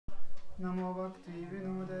Namo Bhakti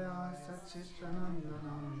Vinodaya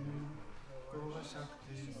Satchitanandanam Gora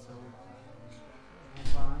Shakti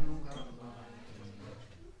Savanugarbhavati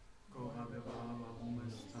Gora Vivava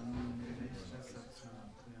Umastam Videshya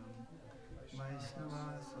Satsanatryam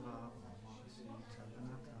Vaishnava Savabhava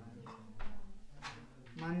Sitavanatan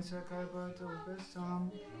Manchakarvata Upasam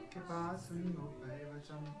Kipasunu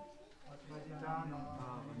Paivacham Vaditanam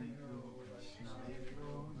Pavanekyo Krishna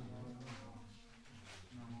Vipro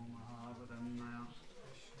Namo Mahavadannaya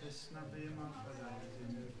Krishna Prema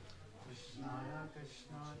Padayajin Krishnaya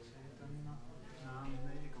Krishna Chaitanya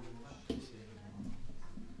Namne Gopati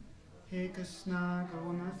He Krishna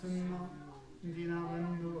Karuna Sinha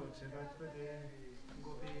Dinabandhu Jagatpade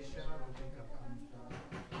Gopisha Gopika Kanta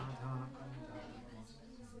Radha Kanta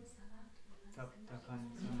Tapta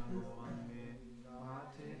Kancana Govange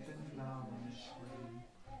Vate Vrindavaneshwari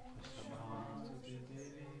Vrishabhasuti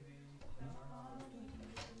Devi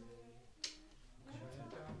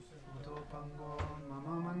Utopango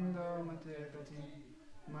Mama Manda Matepati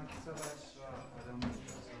Matsavashva Padam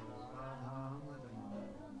Radha Madam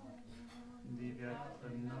Divyat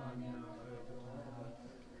Pranavanya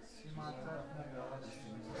Simatat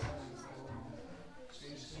Nagashim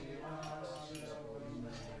Shri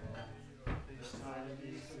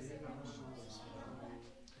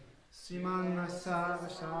Siman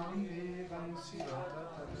Nasavashambi Vansivata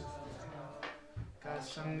Tadasya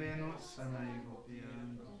Kashamvenu Sanai Gopiyan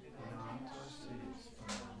Gopiyanto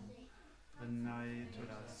Sristam Pranai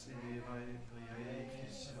Tulasi Vai Priyai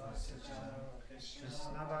Kishvasacha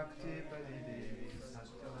Krishna Bhakti Padidevi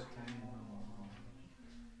Sattvatai Namo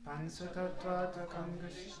Pansatattva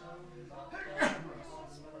Krishna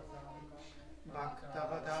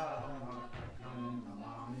Bhaktavadam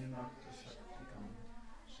Namami Bhakti Shaktikam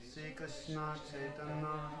Sri Krishna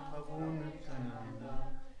Chaitanya Prabhu Nityananda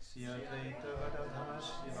Sri Advaita Gadadhara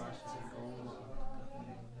Shivasti Gaura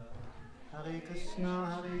Hare Krishna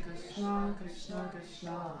Krishna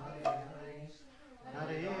Krishna Hare Hare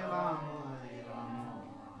Hare Rama Rama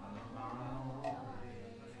Hare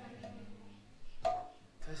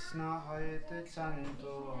Krishna Hoite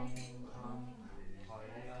Chanto Amukam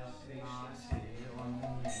Krishna Sivan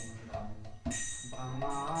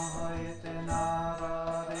Brahma Hoite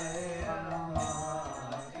Narade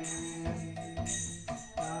Anamati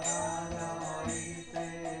Narada Hoite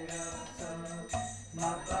Yasa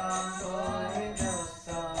Matato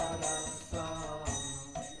Hidasa Rasa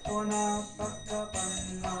Puna Pakta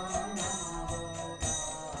Panna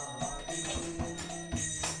Navodadi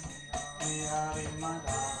Nihari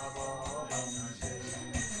Madhavo Vamse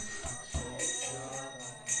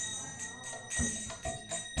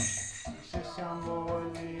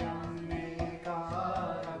Shamboliam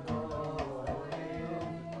Mikara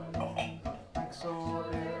Gorim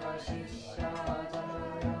Aksode Ashisha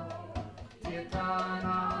Jaya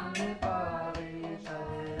Tirtana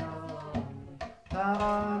Niparitaya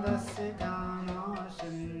Taradasikana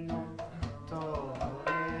Shinno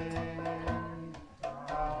Torim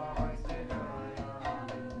Tavasidaya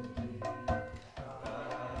Minti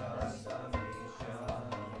Tarasamisha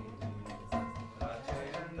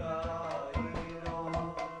Rajendra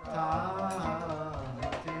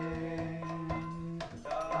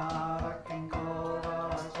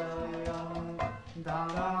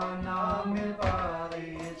Dharanami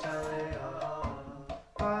Parichaya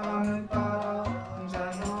Parampara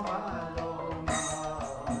Janavalo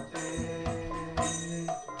Mate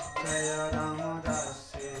Jaya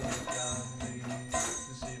Ramadasi Jami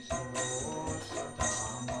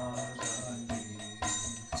Zipurushatama Jami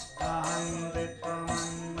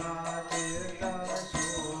Ahanditvamanna Tirtha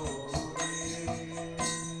Suri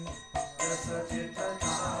Rasatita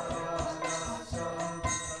Tara Rasa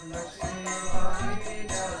Lakshmi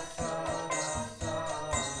Varida Sarasa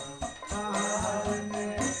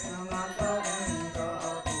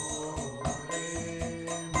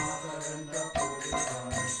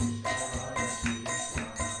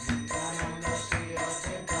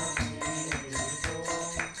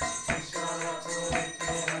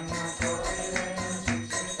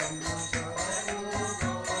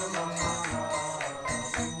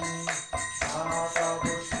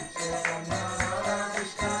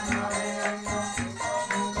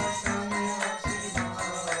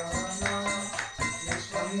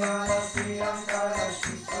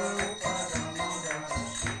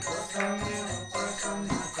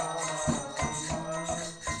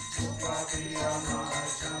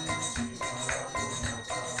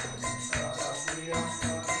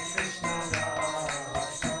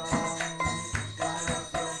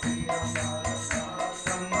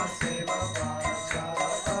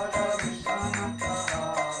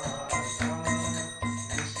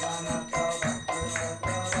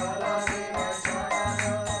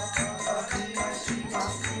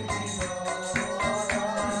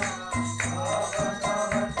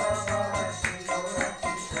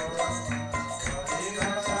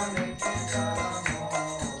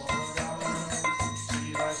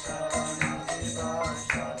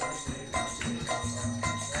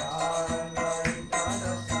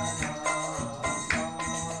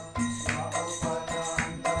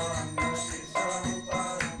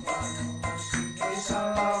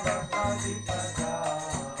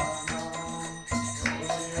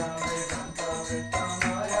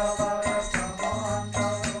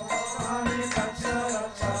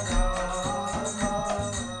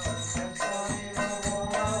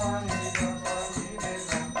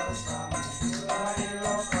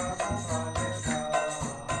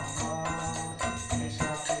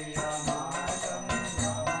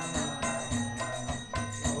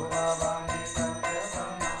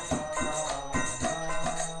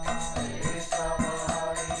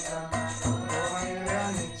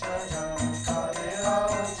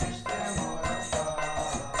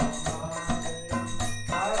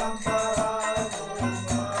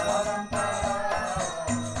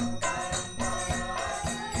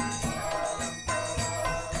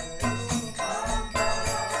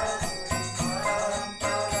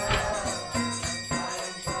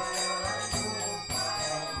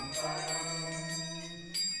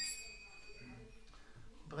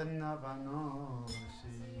Vrinavano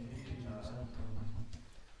Sisato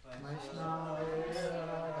Vaishnave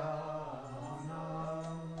Radhana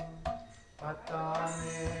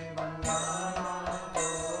Patane Vandana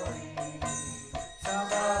Gauri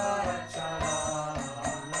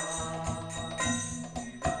Sabharacharana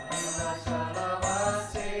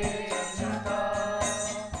Nilashalavase Janta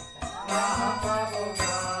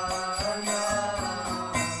Mahaprabhugana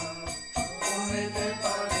Umite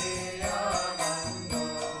Pariya Bando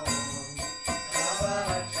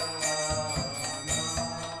Sabharacharana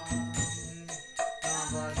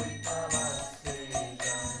Navadipavase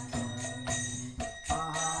Jantam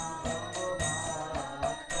Mahaprabhugana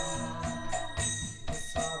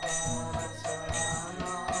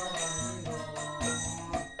Sabharacharana Bando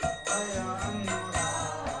Ayanurata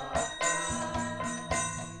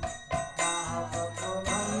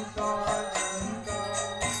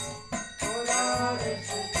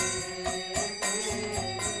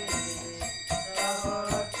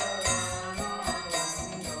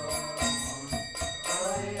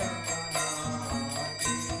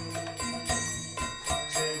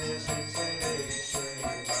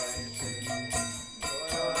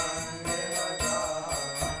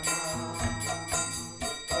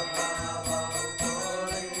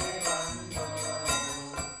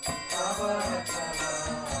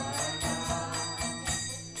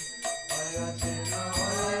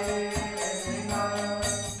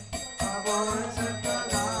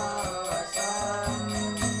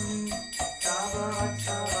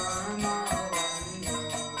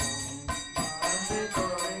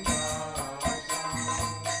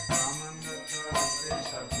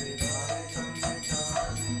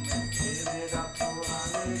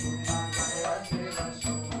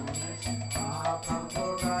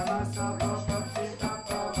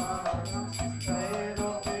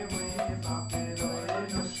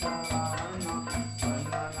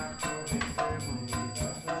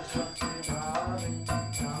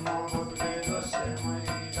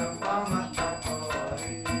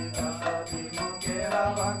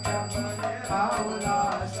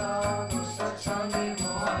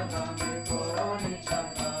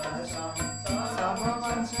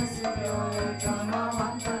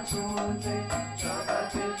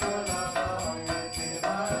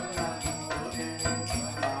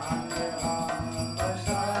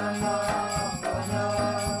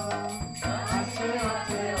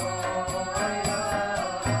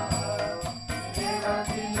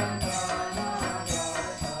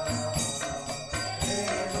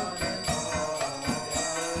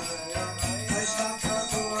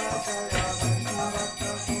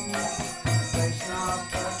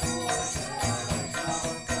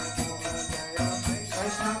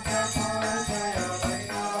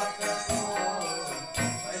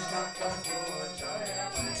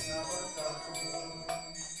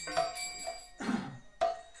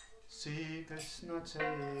Krishna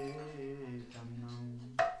Chaitanam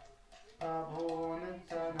Prabhu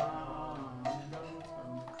Nityananda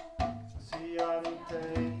Sri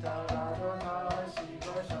Advaita Radha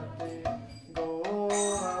Shiva Shakti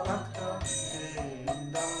Gaura Bhakta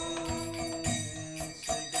Vrindam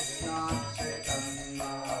Sri Krishna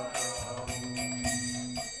Chaitanya Prabhu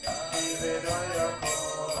Nivedaya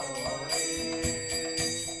Gauri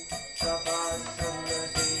Sapasya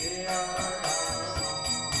Jaya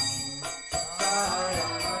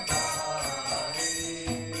Sayonara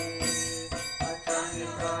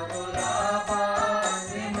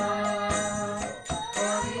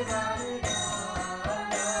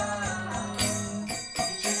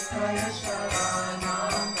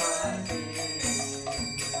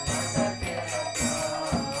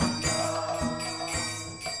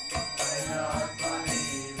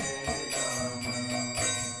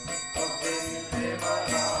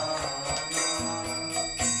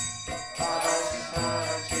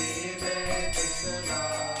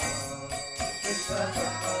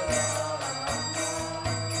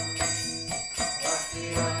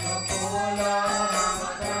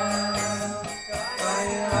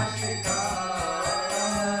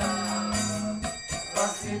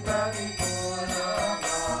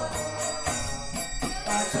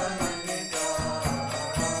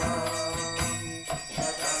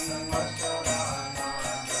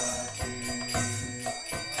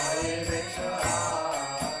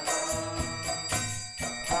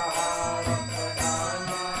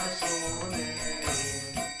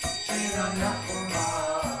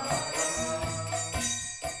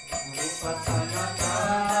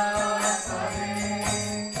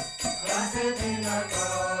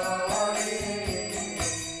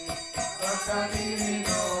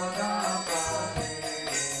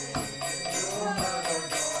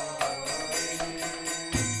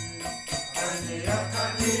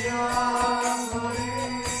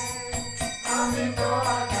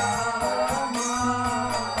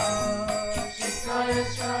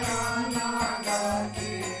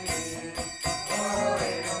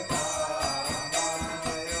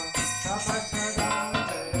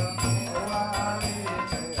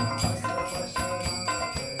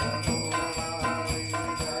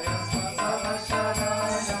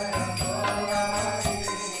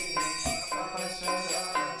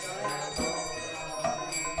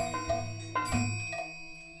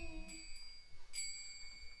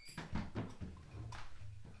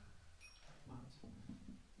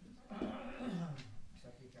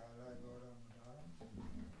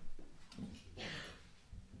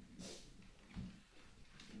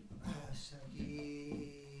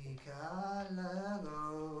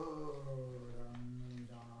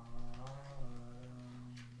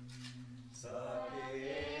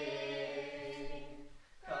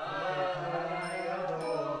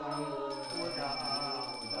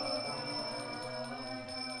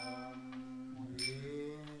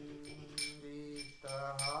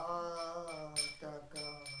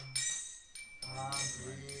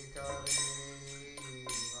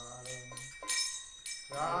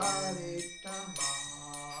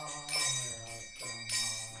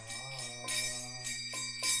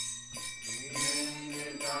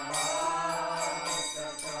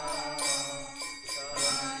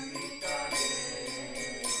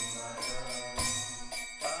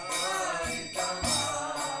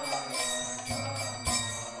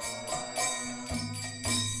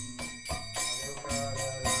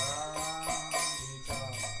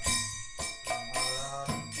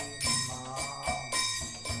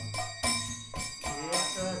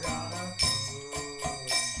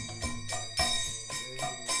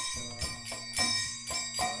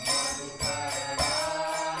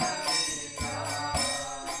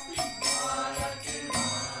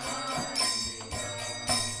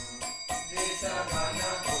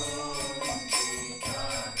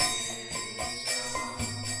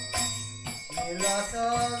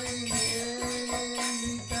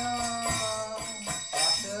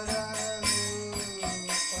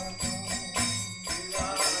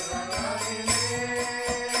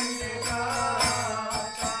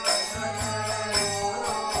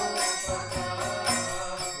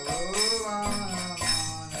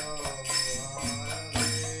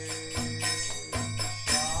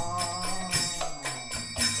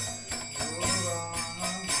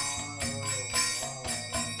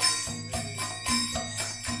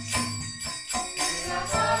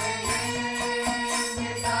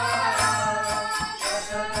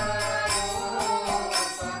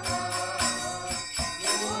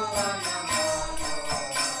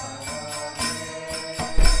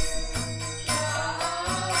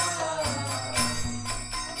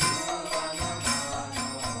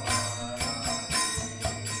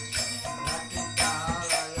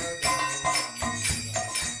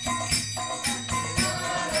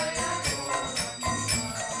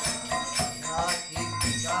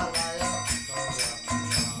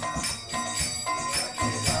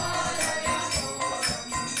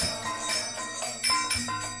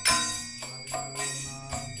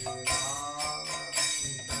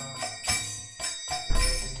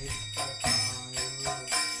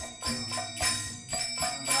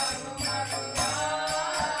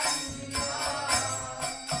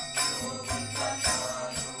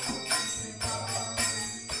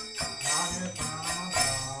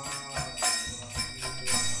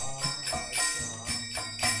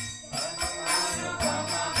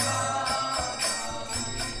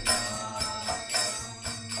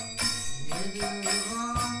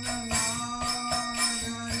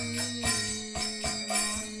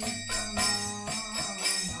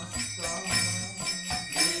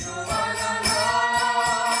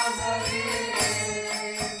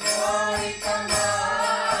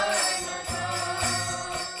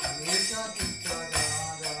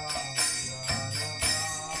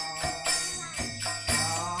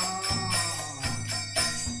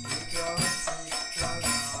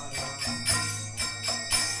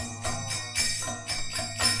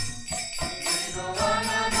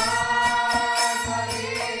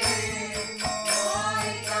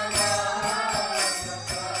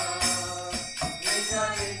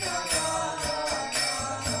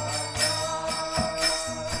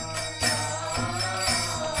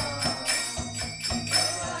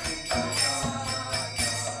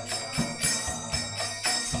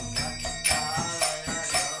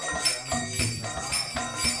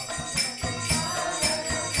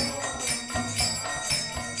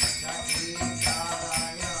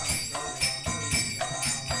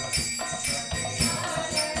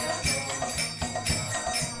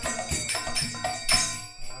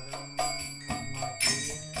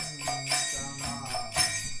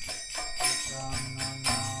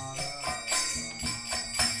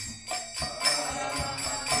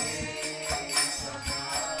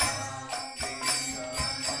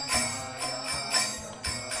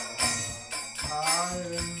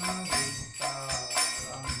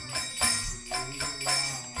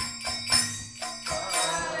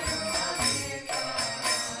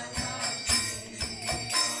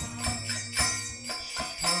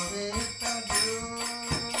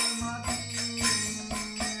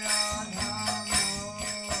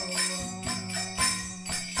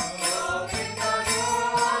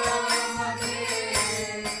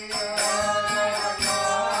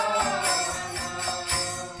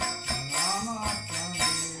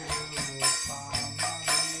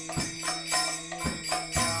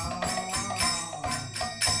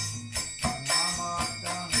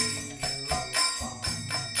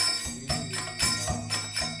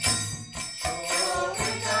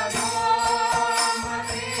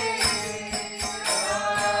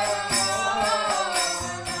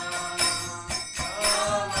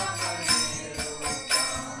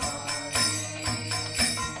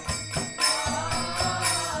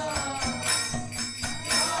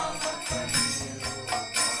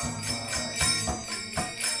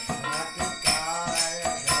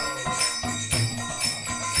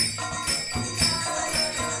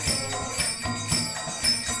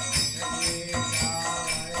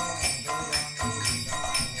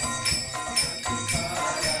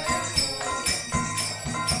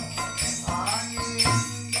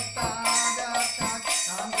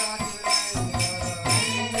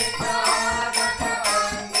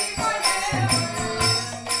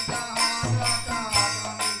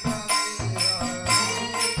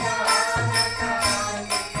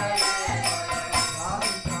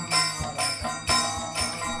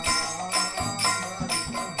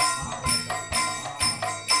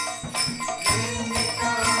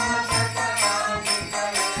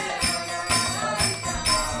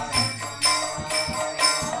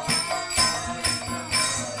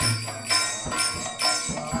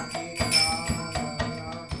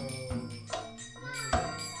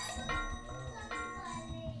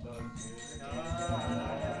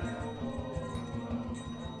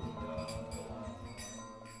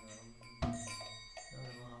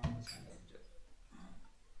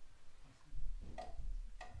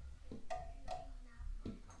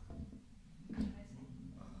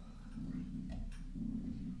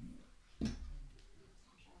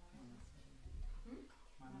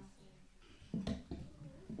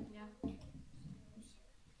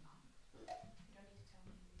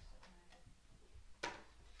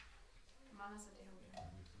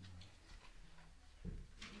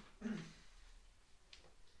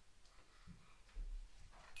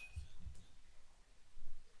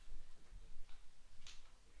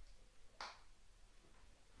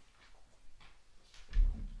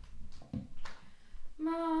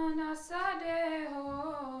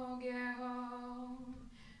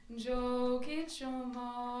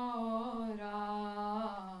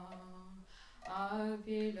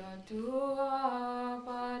tua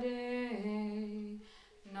pare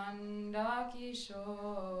Nanda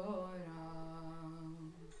Kishora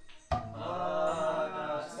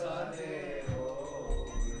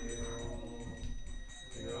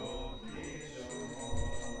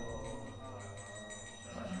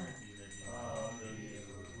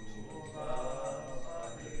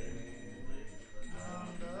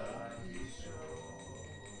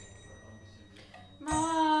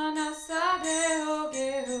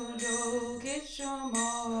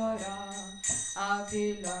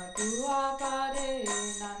Apila tua pare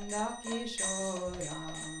Nanda Kishora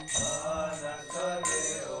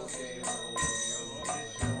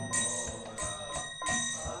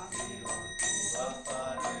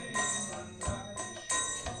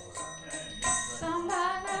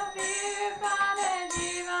Sambhala vipane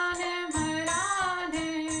jivane marane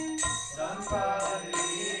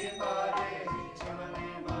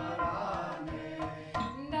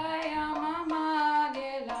Daya mama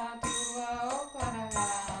gela tua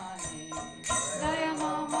oparavane Daya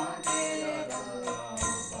mama gela tua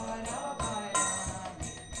oparavane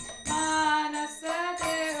Manasa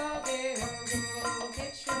deho deho go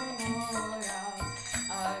kichumora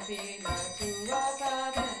Apila tua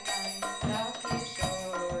pade Nanda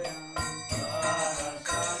Kishora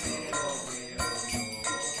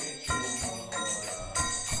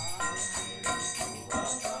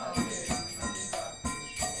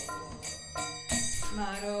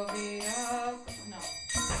Marovira no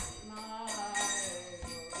Maroviro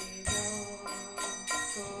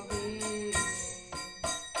Kobi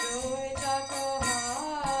Joy Chatohara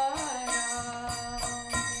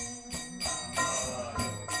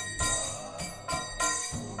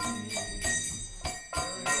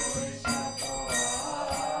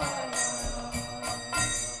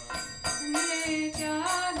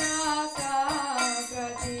Nityanasa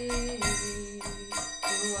Prati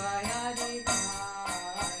Tuayadipaya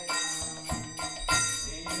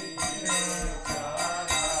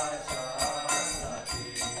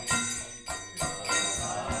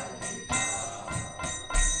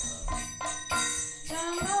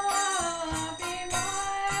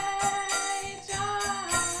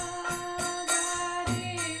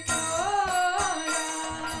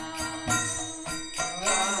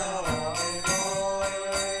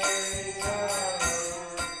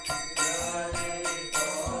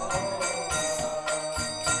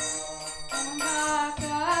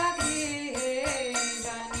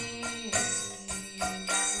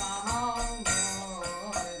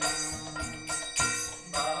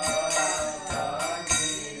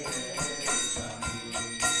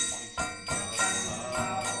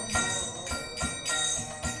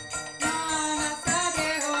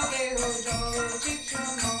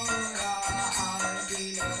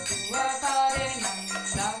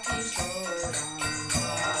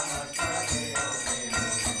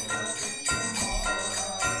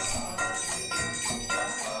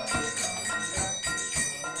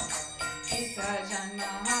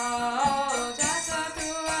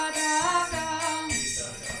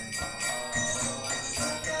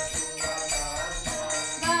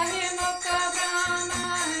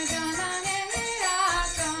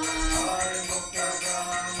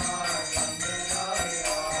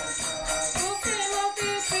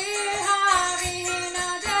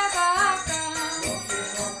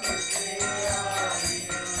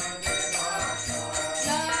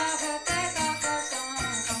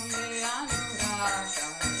Anurag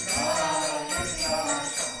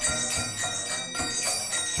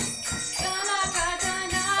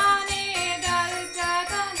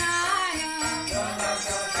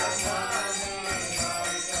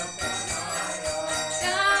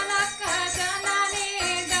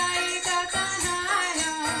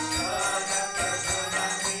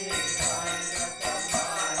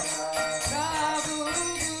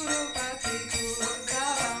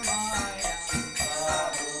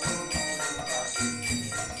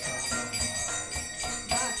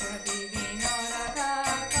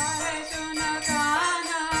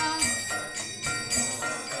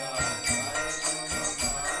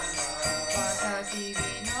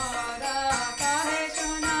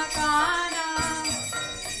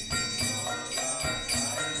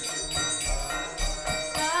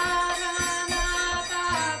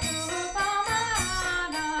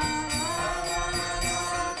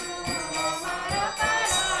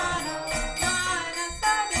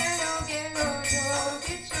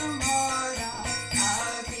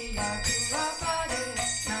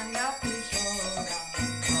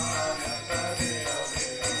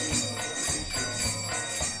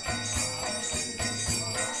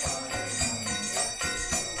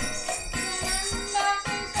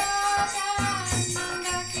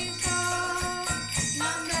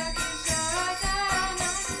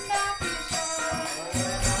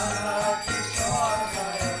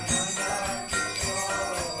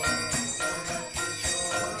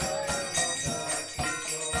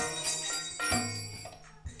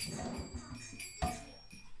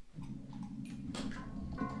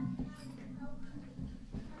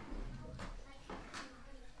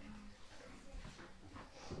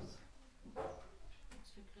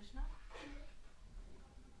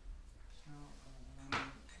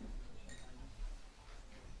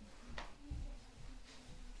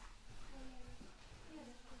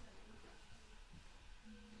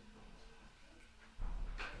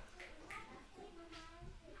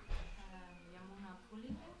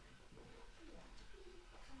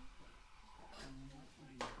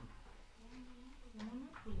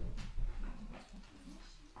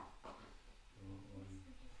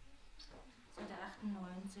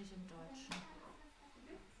Deutschen.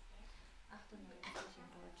 98 im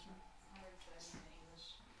Deutschen.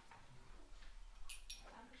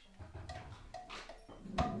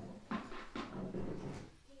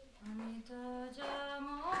 Amita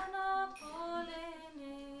jamona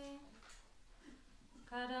polene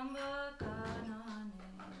karamba kanane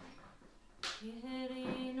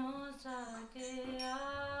Kiheri no sake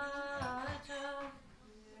acha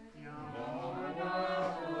Yamana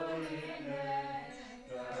Holine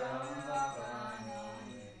Karamba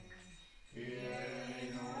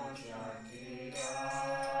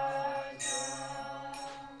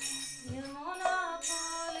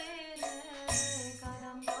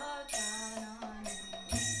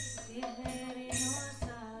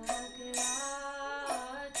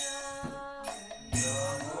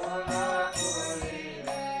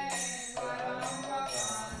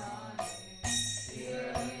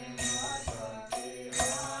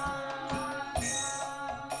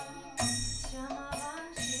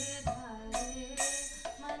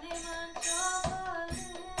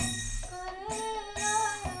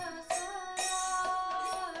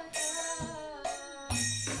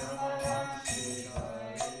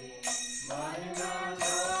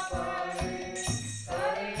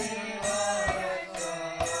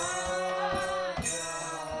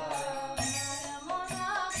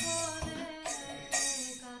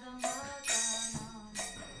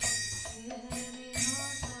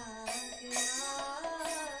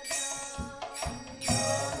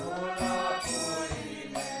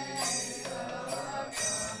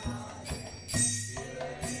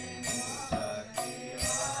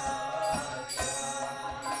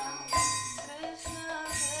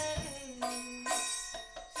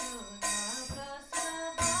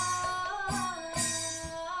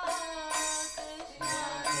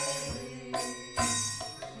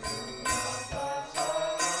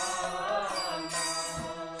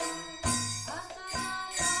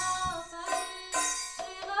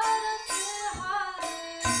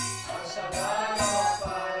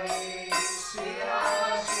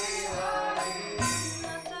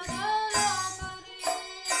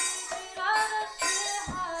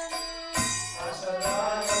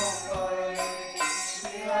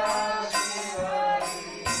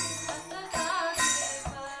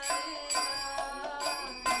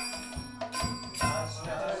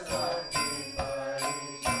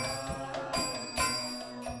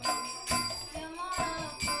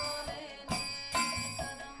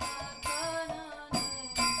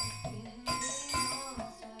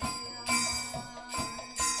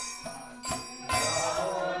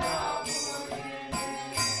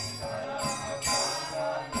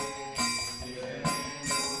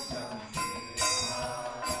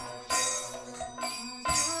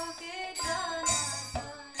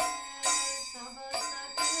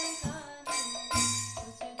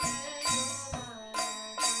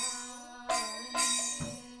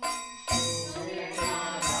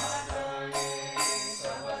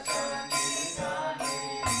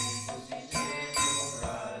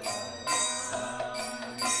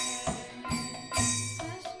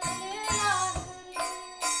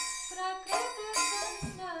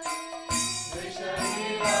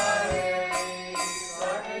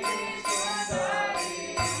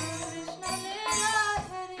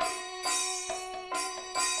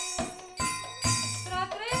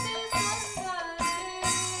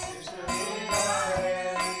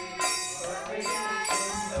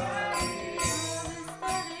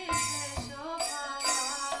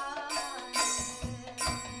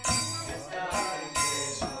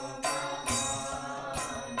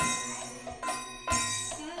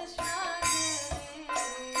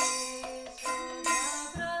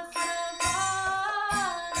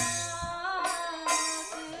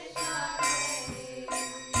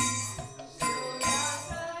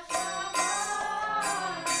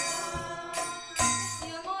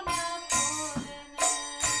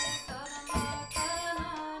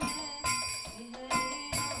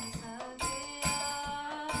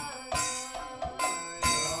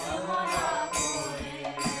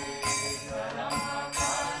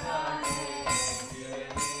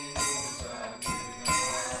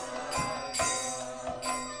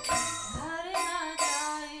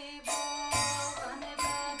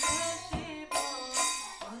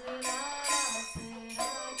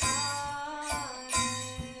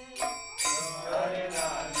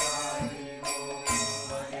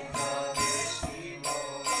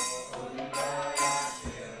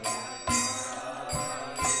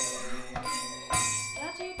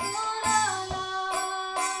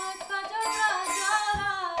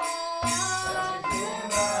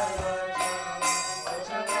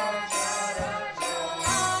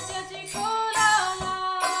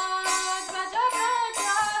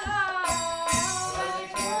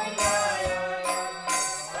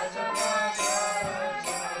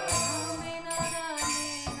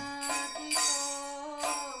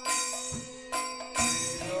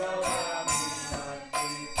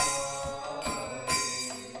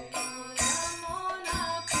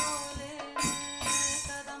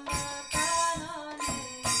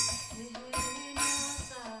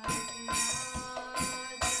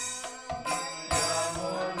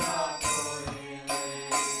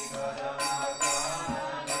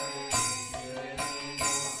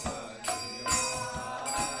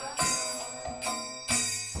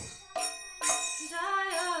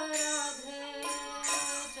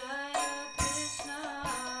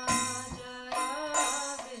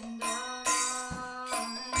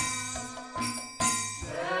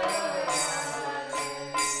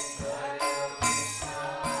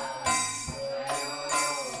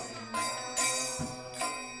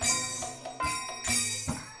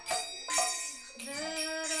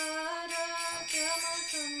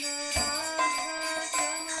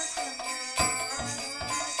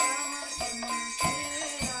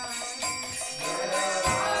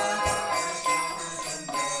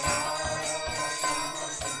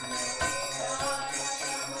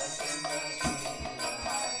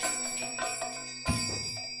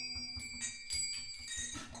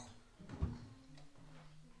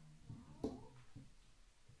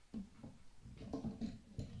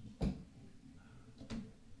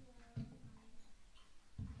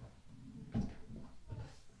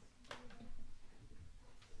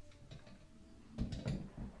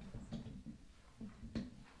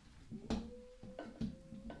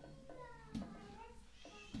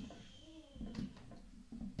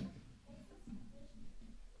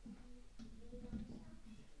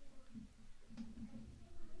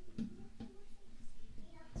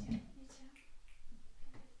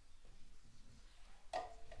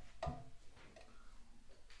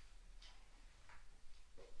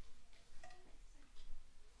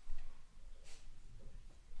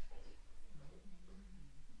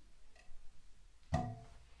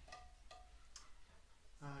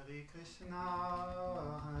Krishna,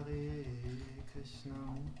 Hare Krishna,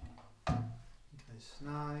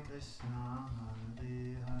 Krishna Krishna,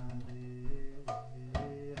 Hare Hare,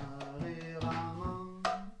 Hare Rama,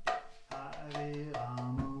 Hare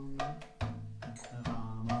Rama,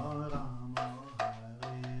 Rama Rama,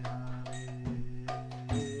 Hare Hare,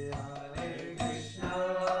 Hare Krishna,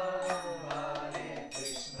 Hare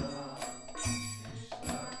Krishna,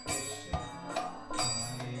 Krishna Krishna,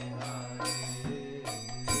 Hare Hare,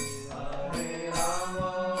 Hare Rama,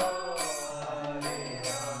 Hare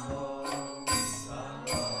Rama,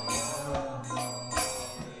 Rama Rama,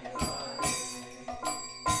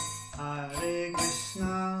 Hare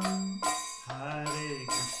Krishna, Hare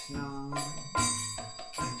Krishna,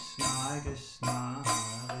 Krishna Krishna,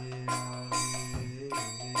 Hare Hare,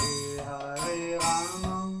 Hare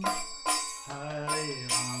Rama, Hare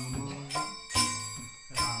Rama,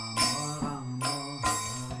 Rama Rama,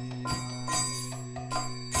 Hare Hare,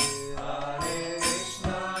 Hare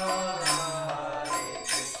Krishna, Hare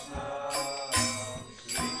Krishna,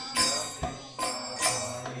 Krishna Krishna,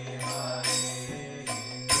 Hare Hare,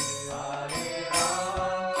 Hare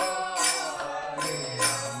Rama, Hare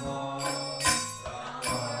Rama,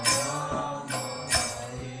 Rama Rama,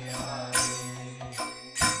 Hare Hare,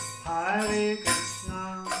 Hare Krishna,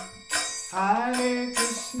 Hare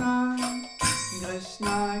Krishna,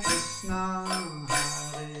 Krishna Krishna,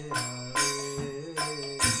 Hare Hare,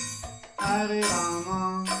 Hare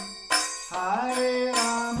Rama, Hare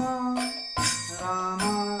Rama,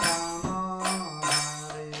 Rama Rama,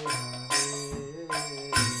 Hare Hare,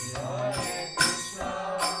 Hare Krishna,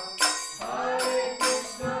 Hare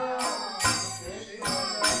Krishna, Krishna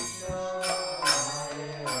Krishna,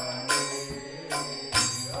 Hare Hare,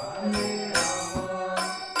 Hare Rama,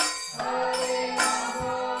 Hare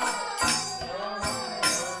Rama, Rama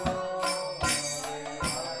Rama,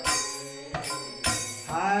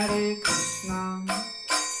 Hare Krishna,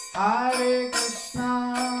 Hare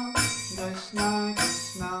Krishna, Krishna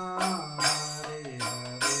Krishna, Hare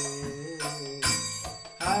Hare,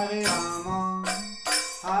 Hare Rama,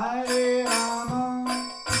 Hare Rama,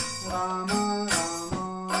 Rama Rama,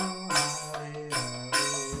 Hare Hare,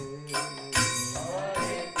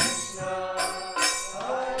 Hare Krishna,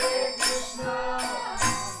 Hare Krishna,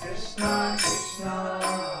 Krishna Krishna,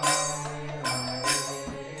 Hare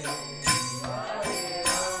Hare, Hare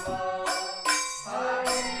Rama,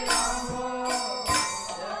 Hare Rama,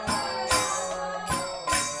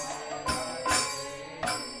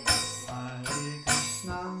 Hare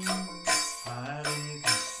Krishna, Hare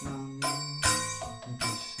Krishna,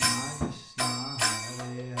 Krishna Krishna,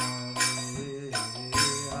 Hare Hare,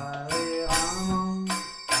 Hare Rama,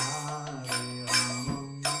 Hare Rama, Rama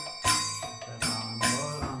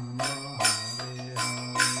Rama, Hare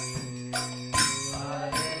Hare,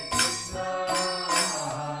 Hare Krishna,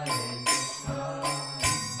 Hare Krishna,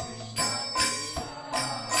 Krishna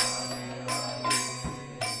Krishna,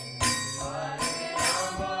 Hare Hare, Hare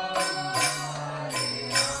Rama,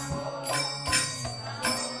 Hare Rama,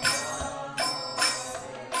 Hare Krishna,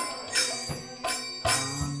 Hare Krishna,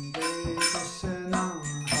 Krishna Krishna,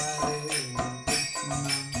 Hare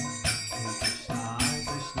Hare, Hare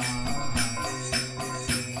Rama, Hare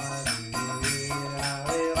Rama, Rama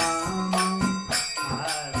Rama, Hare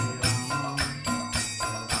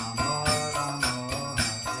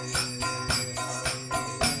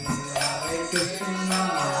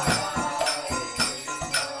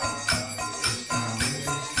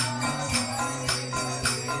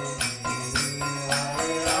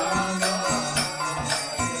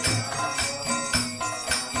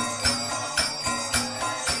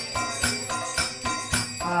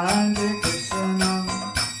Hare Krishna, Hare Krishna,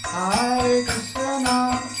 Hare Krishna,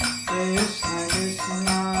 Krishna Krishna, Hare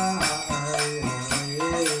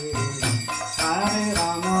Hare, Hare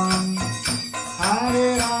Rama,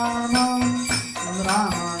 Hare Rama,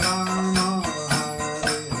 Rama Rama,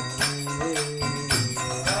 Hare Hare,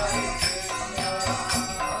 Hare Krishna,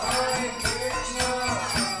 Hare Krishna,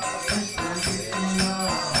 Krishna Krishna,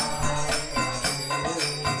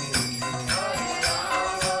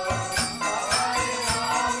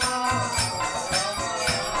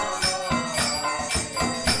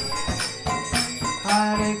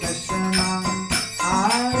 Hare Krishna,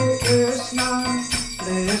 Hare Krishna,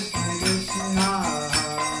 Krishna Krishna,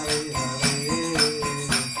 Hare Hare,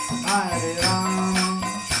 Hare Rama,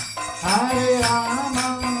 Hare Rama,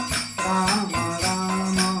 Rama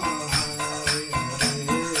Rama, Hare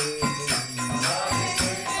Hare, Hare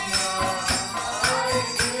Krishna, Hare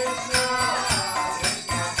Krishna,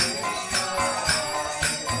 Krishna Krishna,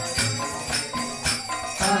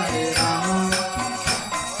 Hare Rama,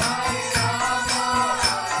 Hare Rama,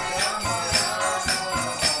 Rama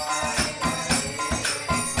Rama,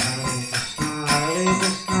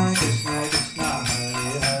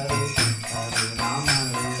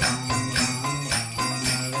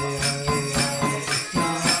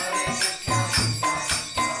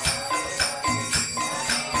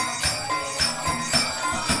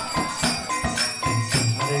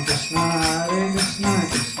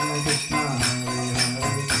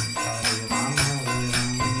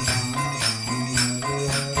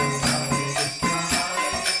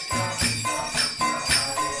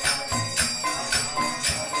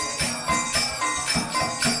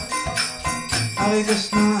 Hare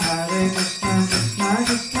Krishna, Krishna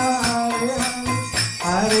Krishna, Hare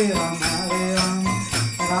Hare, Hare Ram,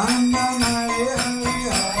 Ram Ram, Hare Hare,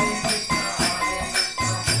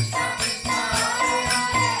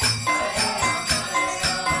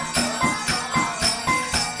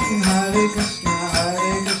 Hare Krishna,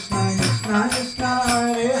 Krishna Krishna,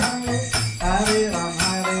 Hare Hare, Hare Ram,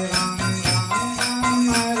 Ram Ram,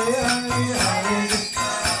 Hare Hare, Hare Krishna.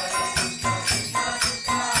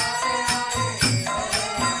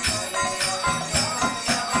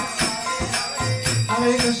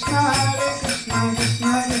 Hare Krishna, Krishna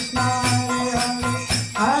Krishna, Hare Hare,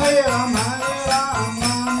 Hare Ram, Ram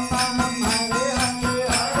Ram, Hare Hare,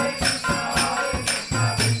 Hare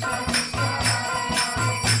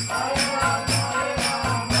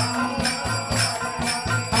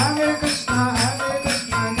Krishna, Krishna Hare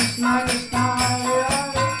Krishna, Krishna Krishna, Hare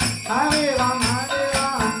Hare, Hare Ram,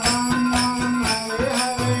 Ram Ram, Hare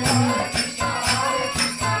Hare,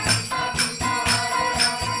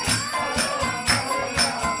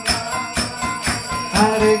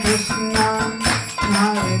 Hare Krishna,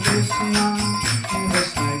 Hare Krishna,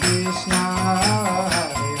 Krishna Krishna, Hare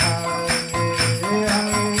Hare,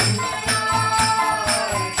 Hare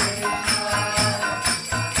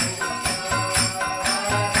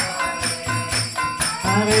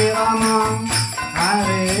Hare Rama,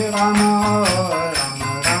 Rama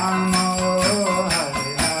Rama,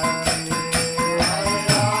 Hare Hare,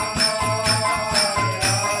 Hare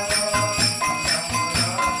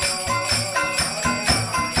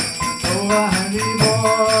Oh, Hari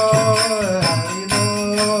Bol, Hari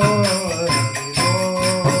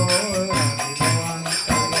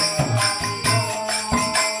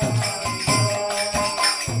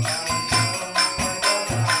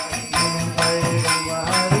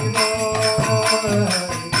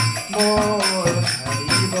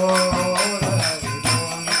Bol,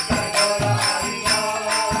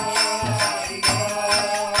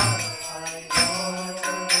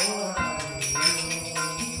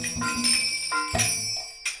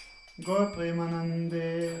 Gaur Premanande.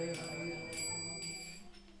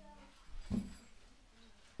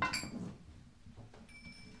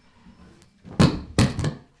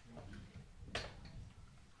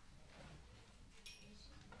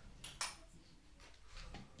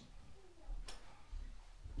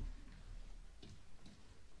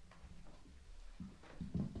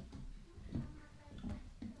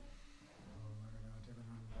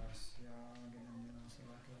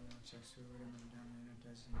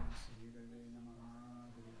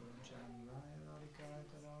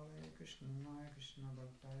 Krishna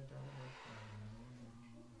Bhaktaya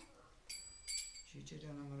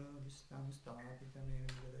Chichitanamara Vistam Stapitam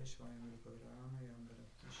Yamgadeshwayam Vikarama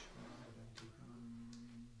Yamgaratishwam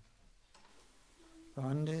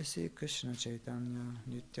Vande Sri Krishna Chaitanya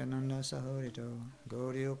Nityananda Saharito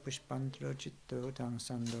Gauriyo Pushpantra Chitto Tang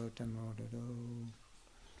Sando Tamododo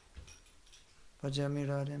Bhajami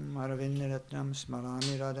Radham Aravinda Ratnam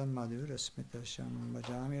Smarami Radham Madhura Smitasham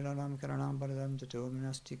Bhajami Radham Karanam Paradam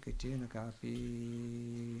Tatominasti Kitina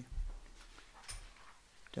Kapi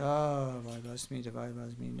Da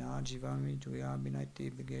Vaivasmi Na Jivami Tuya Binati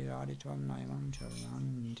Bige Aditvam Naimam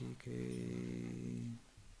Charanti Ke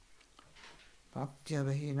Bhaktya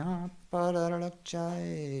Vahina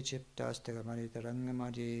Padaralakchai Chiptastagamari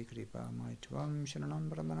Tarangamadi Kripa Maitvam Sharanam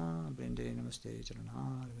Brahmana Brinde Namaste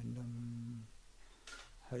Charanar Vindam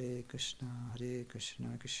Hare Krishna,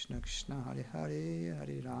 Krishna Krishna, Hare Hare,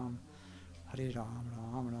 Hare Ram,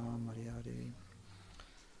 Ram Ram, Hare Hare.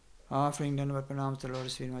 Offering Dandavat Pranams to the Lord,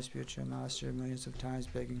 feet, my spiritual master, millions of times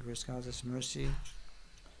begging for his causeless mercy.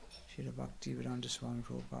 Srila Bhaktivedanta Swami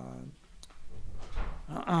Prabhupada.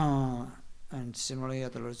 And similarly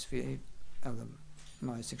at the Lord's feet of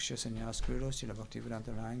my Siksha Sannyas Guru, Srila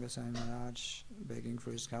Bhaktivedanta Swami Maharaj, begging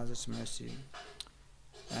for his causeless mercy.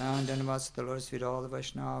 And Dhanavats at the Lord's feet, all the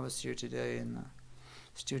Vaishnavas here today in the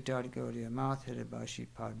Stuttgart Gaudiya Math, headed by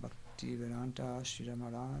Sripad Bhaktivedanta Sridhar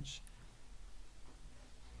Maharaj.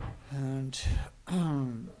 And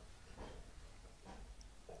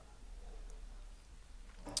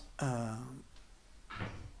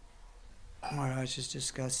Maharaj is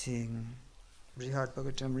discussing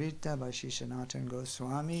Brihad-bhagavatamrita by Sri Sanatana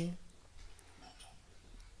Goswami.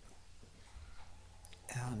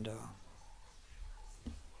 And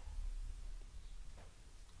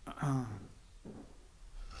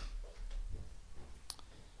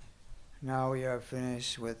now we are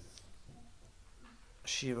finished with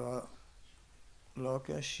Shiva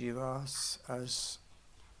Loka, Shivas, as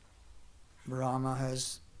Brahma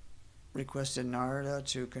has requested Narada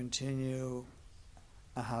to continue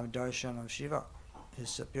and have darshan of Shiva, his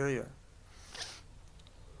superior.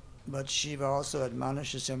 But Shiva also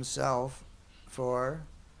admonishes himself for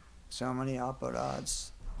so many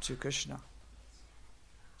aparads to Krishna.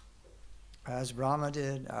 As Brahma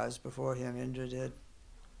did, as before him Indra did.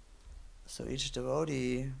 So each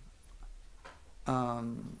devotee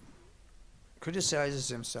criticizes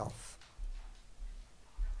himself,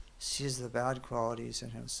 sees the bad qualities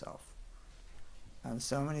in himself, and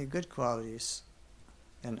so many good qualities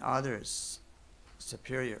in others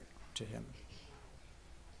superior to him.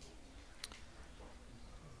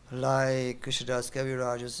 Like Krishnadas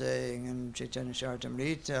Kaviraj is saying in Chaitanya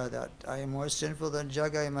Charitamrita that I am more sinful than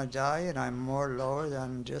Jagai Madai and I'm more lower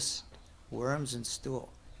than just worms and stool.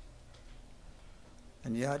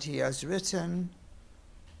 And yet he has written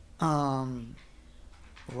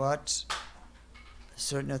what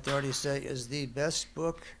certain authorities say is the best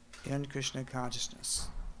book in Krishna consciousness,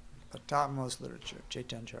 the topmost literature,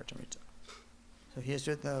 Chaitanya Charitamrita. So he has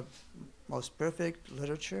written the most perfect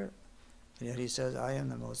literature, and yet he says, I am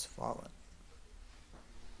the most fallen.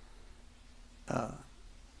 So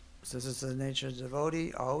this is the nature of the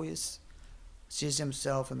devotee, always sees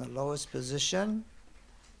himself in the lowest position,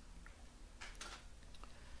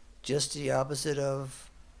 just the opposite of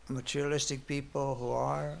materialistic people who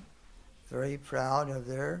are very proud of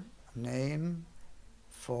their name,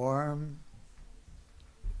 form,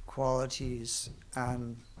 qualities,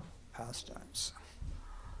 and pastimes.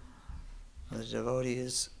 The devotee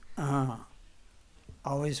is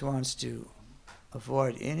always wants to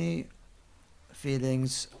avoid any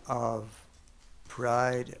feelings of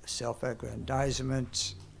pride,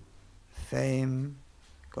 self-aggrandizement, fame.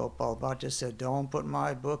 Gopal Bhatta said, don't put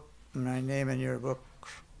my name in your book,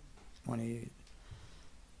 when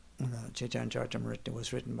the Chaitanya Charitamrita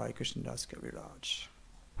was written by Krishnadas Kaviraj.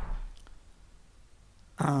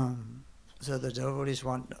 So the devotees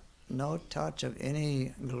want no touch of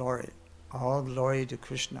any glory. All glory to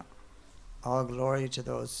Krishna. All glory to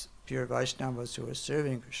those pure Vaishnavas who are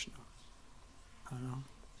serving Krishna.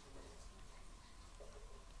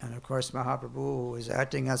 And of course Mahaprabhu, who is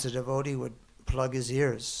acting as a devotee, would plug his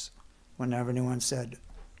ears whenever anyone said,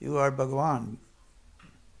 you are Bhagavan.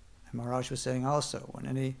 And Maharaj was saying also, when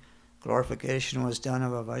any glorification was done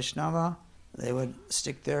of a Vaishnava, they would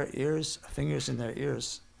stick their fingers in their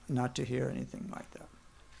ears, not to hear anything like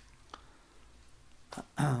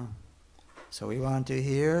that. So we want to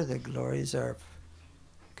hear the glories of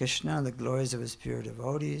Krishna, the glories of his pure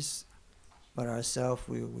devotees, but ourselves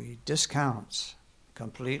we discount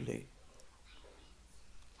completely.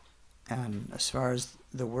 And as far as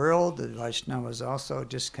the world, the Vaishnavas also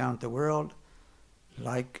discount the world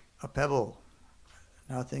like a pebble,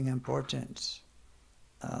 nothing important.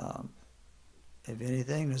 If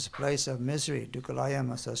anything, it's a place of misery, dukkhalayam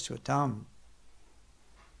asastvatam.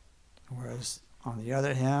 Whereas, on the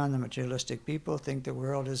other hand, the materialistic people think the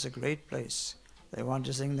world is a great place. They want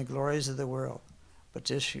to sing the glories of the world,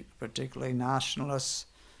 particularly nationalists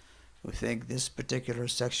who think this particular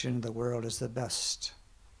section of the world is the best,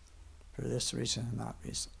 for this reason and that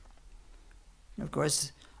reason. Of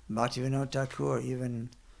course, Bhaktivinoda Thakur even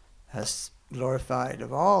has glorified,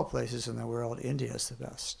 of all places in the world, India is the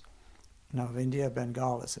best. Now of India,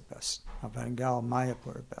 Bengal is the best. Of Bengal,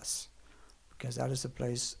 Mayapur best. Because that is the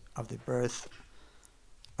place of the birth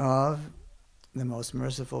of the most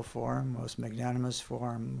merciful form, most magnanimous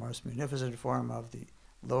form, most magnificent form of the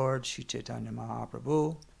Lord Sri Chaitanya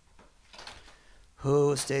Mahaprabhu,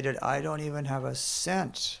 who stated, I don't even have a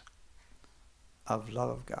cent of love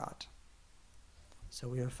of God. So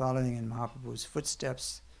we are following in Mahaprabhu's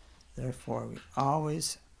footsteps. Therefore, we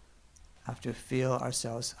always have to feel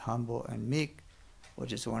ourselves humble and meek,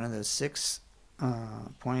 which is one of the 6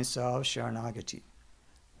 points of Sharanagati,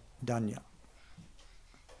 Danya.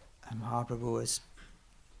 And Mahaprabhu has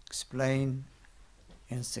explained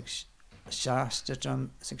in Shastakam,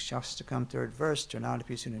 3rd verse,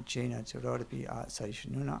 Turnadapi Sunachena Tirodapi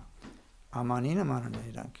Saishanuna Amanina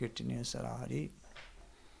Mananeda Kirtaniya Sarahari,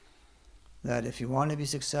 that if you want to be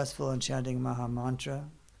successful in chanting Maha Mantra,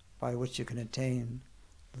 by which you can attain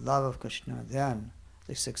the love of Krishna, then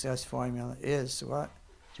the success formula is what?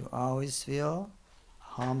 To always feel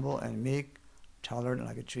humble and meek, tolerant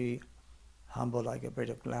like a tree, humble like a bit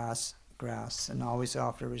of grass, and always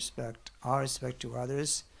offer respect, all respect to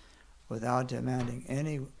others, without demanding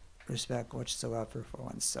any respect whatsoever for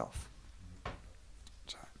oneself.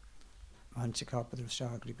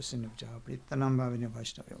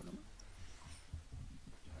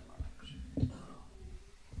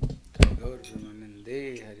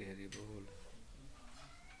 Hari Hari Bol.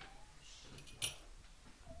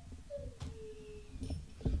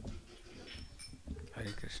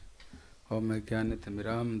 Hare Krishna. ओम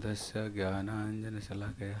ज्ञानतिमिरान्धस्य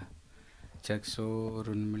ज्ञानाञ्जनशलाकया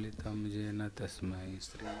चक्षुरुन्मिलितं येन तस्मै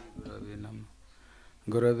श्रीगुरवे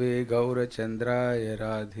नमः। गुरवे गौरचन्द्राय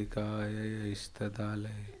राधिकाय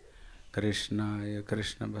इष्टदालये कृष्णाय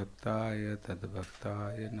कृष्णभक्ताय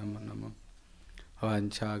तद्भक्ताय नमो नमः।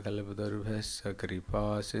 वाञ्छाकल्पतरुभ्यश्च कृपा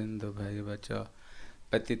सिन्धुभ्यैव च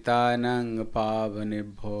पतितानां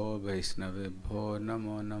पावनेभ्यो वैष्णवेभ्यो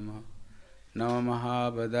नमो नमः। नमो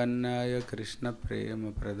महावदन्नाय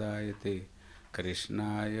कृष्णप्रेमप्रदायते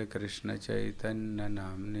कृष्णाय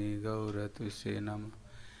कृष्णचैतन्यनाम्ने गौरतुष्ये नमः।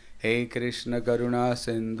 हे कृष्ण करुणा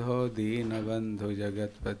सिन्धो दीनबन्धु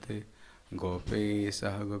जगत्पते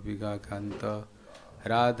गोपेशः गोपिकान्त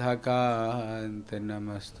राधाकान्त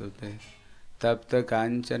नमस्तुते। तप्त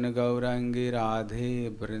कांचन गौरांगी राधे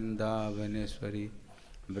वृंदावनेश्वरी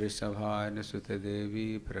वृषभानुसुते देवी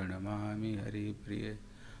प्रणमामि हरिप्रिये।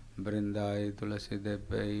 वृंदाय तुलसी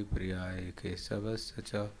देव्यै प्रियाय केशवस्य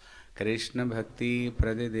च कृष्ण भक्ति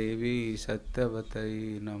प्रदे देवी सत्यवतै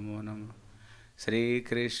नमो नमः। श्री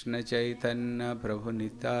कृष्ण चैतन्य प्रभु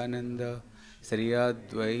नित्यानंद श्री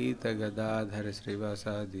अद्वैत गदाधर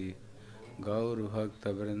श्रीवासादि गौर भक्त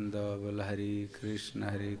वृंद बोल हरि कृष्ण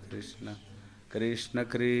कृष्ण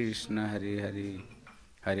कृष्ण हरि हरि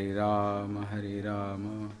हरे राम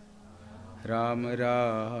राम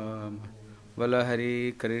राम बोल हरे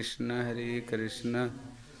कृष्ण कृष्ण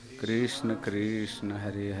कृष्ण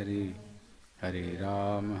हरे हरि हरे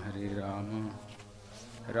Ram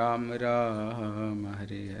Ram Ram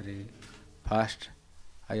Hare Hare. First,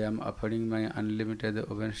 I am offering my unlimited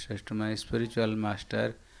obeisances to my spiritual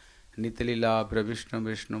master, Nityalila Prabhishnu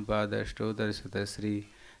Vishnu Pada Stodarsata Sri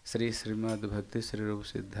Srimad Bhakti Sri Rupa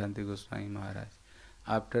Siddhanti Goswami Maharaj.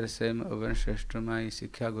 After same obeisances to my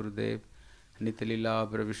Sikhya Gurudev, Nityalila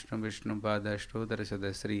Prabhishnu Vishnu Pada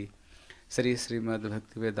Stodarsata Sri Srimad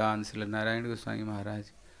Bhakti Vedanta Srila Narayana Goswami Maharaj,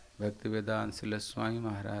 Bhakti Vedanta Srila Swami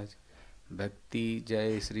Maharaj, Bhakti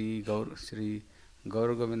Jai Sri Gaur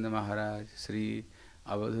Govinda Maharaj, Sri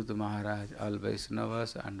Avadhuta Maharaj, all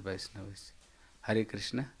Vaishnavas and Vaishnavas. Hare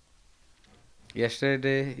Krishna.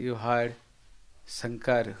 Yesterday you heard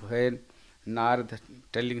Shankar, when Narad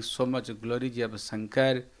telling so much glory of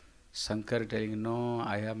Shankar, Shankar telling, no,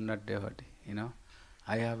 I am not devotee,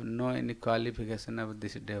 I have no any qualification of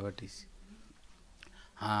these devotees.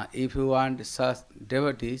 If you want such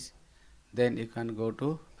devotees, then you can go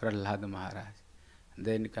to Prahlad Maharaj.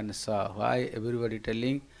 Then you can saw why everybody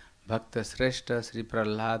telling Bhakta Sreshta Sri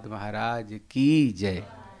Prahlad Maharaj ki jai.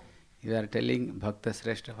 You are telling Bhakta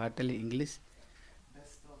Sreshta, what telling English?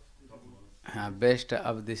 Best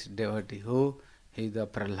of this devotee. Who? He is the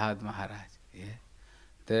Prahlad Maharaj. Yeah.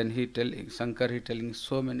 Then he telling, Shankar he telling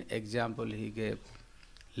so many example he gave.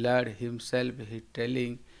 Lord himself he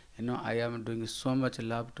telling, I am doing so much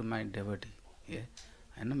love to my devotee. Yeah.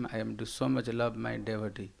 I am doing so much love my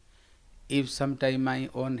devotee. If sometime my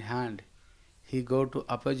own hand, he go to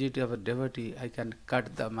opposite of a devotee, I can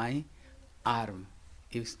cut my arm.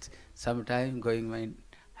 If sometime going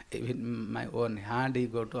even my own hand, he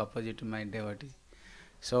go to opposite my devotee.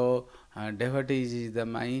 So devotee is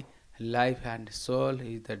my life and soul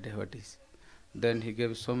is the devotees. Then he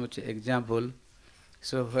gave so much example.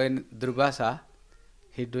 So when Durvasa,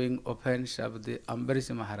 he doing offense of the Ambarish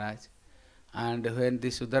Maharaj, and when the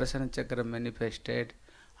Sudarsana Chakra manifested,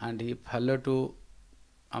 and he followed to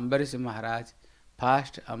Ambarish Maharaj,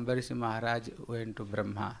 first Ambarish Maharaj went to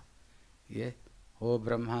Brahma. Yeah. Oh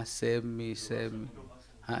Brahma, save me, save me.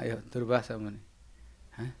 Durvasa Muni.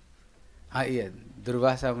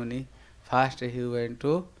 Durvasa Muni, first he went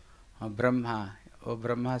to Brahma. Oh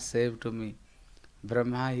Brahma, save to me.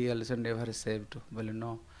 Brahma he also never saved. Well,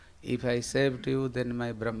 no. If I saved you, then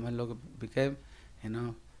my Brahma log became,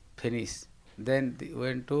 finished. Then they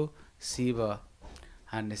went to Shiva.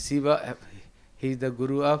 And Shiva, he is the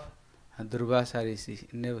guru of Durvasa Rishi.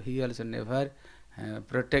 He also never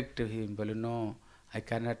protect him. But no, I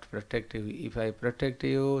cannot protect you. If I protect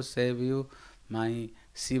you, save you, my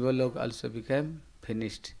Shiva log also became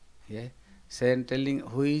finished. Yeah. Saying telling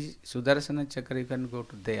who is Sudarsana Chakra, you can go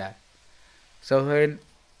to there. So when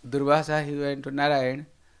Durvasa he went to Narayan,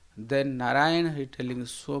 then Narayan he telling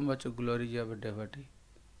so much glory of a devotee.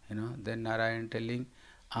 Then Narayan telling,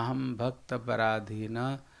 Aham bhakta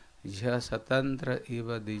paradhina jha satantra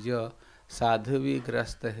eva dija sadhuvi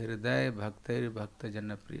grasta hriday bhaktir bhakta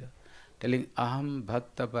janapriya. Telling Aham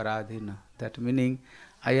bhakta paradhina. That meaning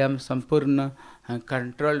I am sampurna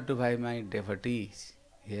controlled by my devotees.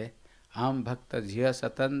 Yeah. Aham bhakta jha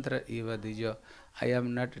satantra eva dija. I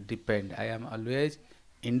am not dependent. I am always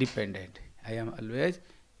independent. I am always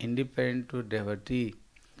independent to devotee.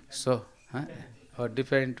 So, or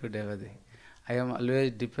dependent to devotee. I am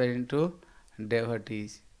always dependent to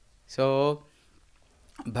devotees. So,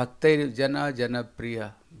 Bhakti Jana Jana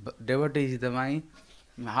Priya. Devotee is my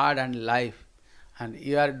heart and life. And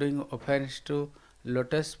you are doing offense to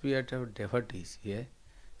lotus feet of devotees. Yeah?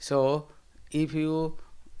 So, if you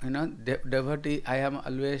devotee, I am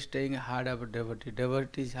always staying heart of devotee.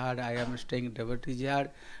 Devotee's heart, I am staying devotee's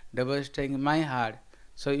heart. Devotee staying in my heart.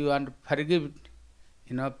 So you want to forgive,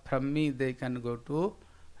 from me they can go to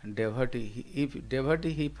devotee. If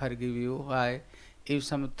devotee he forgive you, why? If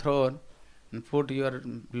some throne put your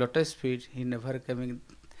lotus feet, he never coming,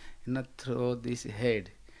 throw this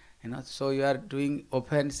head. So you are doing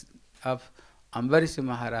offense of Ambarish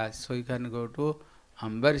Maharaj. So you can go to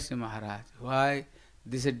Ambarish Maharaj. Why?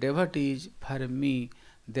 These devotees for me,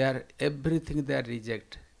 they are everything they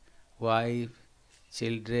reject. Wife,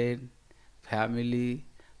 children, family,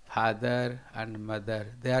 father and mother.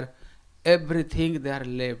 They are everything they are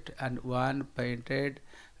left, and one pointed,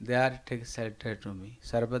 they are take shelter to me.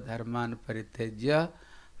 Sarva dharman paritejya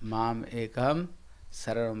mam ekam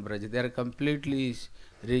saranam braj. They are completely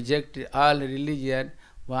reject all religion.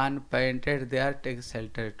 One pointed, they are take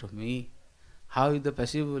shelter to me. How is it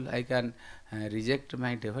possible I can reject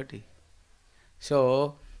my devotee?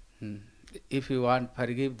 So, if you want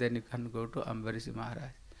forgive, then you can go to Ambarish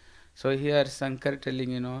Maharaj. So here Shankar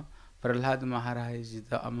telling, Prahlad Maharaj is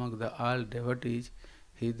among the all devotees.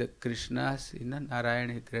 He is the Krishna's,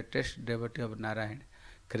 Narayan, the greatest devotee of Narayan,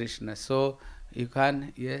 Krishna. So you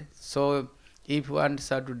can, so if you want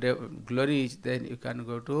to glories, then you can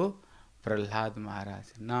go to Prahlad Maharaj.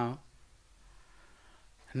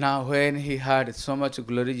 Now when he had so much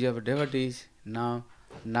glory of devotees, now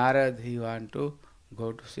Narad he want to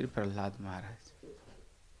go to Sri Prahlad Maharaj.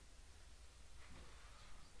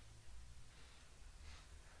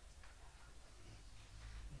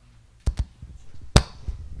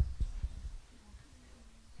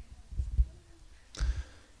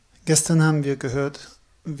 Gestern haben wir gehört,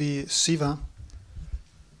 wie Shiva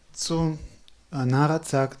zu Narad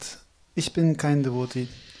sagt, ich bin kein Devotee.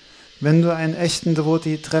 Wenn du einen echten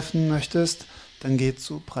Devotee treffen möchtest, dann geh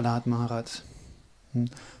zu Prahlad Maharaj.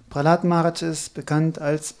 Prahlad Maharaj ist bekannt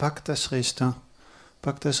als Bhakta Shrestha.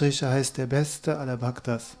 Bhakta Shrestha heißt der Beste aller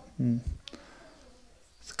Bhaktas.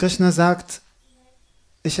 Krishna sagt,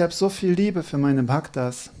 ich habe so viel Liebe für meine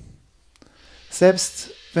Bhaktas.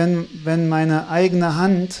 Selbst wenn meine eigene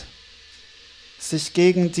Hand sich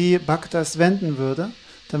gegen die Bhaktas wenden würde,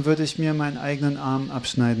 dann würde ich mir meinen eigenen Arm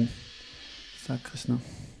abschneiden, sagt Krishna.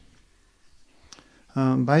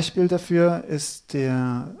 Beispiel dafür ist die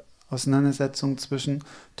Auseinandersetzung zwischen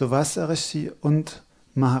Durvasa Rishi und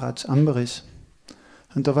Maharaj Ambarish.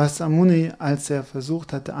 Und Durvasa Muni, als er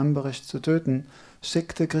versucht hatte, Ambarish zu töten,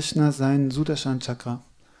 schickte Krishna seinen Sudarshan Chakra,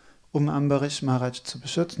 um Ambarish Maharaj zu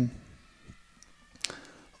beschützen.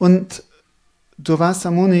 Und Durvasa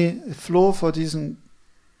Muni floh vor diesem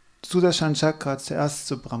Sudarshan Chakra zuerst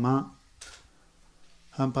zu Brahma.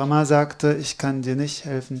 Brahma sagte, ich kann dir nicht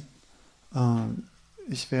helfen.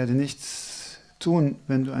 Ich werde nichts tun,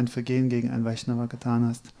 wenn du ein Vergehen gegen ein Vaishnava getan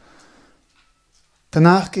hast.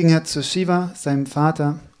 Danach ging er zu Shiva, seinem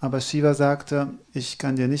Vater, aber Shiva sagte, ich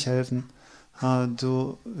kann dir nicht helfen.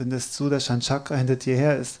 Wenn das Sudarshan Chakra hinter dir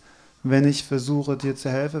her ist, wenn ich versuche, dir zu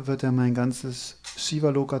helfen, wird er mein ganzes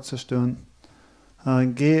Shiva-Loka zerstören.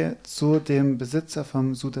 Geh zu dem Besitzer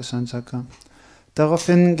vom Sudarshan Chakra.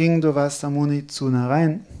 Daraufhin ging Durvasa Muni zu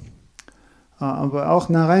Narayan. Aber auch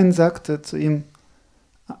Narayan sagte zu ihm,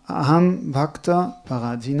 Aham Bhakta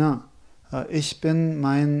Paradina. Ich bin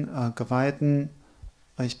mein Geweihten,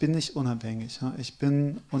 ich bin nicht unabhängig. Ich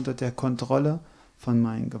bin unter der Kontrolle von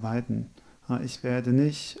meinen Geweihten. Ich werde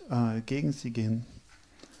nicht gegen sie gehen.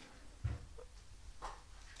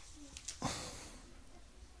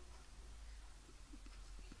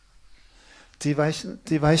 Die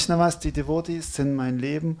Vaishnavas, die Devotees sind mein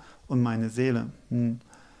Leben und meine Seele.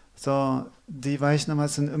 So, die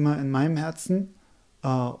Vaishnavas sind immer in meinem Herzen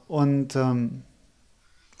und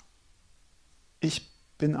ich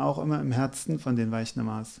bin auch immer im Herzen von den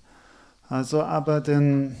Vaishnavas. Also, aber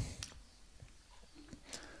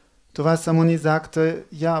Durvasa Muni sagte,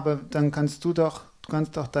 ja, aber dann kannst du doch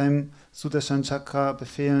deinem Sudarshan Chakra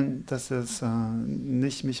befehlen, dass es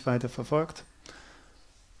nicht mich weiter verfolgt.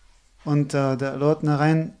 Und der Lord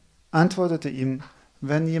Narayan antwortete ihm,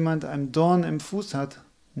 wenn jemand einen Dorn im Fuß hat,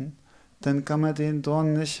 dann kann man den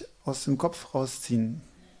Dorn nicht aus dem Kopf rausziehen,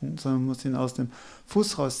 sondern muss ihn aus dem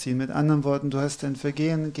Fuß rausziehen. Mit anderen Worten, du hast ein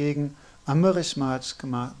Vergehen gegen Ambarish Maharaj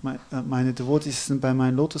gemacht, meine Devotees sind bei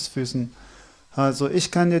meinen Lotusfüßen. Also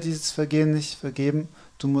ich kann dir dieses Vergehen nicht vergeben,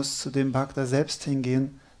 du musst zu dem Bhakta selbst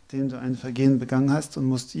hingehen, dem du ein Vergehen begangen hast und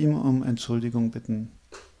musst ihm um Entschuldigung bitten.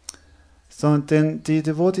 So, denn die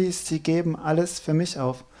Devotis, sie geben alles für mich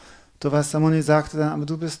auf. Durvasa-Muni sagte dann, aber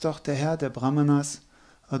du bist doch der Herr der Brahmanas,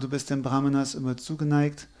 du bist den Brahmanas immer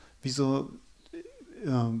zugeneigt, wieso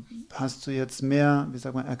hast du jetzt mehr, wie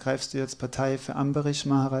sagt man, ergreifst du jetzt Partei für Ambarish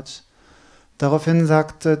Maharaj? Daraufhin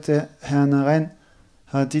sagte der Herr Narayan,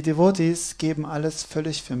 die Devotis geben alles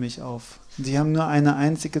völlig für mich auf. Sie haben nur eine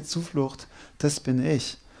einzige Zuflucht, das bin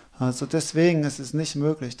ich. Also deswegen ist es nicht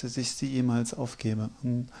möglich, dass ich sie jemals aufgebe.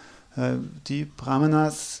 Und die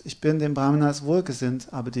Brahmanas, ich bin den Brahmanas wohlgesinnt,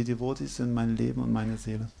 aber die Devotis sind mein Leben und meine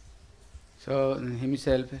Seele. So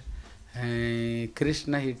himself,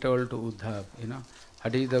 Krishna, he told to Uddhav,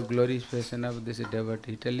 what is the glorification of this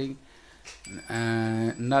devotee? Telling,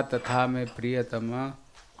 na tatha me priyatama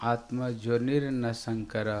atma jonir na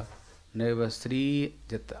sankara neva sri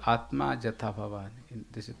atma jatha bhavan.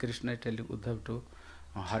 This is Krishna telling Uddhav to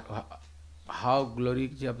how glory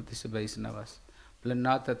of this Vaishnavas.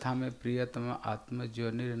 Na tatha me priyatama atma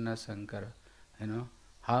jonir na sankara.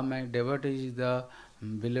 How my devotee is the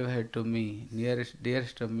beloved to me,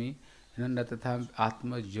 dearest to me. Na tatha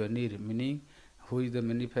atma jonir, meaning who is the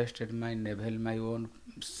manifested my navel, my own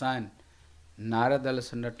son. Narad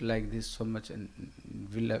also not like this so much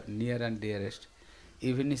near and dearest.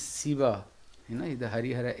 Even Shiva, is the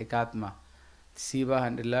Harihara Ekatma. Shiva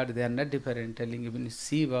and Lord, they are not different, telling even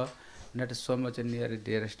Shiva not so much near and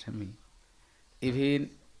dearest to me. Even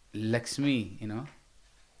Lakshmi,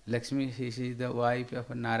 Lakshmi, she is the wife of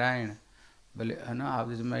Narayana. But how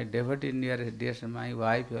is my devotee near dearest, my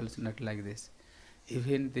wife also not like this.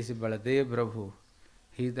 Even this Baladev Prabhu,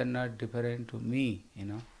 he is not different to me,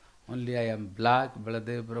 Only I am black,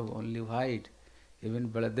 Baladev Prabhu only white. Even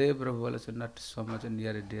Baladev Prabhu also not so much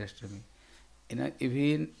near dearest to me.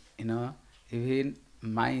 Even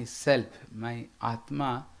myself, my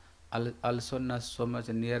Atma also not so much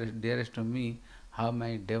near dearest to me. How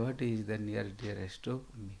my devotee is the near dearest to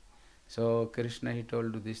me. So Krishna, he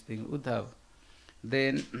told this thing, Uddhav.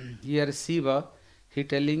 Then here Shiva, he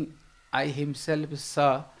telling, I himself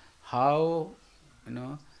saw how,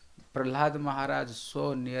 Prahlad Maharaj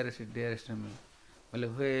so nearest dearest to me. Well,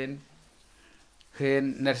 when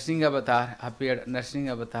Narsingh Avatar appeared, Narsingh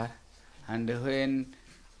Avatar, and when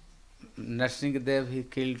Narsingh Dev he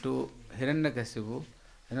killed to Hiranyakashipu,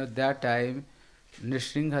 that time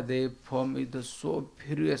Narsingh Dev form is the so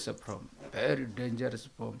furious form, very dangerous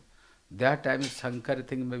form. That time Shankar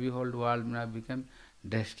thing maybe whole world now became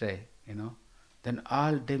destroyed, Then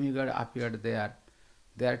all demigods appeared there.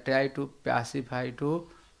 They are trying to pacify to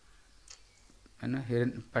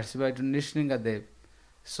Nrsinga Dev.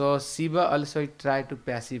 So Shiva also tried to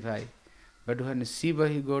pacify. But when Shiva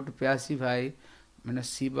he go to pacify,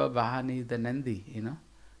 Shiva Vahan is the Nandi,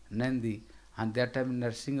 Nandi. And that time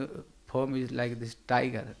Nrsinga form is like this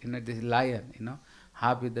tiger, this lion,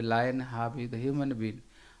 half is the lion, half is the human being.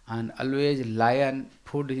 And always lion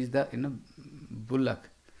food is the bullock.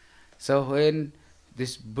 So when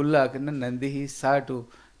this bullock, Nandi, he saw to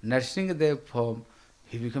Nrsinga Dev form,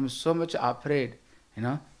 he becomes so much afraid,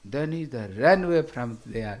 then he ran away from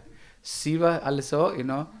there. Shiva also,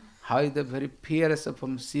 how is the very fierce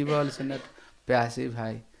from Shiva also not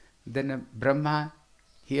pacify. Then Brahma,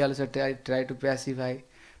 he also tried to pacify.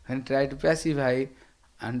 When tried to pacify,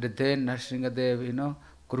 and then Nrsinga Dev,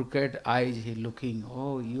 crooked eyes, he looking,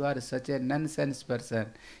 oh, you are such a nonsense person.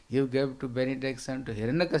 You gave to benediction to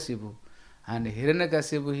Hiranyakashipu. And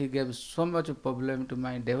Hiranyakashipu, he gave so much problem to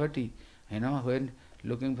my devotee. When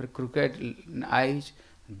looking for crooked eyes,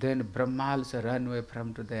 then Brahma also run away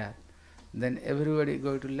from to there. Then everybody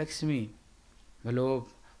go to Lakshmi. Well, oh,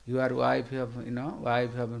 you are wife of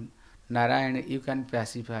Narayana, you can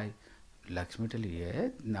pacify. Lakshmi tell you,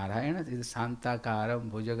 yes, Narayana is Santa Karam,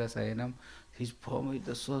 Bhujaga Sayanam. His form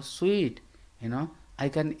is so sweet, I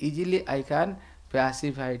can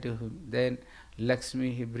pacify to him. Then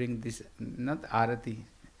Lakshmi, he bring this, not Arati,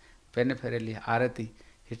 peripherally Arati.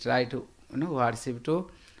 He tried to, worship to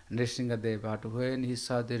Nrsinga Dev. But when he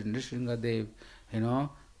saw the Nrsinga Dev,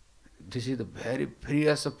 this is the very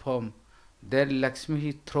fierce form. Then Lakshmi,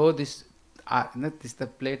 he throw this, the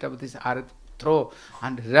plate of this Arati, throw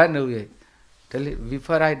and run away. Tell it,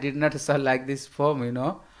 before I did not saw like this form,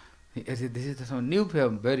 this is some new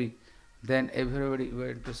form, very. Then everybody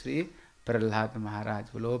went to see Prahlad Maharaj.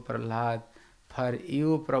 Well, oh Prahlad, for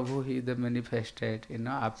you, Prabhu, he the manifested,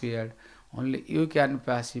 appeared. Only you can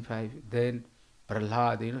pacify. Then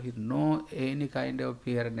Prahlad, he no any kind of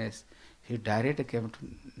fearness. He directly came to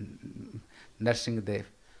Nrsinga Dev.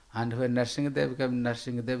 And when Nrsinga Dev came,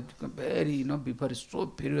 Nrsinga Dev became very, before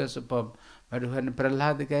so furious form. But when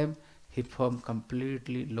Prahlad came, he poem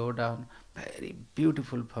completely low down, very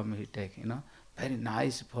beautiful poem he take, very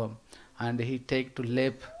nice poem. And he take to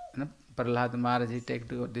lap, Prahlad Maharaj, he take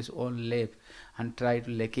to this own lap and try to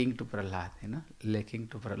licking to Prahlad, licking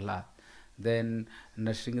to Prahlad. Then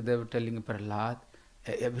Nrsimhadev telling Prahlad,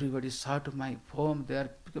 everybody saw to my poem, they are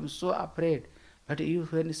become so afraid. But you,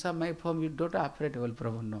 when you saw my poem, you don't afraid. Well,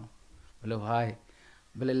 Prabhu, no. Well, why?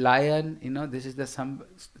 Well, lion, this is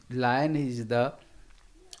lion is the,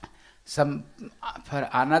 for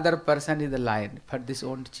another person is the lion. For this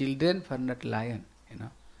own children, for not lion,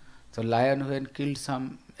 So lion when killed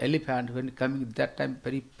some elephant, when coming that time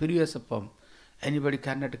very furious poem. Anybody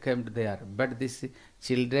cannot come there. But this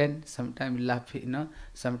children sometimes laugh,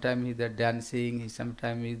 sometimes he the dancing,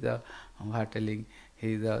 sometimes he the telling,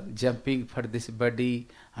 he the jumping for this body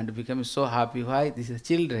and becoming so happy. Why? This is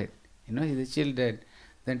children, he's a children.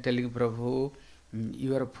 Then telling Prabhu,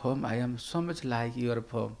 your poem, I am so much like your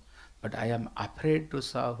poem, but I am afraid to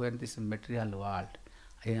saw when this material world.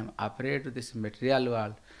 I am afraid to this material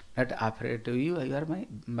world, not afraid to you. You are my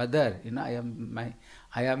mother,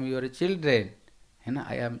 I am your children.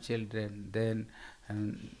 I am children. Then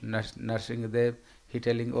Nrsimhadev, he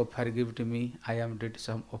telling, oh, forgive to me, I am did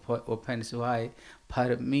some offense. Why?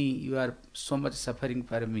 For me, you are so much suffering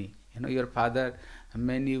for me. Your father,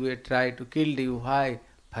 many way try to kill you. Why?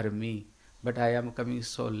 For me. But I am coming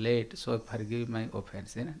so late, so forgive my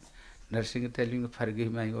offense. Nrsimhadev telling,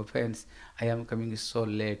 forgive my offense, I am coming so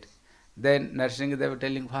late. Then Nrsimhadev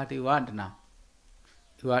telling, what you want now?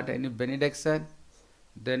 You want any benediction?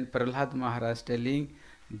 Then Prahlad Maharaj telling,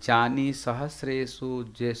 Jani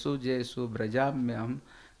sahasresu jesu jesu brajamyam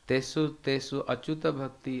tesu tesu achuta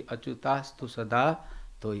bhakti achutastu sada.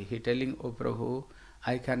 So he telling, oh Prabhu,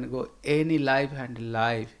 I can go any life and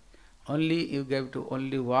life. Only you gave to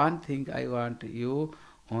only one thing I want you,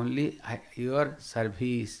 only your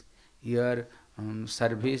service,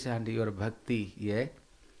 service and your bhakti. Yeah,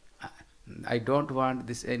 I don't want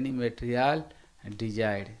this any material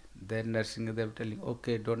desired. Then Nrsimhadev telling,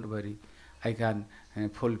 okay, don't worry, I can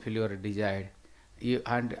fulfill your desire. You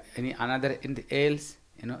want any another else?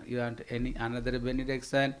 You want any another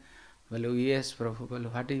benediction? Well, yes, Prabhu. Well,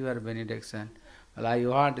 what is your benediction? Well, I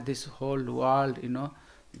want this whole world,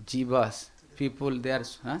 jivas, people there.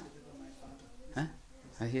 Huh?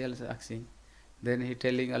 He also asking. Then he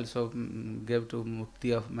telling also, gave to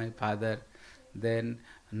mukti of my father. Then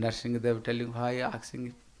Nrsimhadev telling, why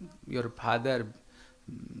asking your father?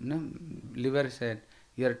 Liberation.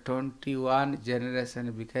 Your 21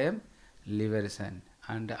 generation became liberation.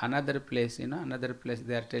 And another place,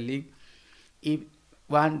 they are telling, if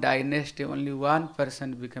one dynasty, only one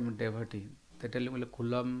person become devotee, they are telling,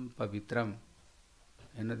 kulam pavitram.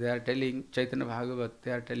 They are telling, Chaitanya Bhagavat,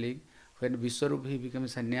 they are telling, when Vishwarup he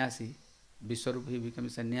becomes sannyasi,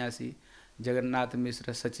 Jagannath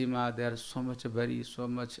Mishra, Sachima, they are so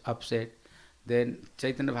much upset. Then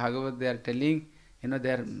Chaitanya Bhagavat, they are telling,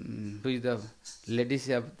 they are, who is the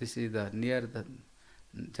ladyship, this is the near the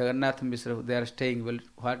Jagannath Mishra, they are staying. Well,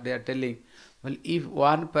 what they are telling? Well, if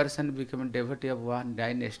one person become a devotee of one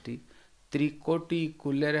dynasty, 3 koti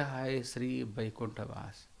kuler hai Sri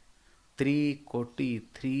Vaikunthavas. 3 koti,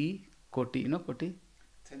 koti, koti?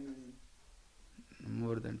 10 million.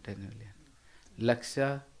 More than 10 million.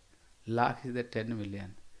 Laksha, lakh is the 10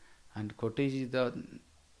 million. And koti is the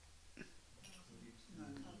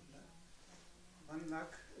 1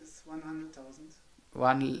 lakh is 100,000.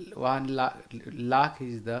 1 lakh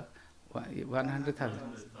is the 100,000.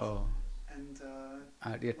 Oh.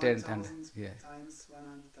 And yeah, 10,000 yeah. times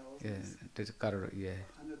 100,000. Yeah, it is crore. Yeah.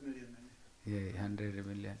 100 million. Yeah, 100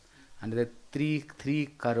 million. And the 3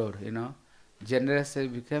 crore, generation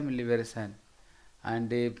became liberation. And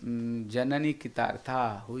Janani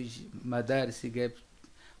Kitartha, who is mother, she gave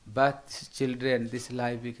birth children. This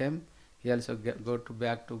life became, he also go to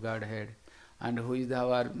back to Godhead. And who is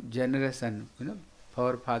our generation,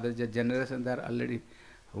 our father generation, they are already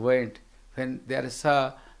went. When they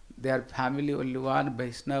saw their family, only one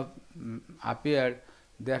Vaishnava appeared,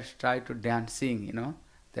 they try to dancing,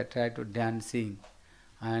 they try to dancing.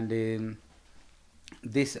 And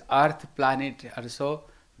this earth planet also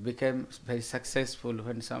became very successful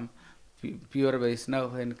when some pure Vaishnava,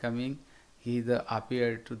 when coming, he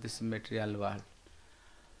appeared to this material world.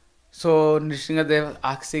 So Nrsimhadev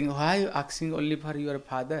asking, why you asking only for your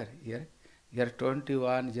father here? Your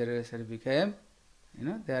 21 generation became,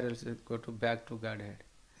 they are also go to back to Godhead.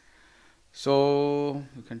 So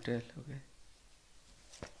you can tell, okay.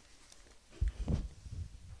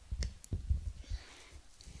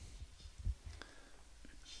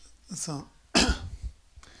 So,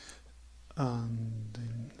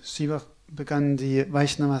 den Shiva begannen die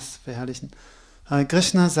Vaishnavas verherrlichen.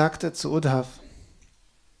 Krishna sagte zu Uddhav,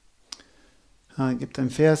 gibt ein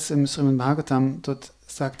Vers im Srimad-Bhagavatam, dort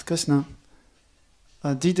sagt Krishna,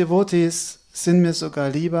 die Devotees sind mir sogar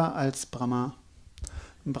lieber als Brahma.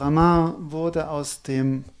 Brahma wurde aus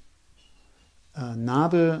dem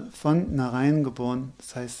Nabel von Narayan geboren,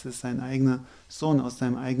 das heißt, es ist sein eigener Sohn aus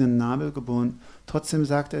seinem eigenen Nabel geboren. Trotzdem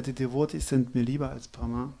sagt er, die Devotees sind mir lieber als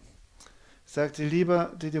Brahma. Er sagt, die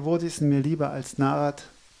Devotees sind mir lieber als Narad.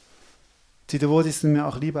 Die Devotees sind mir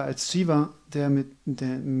auch lieber als Shiva, der mit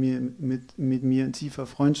mir in tiefer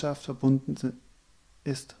Freundschaft verbunden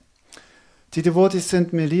ist. Die Devotees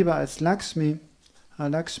sind mir lieber als Lakshmi.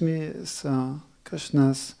 Lakshmi ist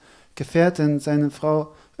Krishnas Gefährtin, seine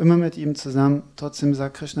Frau, immer mit ihm zusammen. Trotzdem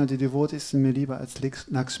sagt Krishna, die Devotees sind mir lieber als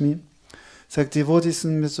Lakshmi. Sagt, die Devotees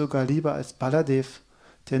sind mir sogar lieber als Baladev,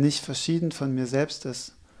 der nicht verschieden von mir selbst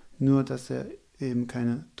ist, nur dass er eben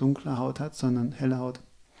keine dunkle Haut hat, sondern helle Haut.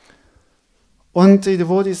 Und die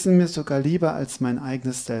Devotees sind mir sogar lieber als mein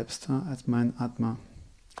eigenes Selbst, als mein Atma.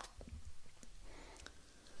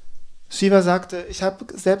 Shiva sagte, ich habe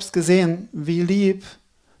selbst gesehen, wie lieb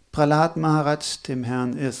Prahlad Maharaj dem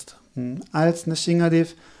Herrn ist. Als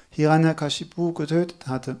Nrsimhadev Hiranyakashipu getötet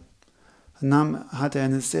hatte, hat er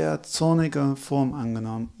eine sehr zornige Form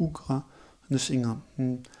angenommen, Ugra Nrsimha.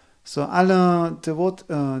 So alle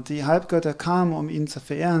die Halbgötter kamen, um ihn zu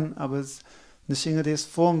verehren, aber Nrsimhadevs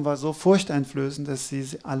Form war so furchteinflößend, dass sie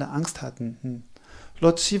alle Angst hatten.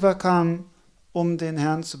 Lord Shiva kam, um den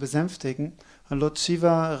Herrn zu besänftigen. Lord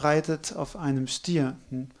Shiva reitet auf einem Stier.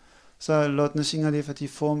 So, Lord Nrsimhadev hat die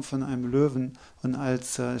Form von einem Löwen und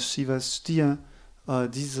als Shivas Stier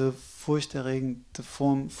diese furchterregende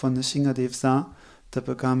Form von Nrsimhadev sah, da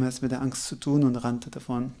bekam er es mit der Angst zu tun und rannte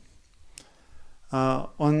davon.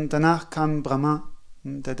 Und danach kam Brahma,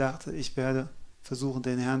 der dachte, ich werde versuchen,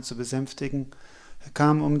 den Herrn zu besänftigen. Er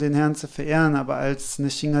kam, um den Herrn zu verehren, aber als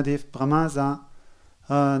Nrsimhadev Brahma sah,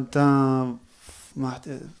 da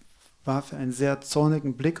warf er einen sehr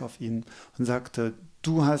zornigen Blick auf ihn und sagte,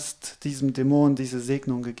 du hast diesem Dämon diese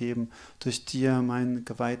Segnung gegeben, durch die er meinen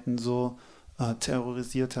Geweihten so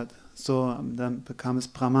terrorisiert hat. So, dann bekam es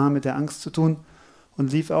Brahma mit der Angst zu tun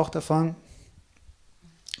und lief auch davon.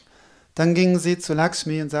 Dann gingen sie zu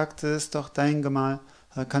Lakshmi und sagte, es ist doch dein Gemahl,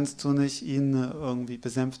 kannst du nicht ihn irgendwie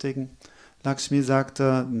besänftigen? Lakshmi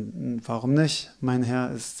sagte, warum nicht? Mein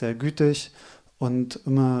Herr ist sehr gütig und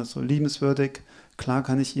immer so liebenswürdig. Klar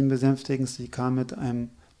kann ich ihn besänftigen. Sie kam mit einem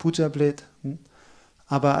Puja-Blät.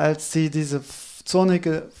 Aber als sie diese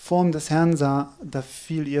zornige Form des Herrn sah, da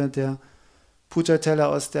fiel ihr der Puja-Teller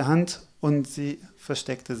aus der Hand und sie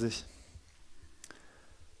versteckte sich.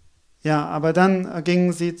 Ja, aber dann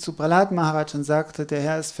gingen sie zu Prahlad Maharaj und sagte, der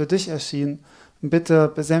Herr ist für dich erschienen, bitte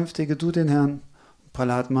besänftige du den Herrn.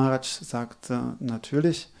 Prahlad Maharaj sagte,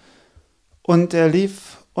 natürlich. Und er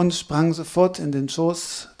lief und sprang sofort in den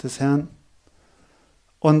Schoß des Herrn.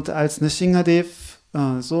 Und als Nrsimhadev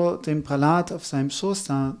so den Prahlad auf seinem Schoß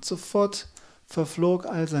sah, sofort verflog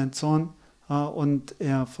all sein Zorn und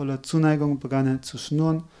er voller Zuneigung begann zu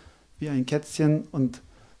schnurren wie ein Kätzchen und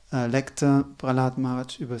leckte Prahlad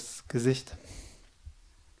Maharaj übers Gesicht.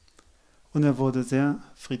 Und er wurde sehr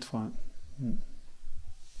friedvoll.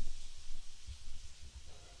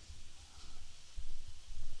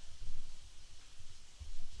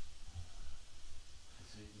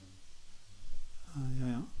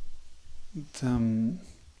 Ja. Und,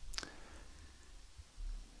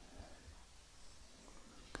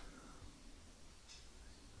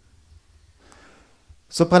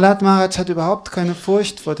 so Prahlad Maharaj hat überhaupt keine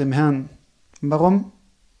Furcht vor dem Herrn. Warum?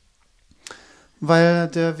 Weil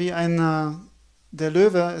der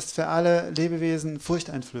Löwe ist für alle Lebewesen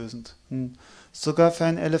furchteinflößend. Sogar für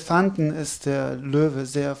einen Elefanten ist der Löwe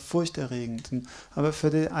sehr furchterregend. Aber für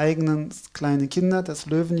die eigenen kleinen Kinder, das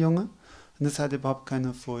Löwenjunge, das hat überhaupt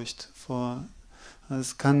keine Furcht vor.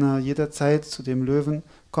 Es kann jederzeit zu dem Löwen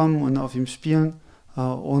kommen und auf ihm spielen,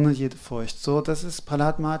 ohne jede Furcht. So, das ist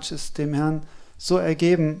Prahlad Maharaj ist dem Herrn so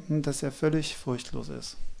ergeben, dass er völlig furchtlos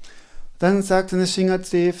ist. Dann sagte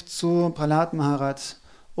Nrsimhadev zu Prahlad Maharaj,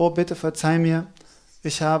 oh bitte verzeih mir,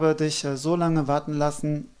 ich habe dich so lange warten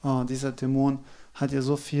lassen, dieser Dämon hat dir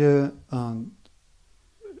so viel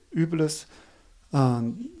Übles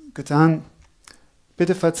getan.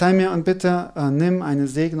 Bitte verzeih mir und bitte nimm eine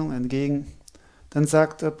Segnung entgegen. Dann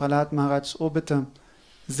sagte Prahlad Maharaj, oh bitte,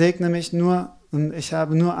 segne mich nur, und ich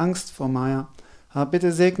habe nur Angst vor Maya.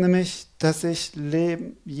 Bitte segne mich, dass ich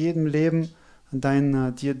jedem Leben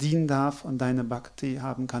dir dienen darf und deine Bhakti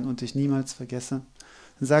haben kann und dich niemals vergesse.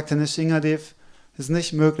 Dann sagte Nrsimhadev, es ist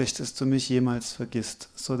nicht möglich, dass du mich jemals vergisst.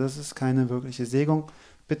 So, das ist keine wirkliche Segnung.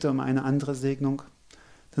 bitte um eine andere Segnung.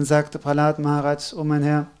 Dann sagte Prahlad Maharaj, oh mein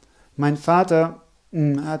Herr, mein Vater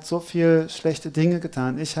hat so viel schlechte Dinge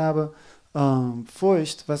getan. Ich habe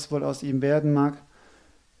Furcht, was wohl aus ihm werden mag.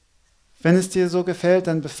 Wenn es dir so gefällt,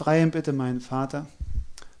 dann befreie bitte meinen Vater.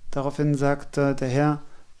 Daraufhin sagte der Herr,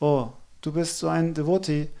 oh, du bist so ein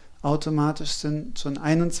Devotee, automatisch sind schon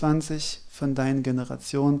 21 von deinen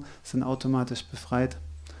Generationen sind automatisch befreit.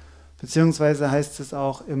 Beziehungsweise heißt es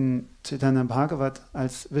auch im Chaitanya Bhagavat,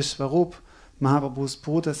 als Vishwarup Mahaprabhus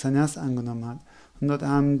Bruder Sannyas angenommen hat. Und dort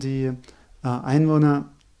haben die Einwohner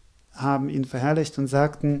ihn verherrlicht und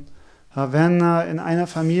sagten, wenn in einer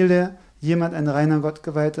Familie jemand ein reiner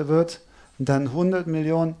Gottgeweihter wird, dann 100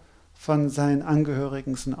 Millionen von seinen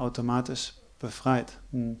Angehörigen sind automatisch befreit.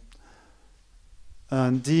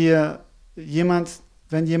 Wenn jemand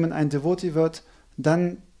ein Devotee wird,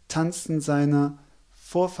 dann tanzen seine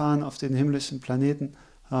Vorfahren auf den himmlischen Planeten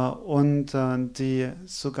und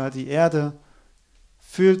sogar die Erde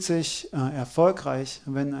fühlt sich erfolgreich,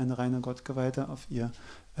 wenn ein reiner Gottgeweihter auf ihr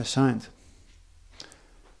erscheint.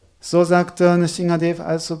 So sagte Nrsingadev,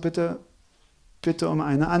 also bitte um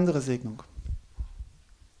eine andere Segnung.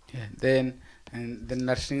 Yeah, then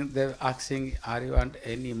Nrsingadev asking, are you want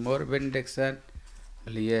any more benediction?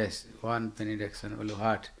 Well, yes, one benediction. Well,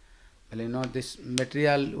 what? Well, you know, this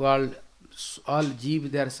material world, all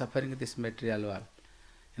jeev, they are suffering this material world.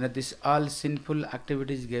 You know, this all sinful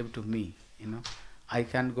activities gave to me. You know, I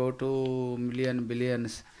can go to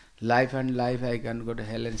billions, life and life, I can go to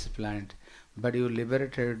Helen's planet. But you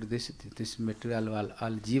liberated this material world,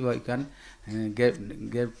 all jiva you can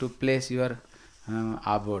give to place your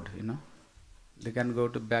abode, you know. They can go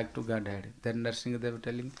back to Godhead. Then Nrsingadev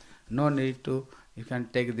telling, no need to, you can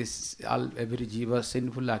take this every jiva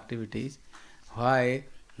sinful activities. Why?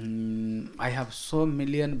 I have so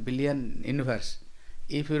billion universe.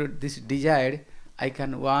 If you this desired, I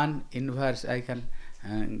can one universe I can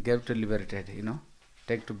give to liberated, you know,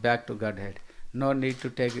 take to back to Godhead. No need to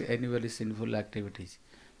take any sinful activities.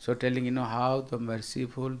 So telling, you know, how the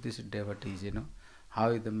merciful this devotees, you know,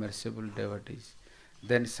 how the merciful devotees.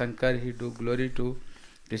 Then Shankar, he do glory to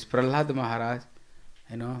this Prahlad Maharaj,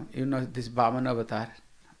 you know this Vaman avatar.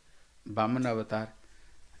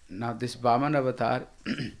 Now this Vaman avatar,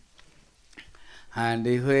 and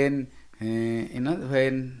when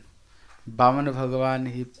when Vaman Bhagavan,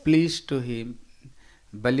 he pleased to him,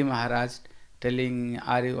 Bali Maharaj, telling,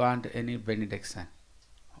 are you want any benediction?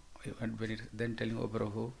 Then telling, oh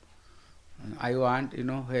Prabhu, I want, you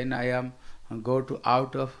know, when I am go to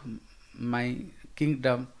out of my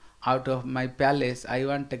kingdom, out of my palace, I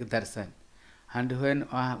want take darshan. And when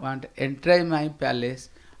I want enter my palace,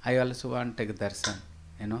 I also want take darshan.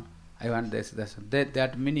 You know, I want this darshan.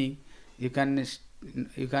 That meaning you can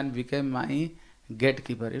become my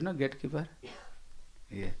gatekeeper. You know, gatekeeper.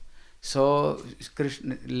 Yeah. So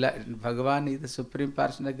Krishna, Bhagavan is the supreme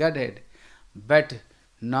personal Godhead, but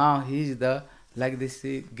now he is the like this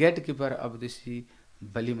gatekeeper of this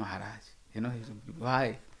Bali Maharaj. You know,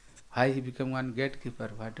 why he become one gatekeeper?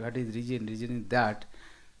 What is reason? Reason is that.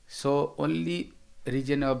 So only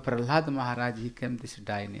reason of Prahlad Maharaj, he came this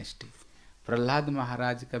dynasty. Prahlad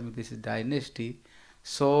Maharaj came this dynasty.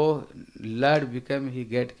 So Lord became his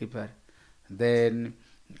gatekeeper. Then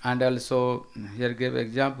and also here give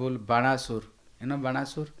example Banasur. You know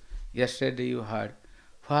Banasur? Yesterday you heard.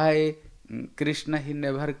 Why Krishna he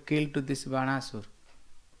never killed to this Banasur?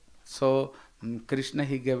 So Krishna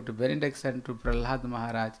he gave the benediction to Prahlad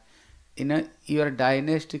Maharaj. In your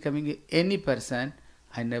dynasty coming any person,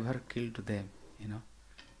 I never killed them. You know,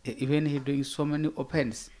 even he doing so many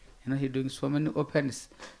offense. You know, he doing so many offense.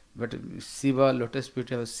 But Shiva, lotus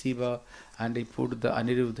feet of Shiva, and he put the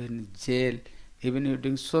Aniruddha in jail. Even he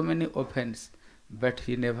doing so many offense, but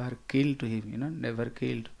he never killed him. You know, never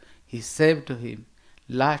killed. He saved him.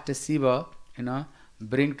 Last Shiva, you know,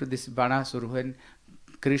 bring to this Banasur when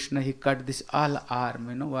Krishna he cut this all arm.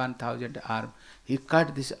 You know, 1,000 arm. He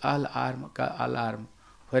cut this all arm.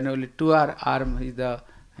 When only two arm is the,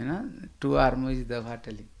 you know, two arm is the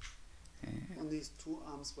fatally. Only these two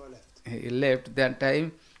arms were left. He left. That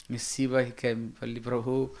time Shiva he came.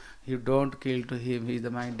 Prabhu, you don't kill to him. He is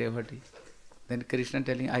the my devotee. Then Krishna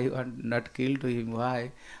telling, I want not kill to him.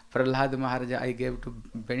 Why? Prahlad Maharaj, I gave to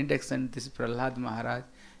benediction this Prahlad Maharaj.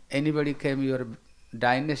 Anybody came your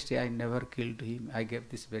dynasty, I never killed to him. I gave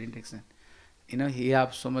this benediction. You know, he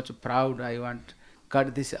have so much proud. I want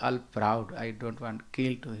cut this all proud. I don't want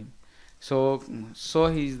kill to him. So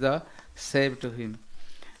he is the save to him.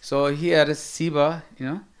 So here Shiva, you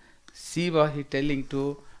know, Shiva he telling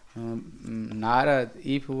to Narad,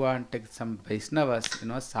 if you want take some Vaishnavas, you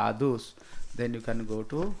know, sadhus, then you can go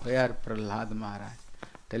to where Prahlad Maharaj.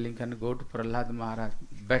 telling can go to Prahlad Maharaj,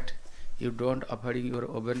 but you don't offering your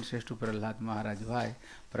obeisances to Prahlad Maharaj. Why?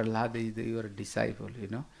 Prahlad is your disciple,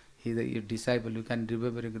 He is your disciple, you can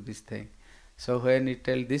remember this thing. So when he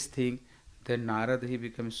tell this thing, then Narad, he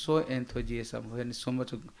becomes so enthusiastic when so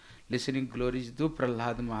much listening glories to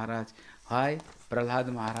Prahlad Maharaj. Why?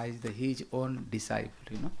 Prahlad Maharaj is his own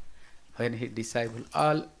disciple, When he disciple,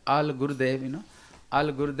 all Gurudev,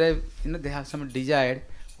 all Gurudev, they have some desire.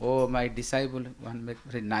 Oh, my disciple, one make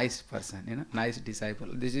very nice person, nice disciple.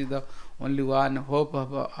 This is the only one hope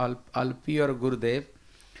of all pure Gurudev.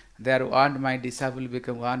 They want my disciple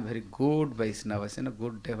become one very good Vaishnava,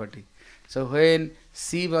 good devotee. So when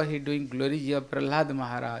Shiva he doing glory of Prahlad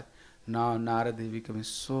Maharaj, now Narad he becomes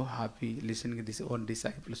so happy listening to his own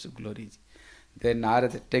disciples' glory. Then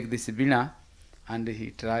Narad take this Veena and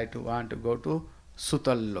he want to go to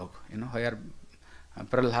Sutal Lok, where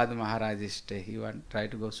Prahlad Maharaj stay. He try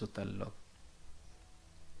to go Sutal Lok.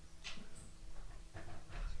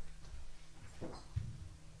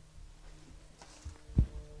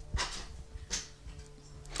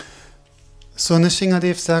 So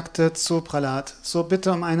Nrsingadev sagte zu Prahlad, so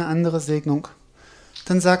bitte um eine andere Segnung.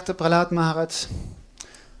 Dann sagte Prahlad Maharaj,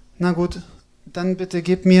 na gut, dann bitte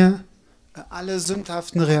gib mir alle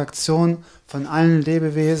sündhaften Reaktionen von allen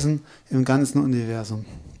Lebewesen im ganzen Universum.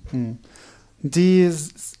 Die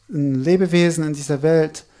Lebewesen in dieser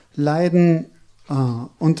Welt leiden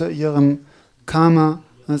unter ihrem Karma,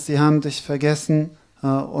 sie haben dich vergessen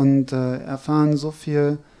und erfahren so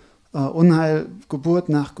viel Unheil, Geburt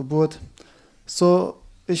nach Geburt. So,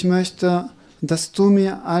 ich möchte, dass du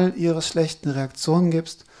mir all ihre schlechten Reaktionen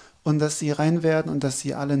gibst und dass sie rein werden und dass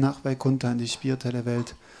sie alle nach Vaikuntha in die spirituelle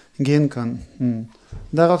Welt gehen können.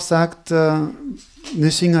 Darauf sagt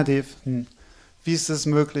Nrsingadev, wie ist es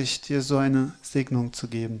möglich, dir so eine Segnung zu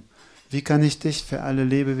geben? Wie kann ich dich für alle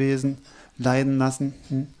Lebewesen leiden lassen?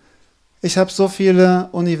 Ich habe so viele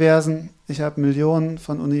Universen, ich habe Millionen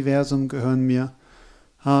von Universen gehören mir.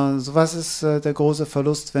 So was ist der große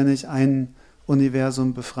Verlust, wenn ich ein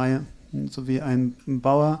Universum befreie? So wie ein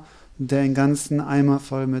Bauer, der einen ganzen Eimer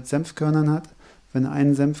voll mit Senfkörnern hat. Wenn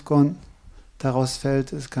ein Senfkorn daraus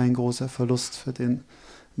fällt, ist kein großer Verlust für den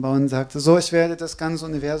Bauern. Sagte, so, ich werde das ganze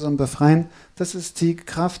Universum befreien. Das ist die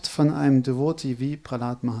Kraft von einem Devotee wie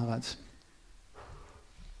Prahlad Maharaj.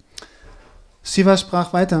 Shiva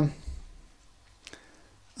sprach weiter.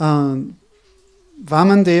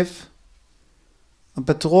 Vamandev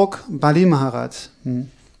betrog Bali Maharaj.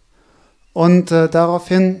 Und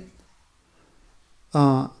daraufhin,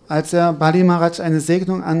 als er Bali Maharaj eine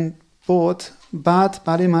Segnung anbot, bat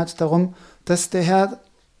Bali Maharaj darum, dass der Herr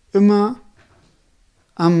immer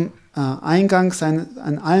an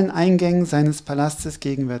allen Eingängen seines Palastes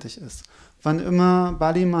gegenwärtig ist. Wann immer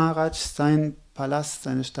Bali Maharaj seinen Palast,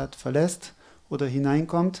 seine Stadt verlässt oder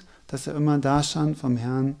hineinkommt, dass er immer Darshan vom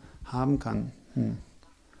Herrn haben kann.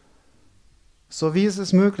 So wie ist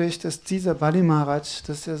es möglich, dass dieser Bali Maharaj,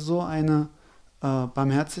 dass er so eine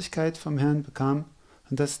Barmherzigkeit vom Herrn bekam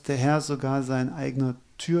und dass der Herr sogar sein eigener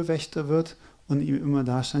Türwächter wird und ihm immer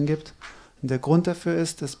Darshan gibt. Und der Grund dafür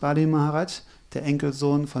ist, dass Bali Maharaj der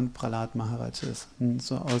Enkelsohn von Prahlad Maharaj ist. Und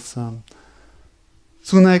so aus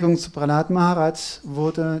Zuneigung zu Prahlad Maharaj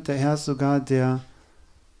wurde der Herr sogar der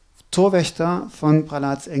Torwächter von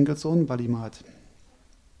Prahlads Enkelsohn Bali Maharaj.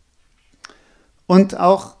 Und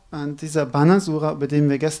auch dieser Banasura, über den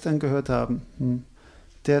wir gestern gehört haben,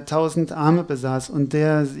 der 1000 Arme besaß und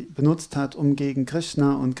der sie benutzt hat, um gegen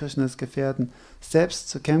Krishna und Krishnas Gefährten selbst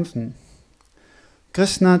zu kämpfen.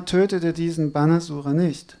 Krishna tötete diesen Banasura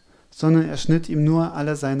nicht, sondern er schnitt ihm nur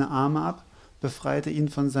alle seine Arme ab, befreite ihn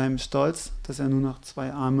von seinem Stolz, dass er nur noch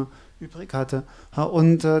 2 Arme übrig hatte,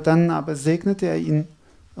 und dann aber segnete er ihn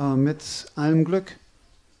mit allem Glück.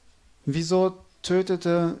 Wieso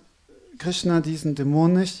tötete Krishna diesen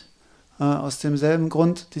Dämon nicht? Aus demselben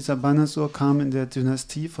Grund, dieser Banasur kam in der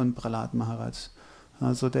Dynastie von Prahlad Maharaj.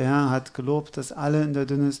 Also der Herr hat gelobt, dass alle in der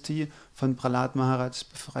Dynastie von Prahlad Maharaj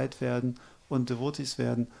befreit werden und Devotees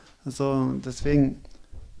werden. Also deswegen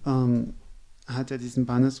hat er diesen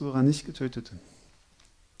Banasura nicht getötet.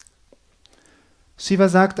 Shiva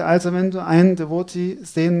sagte also, wenn du einen Devotee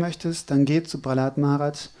sehen möchtest, dann geh zu Prahlad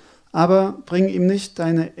Maharaj, aber bring ihm nicht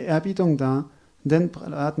deine Ehrerbietung dar, denn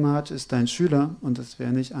Prahlad Maharaj ist dein Schüler und das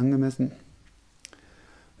wäre nicht angemessen.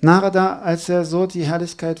 Narada, als er so die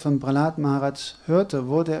Herrlichkeit von Prahlad Maharaj hörte,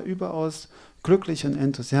 wurde er überaus glücklich und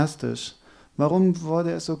enthusiastisch. Warum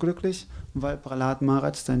wurde er so glücklich? Weil Prahlad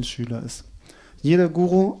Maharaj sein Schüler ist. Jeder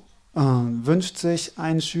Guru wünscht sich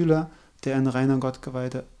einen Schüler, der ein reiner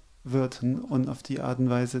Gottgeweihter wird und auf die Art und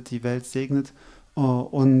Weise die Welt segnet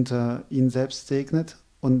und ihn selbst segnet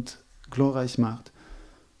und glorreich macht.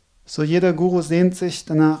 So jeder Guru sehnt sich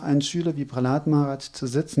danach, einen Schüler wie Prahlad Maharaj zu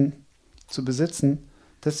besitzen.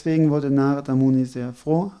 Deswegen wurde Narada Muni sehr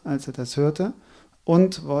froh, als er das hörte,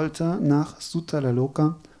 und wollte nach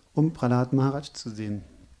Sutalaloka, um Prahlad Maharaj zu sehen.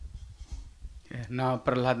 Yeah, now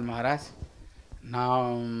Prahlad Maharaj,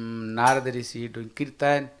 now Narada Rishi doing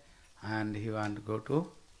kirtan and he want to go to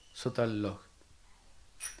Sutalok.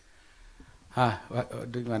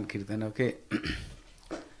 Doing one kirtan, okay.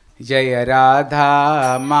 Jaya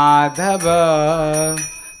Radha Madhava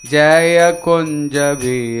Jaya Kunja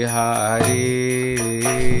Bihari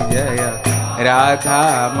Jaya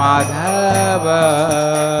Radha Madhava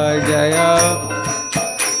Jaya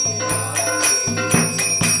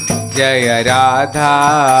Jaya Radha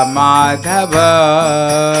Madhava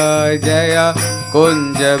Jaya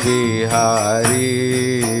Kunja Bihari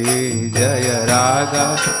Jaya Radha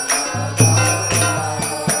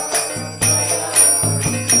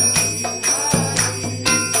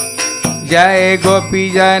Jai Gopi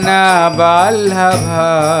Jana Vallabha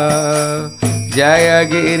Jaya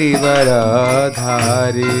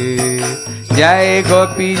Girivaradhari Jai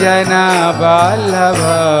Gopi Jana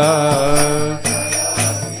Vallabha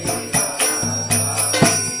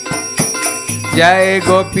Jai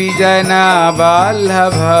Gopi Jana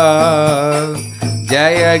Vallabha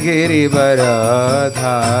Jaya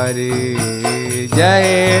Girivaradhari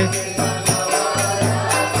Jai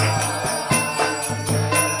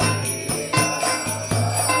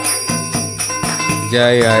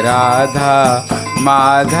Jaya Radha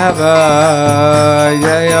Madhava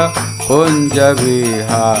Jaya Kunja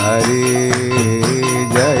Bihari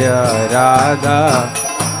Jaya Radha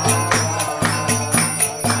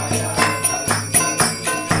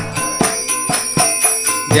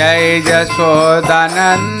Jai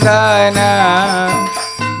Jasodanandana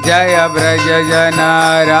Jaya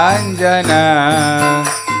Brajajana Ranjana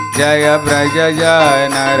Jaya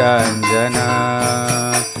Brajajana Ranjana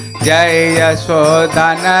Jai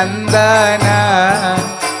Yasodanandana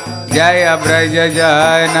Jaya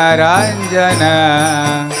Brajajana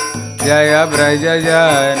Ranjana Jaya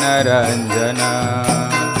Brajajana Ranjana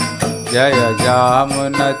Jaya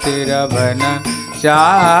Jamuna Tiravana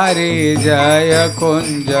Chari Jaya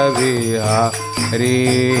Kunja Vihari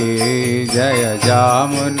Jaya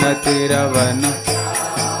Jamuna Tiravana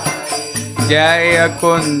Jaya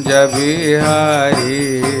Kunja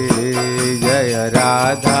Vihari Jaya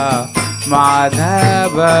Radha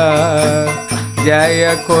Madhava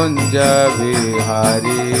Jaya Kunja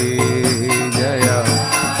Vihari Jaya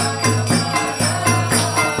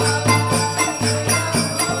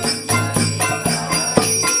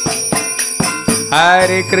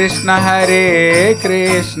Hare Krishna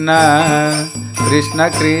Krishna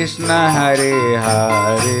Krishna Hare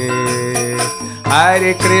Hare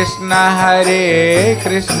Hare Krishna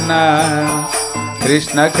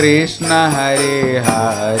Krishna Krishna Hare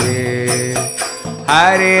Hare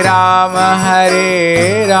Hare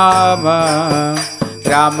Rama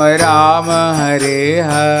Rama Rama Hare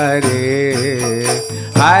Hare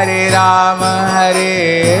Hare Rama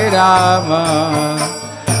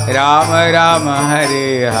Rama Rama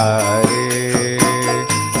Hare Hare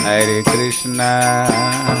Hare Krishna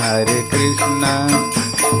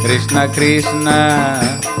Krishna Krishna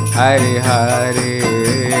Hare Hare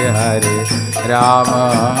Hare Rama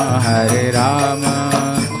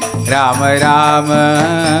Rama Rama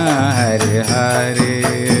Hare Hare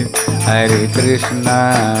Hare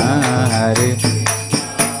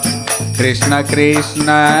Krishna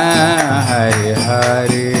Krishna Hare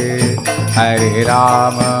Hare Hare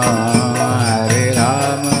Rama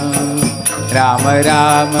Rama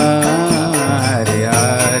Rama Hare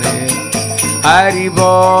Hare Hari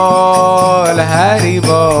Bol Hari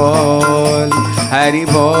Bol Hari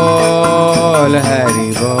Bol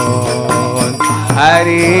Hari Bol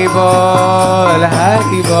Hari Bol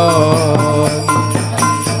Hari Bol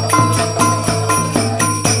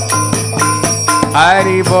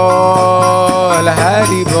Hari Bol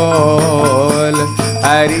Hari Bol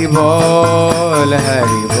Hari Bol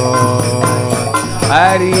Hari Bol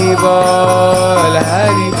Hari Bol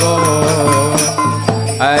Hari Bol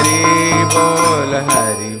Hari Bol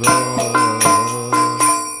Hari Bol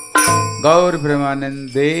Gaur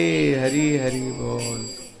Brahmanande Hari Hari Bol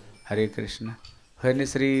Hare Krishna. When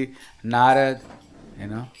Sri Narad,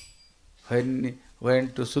 when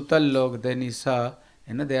went to Sutal Lok, then he saw,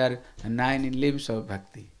 there are 9 limbs of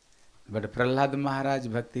bhakti. But Prahlad Maharaj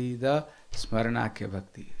bhakti is the Smaranakya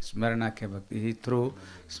bhakti. Smaranakya bhakti. He through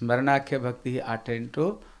Smaranakya bhakti he attained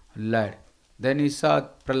to Lord. Then he saw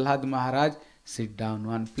Prahlad Maharaj sit down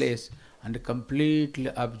one place and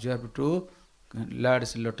completely observe to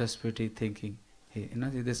Lord's lotus feet thinking.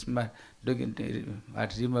 this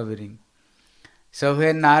removing. So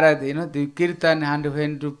when Narad, the Kirtan and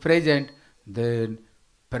when to present, then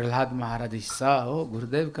Prahlad Maharaj saw, oh,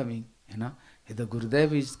 Gurudev coming, the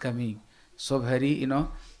Gurudev is coming. So very,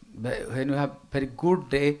 when you have very good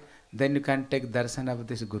day, then you can take darshan of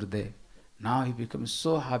this Gurudev. Now he becomes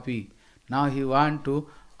so happy. Now he want to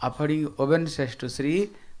offering obeisances to Sri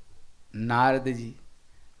Naradji.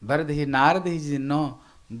 But Naradji is no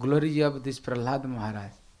glory of this Prahlad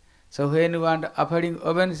Maharaj. So when you want offering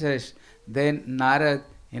obeisances, then Narad,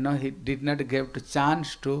 he did not give the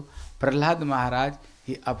chance to Prahlad Maharaj,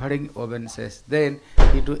 he offering obeisances. Then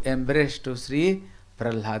he to embrace to Sri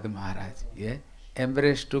Prahlad Maharaj. Yeah?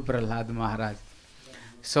 Embrace to Prahlad Maharaj.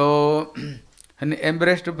 So when he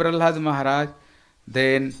embraced to Prahlad Maharaj,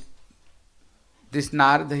 then this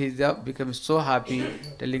Narad he becomes so happy,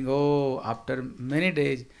 telling, oh, after many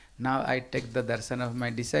days, now I take the darshan of my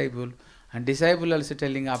disciple. And disciple also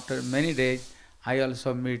telling, after many days, I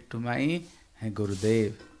also meet to my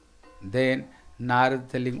Gurudev. Then Narad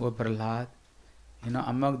telling, oh Prahlad,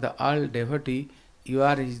 among the all devotee, you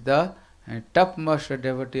are is the topmost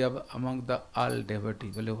devotee among the all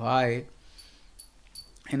devotee. Well, why?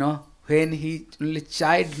 When he only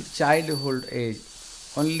childhood age,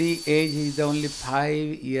 only age is the only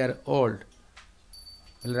 5-year-old.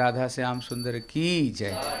 Well, Radha Shyam Sundar ki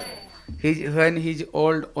jai. When he is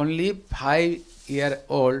old, only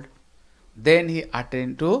 5-year-old, then he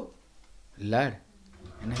attained to Lord.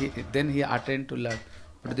 Then he attained to Lord.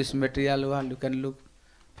 But this material world, you can look,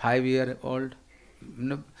 5-year-old,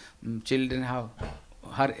 children have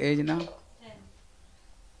her age now? 10.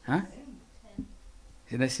 Huh?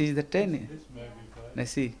 10. She is the 10. Now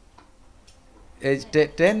see, age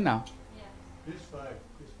 10 now?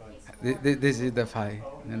 Yeah. This is the 5.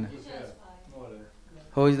 No.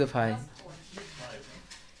 Who is the 5?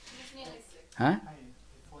 Huh?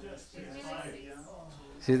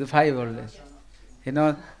 She is the 5 old age.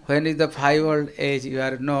 When is the 5 old age, you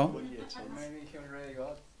are no.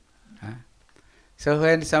 Huh? So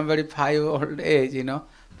when somebody 5 old age,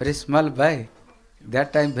 very small boy,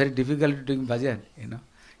 that time very difficult doing bhajan,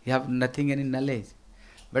 you have nothing, any knowledge.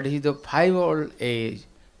 But he is the 5 old age,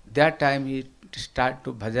 that time he start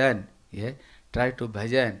to bhajan, try to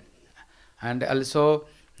bhajan. And also,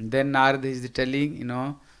 then Narad is telling,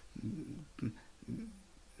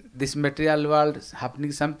 this material world is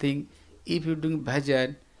happening something. If you doing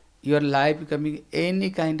bhajan, your life becoming any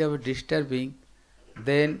kind of disturbing,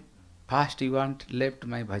 then first you want left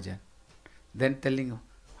my bhajan. Then telling,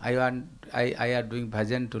 I are doing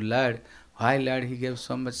bhajan to Lord. Why Lord he gave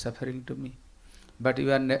so much suffering to me? But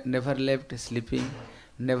you are never left sleeping,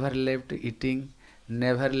 never left eating,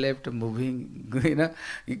 never left moving,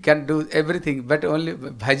 you can do everything, but only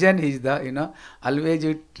bhajan is the, always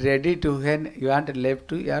you ready to when you want left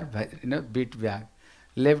to your, beat back,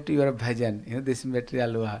 left your bhajan, this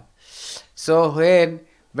material world. So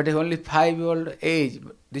but only 5-year-old age,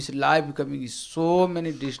 this life becoming so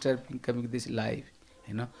many disturbing coming this life,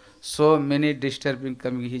 so many disturbing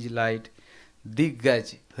coming his light.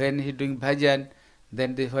 Diggaj, when he doing bhajan,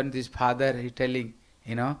 then when this father he telling,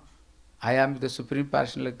 I am the Supreme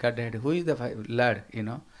Personal Godhead. Who is the Lord?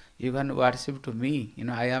 You can worship to me.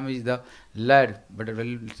 I am is the Lord. But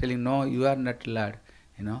telling, no, you are not Lord.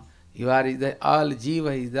 You are is the all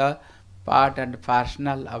Jiva is the part and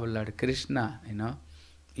personal of Lord Krishna.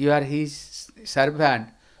 You are his servant.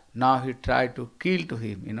 Now he tried to kill to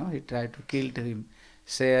him. He tried to kill to him.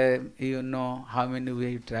 Say, how many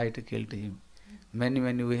ways he tried to kill to him. Many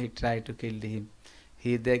ways he tried to kill to him.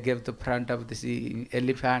 They gave the front of this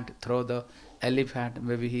elephant, throw the elephant,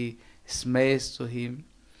 maybe he smashed to him,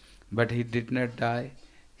 but he did not die.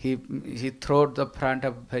 He threw the front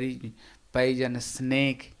of very poison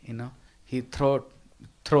snake, he throw,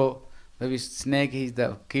 maybe snake is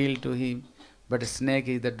the kill to him, but snake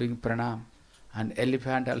is the doing pranam. And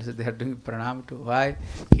elephant also they are doing pranam to. Why?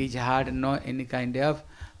 He had no any kind of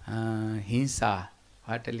hinsa.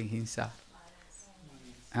 What telling hinsa?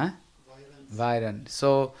 Huh? Violence.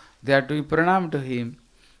 So they are doing pranam to him.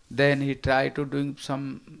 Then he tried to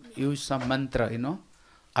use some mantra,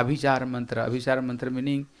 Abhichar mantra. Abhichar mantra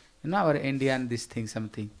meaning, our Indian this thing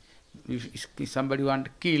something. If somebody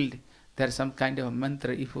want killed, there's some kind of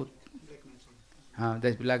mantra. If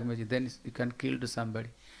there's black magic, then you can kill to somebody.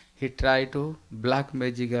 He tried to black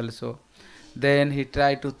magic also. Then he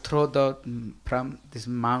tried to throw from this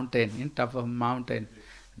mountain, in top of mountain.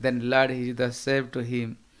 Then Lord is the save to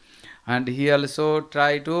him. And he also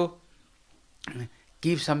tried to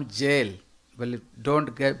keep some jail. Well,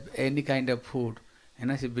 don't get any kind of food.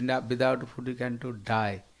 Without food you can to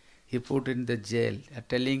die. he put in the jail.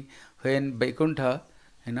 Telling when Vaikuntha,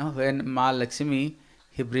 when Ma Lakshmi,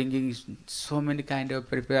 he bringing so many kind of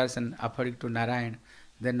preparation offering to Narayan.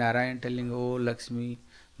 Then Narayan telling, oh Lakshmi,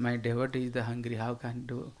 my devotee is the hungry, how can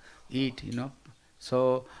do eat,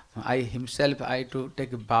 So I himself, I to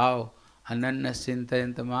take a vow, Ananya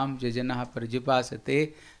Sintayantamam Jajanaha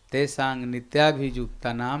Parjipasate Te Sang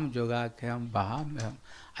Nityabhijuktanam Jogakyam Baham.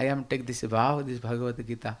 I am take this vow, this Bhagavad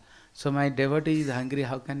Gita. So my devotee is hungry,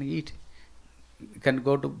 how can he eat? You can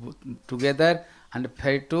go together and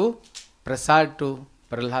pay to prasad to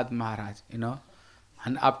Prahlad Maharaj,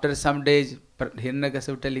 And after some days,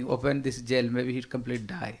 Hiranyakasipu telling, open this jail, maybe he complete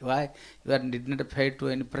die. Why? You did not pay to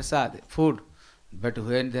any prasad, food. But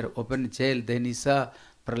when they open jail, then he saw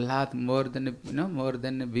Prahlad more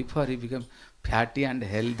than before. He became fatty and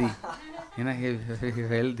healthy. He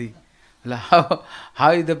healthy.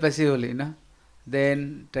 How is the possible?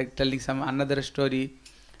 Then telling some another story.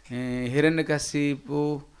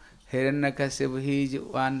 Hiranyakasipu, his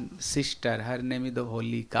one sister. Her name is the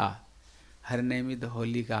Holika.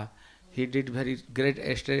 He did very great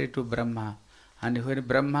extra to Brahma. And when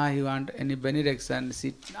Brahma, he want any benediction,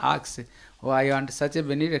 she asks, oh, I want such a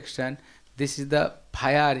benediction, this is the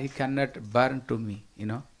fire, he cannot burn to me,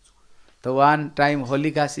 The one time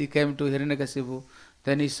Holika, she came to Hiranyakasipu,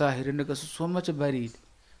 then he saw Hiranyakasipu so much buried.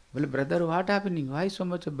 Well, brother, what happening? Why so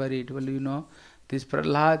much buried? Well, this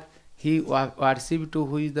Prahlad, he worshipped to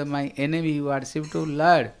who is my enemy, he worshipped to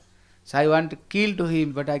Lord. So I want to kill to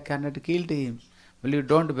him, but I cannot kill to him. Well, you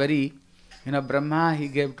don't worry. Brahma, he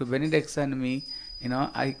gave to benediction me,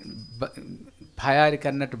 fire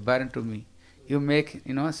cannot burn to me. You make,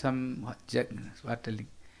 some, what telling,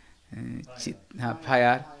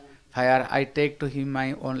 fire, I take to him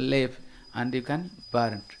my own lip and you can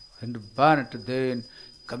burn. When you burn, then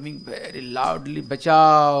coming very loudly,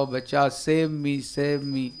 bachao, bachao, save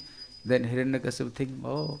me. Then Hiranyakasipu think,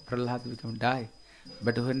 oh, Prahlad become die.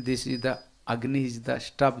 But when this is the Agni is the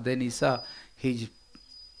stuff, then he saw his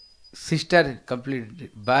sister completely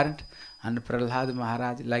burnt, and Prahlad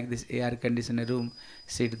Maharaj, like this air conditioned room,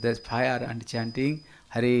 sit the fire and chanting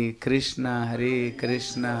Hare Krishna,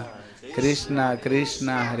 Krishna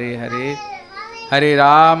Krishna, Hare Hare, Hare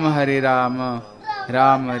Rama,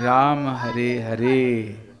 Ram Ram, Hare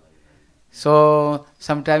Hare. So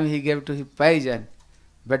sometimes he gave to his poison,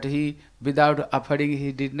 but he, without offering,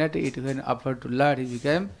 he did not eat. When offered to Lord, he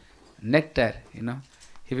became nectar,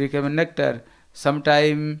 He became a nectar.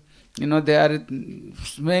 Sometime, there are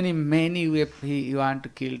many ways he want to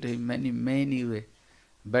kill him, many ways.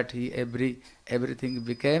 But he everything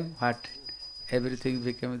became what? Everything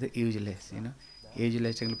became the useless,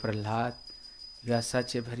 Useless. Prahlad, you are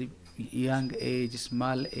such a very young age,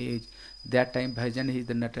 small age. That time bhajan is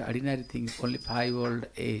not an ordinary thing, only 5 old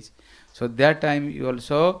age. So that time you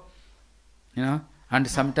also, and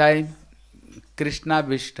sometime Krishna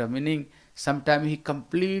Vishta, meaning sometime he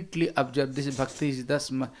completely observed. This bhakti is the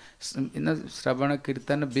Sravana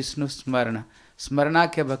Kirtana Vishnu Smarana.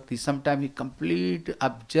 Smarana ke bhakti. Sometime he completely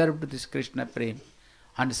observed this Krishna prem.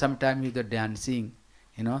 And sometime he the dancing,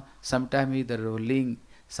 sometime he the rolling,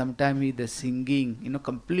 sometime he the singing,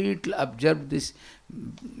 completely observed this,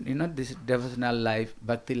 this devotional life,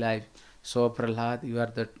 bhakti life. So Prahlad, you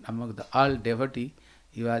are among the all devotee,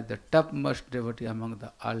 you are the topmost devotee among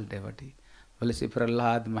the all devotee. बोले श्री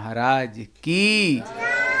प्रहलाद महाराज की।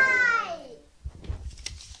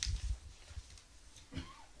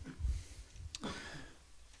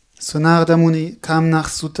 So Narada Muni kam nach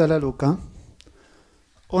Sutalaloka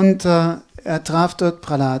und er traf dort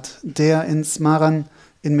Prahlad, der in Smaran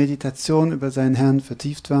in Meditation über seinen Herrn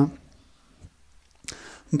vertieft war.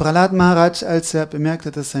 Und Prahlad Maharaj, als er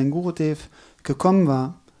bemerkte, dass sein Gurudev gekommen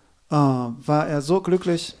war, war er so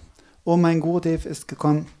glücklich. Oh, mein Gurudev ist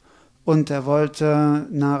gekommen. Und er wollte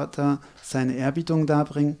Narada seine Ehrbietung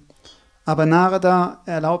darbringen. Aber Narada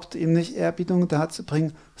erlaubte ihm nicht, Ehrbietung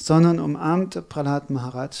darzubringen, sondern umarmte Prahlad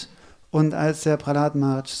Maharaj. Und als er Prahlad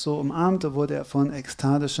Maharaj so umarmte, wurde er von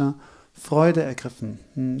ekstatischer Freude ergriffen.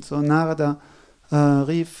 So Narada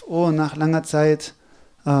rief, oh, nach langer Zeit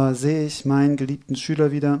sehe ich meinen geliebten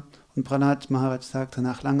Schüler wieder. Und Prahlad Maharaj sagte,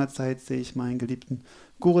 nach langer Zeit sehe ich meinen geliebten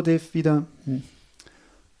Gurudev wieder.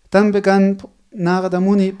 Dann begann Narada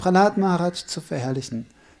Muni Prahlad Maharaj zu verherrlichen.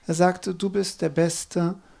 Er sagte, du bist der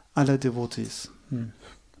Beste aller Devotees.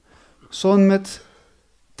 Schon mit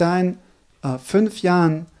deinen 5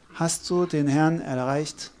 Jahren hast du den Herrn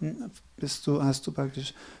erreicht, hast du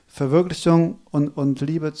praktisch Verwirklichung und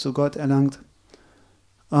Liebe zu Gott erlangt.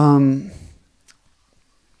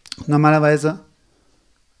 Normalerweise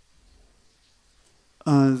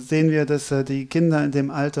sehen wir, dass die Kinder in dem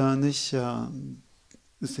Alter nicht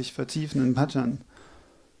sich vertiefen in Bhajan.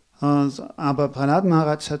 Aber Prahlad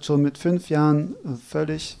Maharaj hat schon mit 5 Jahren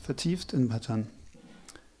völlig vertieft in Bhajan.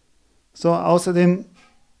 So, außerdem,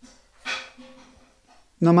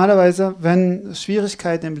 normalerweise, wenn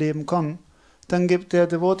Schwierigkeiten im Leben kommen, dann gibt der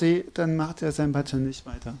Devotee, dann macht er sein Bhajan nicht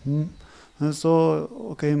weiter. So,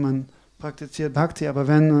 okay, man praktiziert Bhakti, aber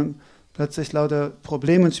wenn plötzlich lauter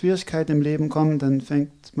Probleme und Schwierigkeiten im Leben kommen, dann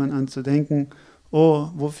fängt man an zu denken, oh,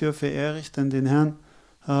 wofür verehre ich denn den Herrn,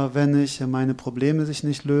 wenn meine Probleme sich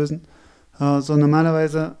nicht lösen. So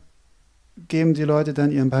normalerweise geben die Leute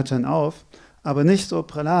dann ihren Bhajan auf, aber nicht so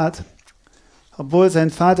Prahlad, obwohl sein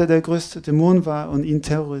Vater der größte Dämon war und ihn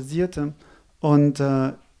terrorisierte und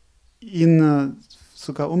ihn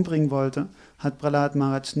sogar umbringen wollte, hat Prahlad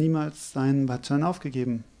Maharaj niemals seinen Bhajan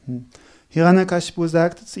aufgegeben. Hiranyakashipu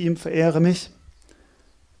sagte zu ihm, verehre mich,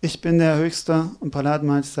 ich bin der Höchste. Und Prahlad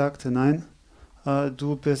Maharaj sagte, nein,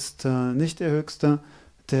 du bist nicht der Höchste,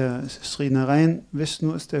 der Sri Narayan,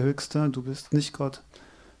 Vishnu ist der Höchste, du bist nicht Gott.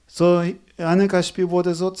 So, Hiranyakashipu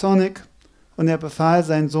wurde so zornig und er befahl,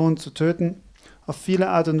 seinen Sohn zu töten. Auf viele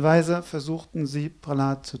Art und Weise versuchten sie,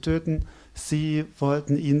 Prahlad zu töten. Sie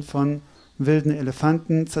wollten ihn von wilden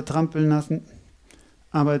Elefanten zertrampeln lassen.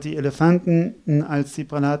 Aber die Elefanten, als sie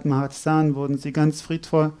Prahlad Maharaj sahen, wurden sie ganz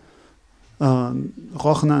friedvoll,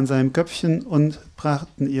 rochen an seinem Köpfchen und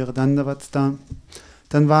brachten ihre Dandavats dar.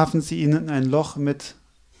 Dann warfen sie ihn in ein Loch mit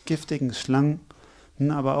giftigen Schlangen.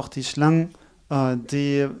 Aber auch die Schlangen,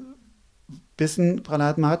 die bissen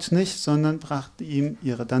Prahlad Maharaj nicht, sondern brachten ihm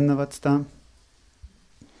ihre Dandavats dar.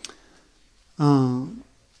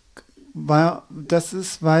 Das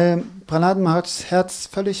ist, weil Prahlad Maharajs Herz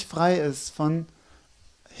völlig frei ist von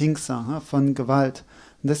Hingsa, von Gewalt.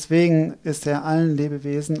 Und deswegen ist er allen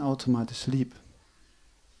Lebewesen automatisch lieb.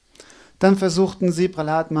 Dann versuchten sie,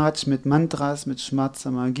 Prahlad Maharaj mit Mantras, mit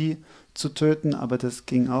schwarzer Magie zu töten, aber das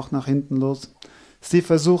ging auch nach hinten los. Sie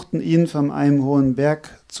versuchten, ihn von einem hohen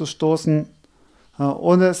Berg zu stoßen,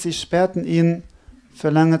 oder sie sperrten ihn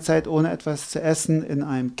für lange Zeit ohne etwas zu essen in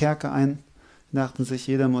einem Kerker ein. Dachten sich,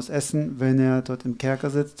 jeder muss essen. Wenn er dort im Kerker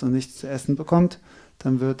sitzt und nichts zu essen bekommt,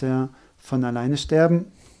 dann wird er von alleine sterben.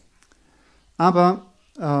 Aber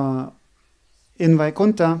in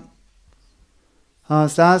Vaikuntha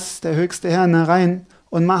saß der höchste Herr Narayan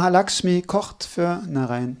und Mahalakshmi kocht für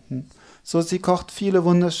Narayan. So, sie kocht viele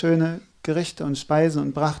wunderschöne Gerichte und Speisen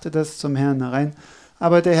und brachte das zum Herrn Narayan.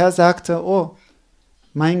 Aber der Herr sagte, oh,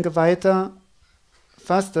 mein Geweihter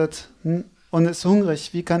fastet und ist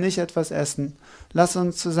hungrig, wie kann ich etwas essen? Lass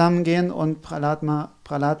uns zusammengehen und Prahlad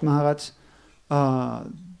Maharaj da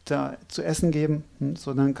zu essen geben.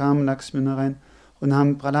 So, dann kamen Lakshmi rein und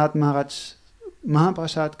haben Prahlad Maharaj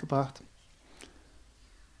Mahaprasad gebracht.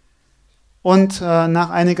 Und nach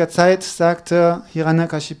einiger Zeit sagte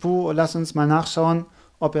Hiranyakashipu, lass uns mal nachschauen,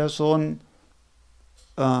 ob er schon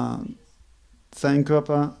seinen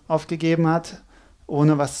Körper aufgegeben hat,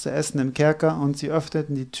 ohne was zu essen im Kerker. Und sie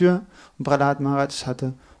öffneten die Tür und Prahlad Maharaj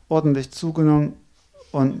hatte ordentlich zugenommen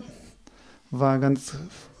und war ganz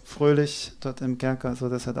fröhlich dort im Kerker. So,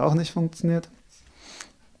 das hat auch nicht funktioniert.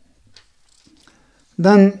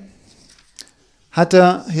 Dann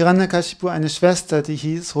hatte Hiranyakashipu eine Schwester, die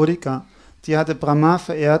hieß Holika. Die hatte Brahma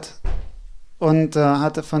verehrt und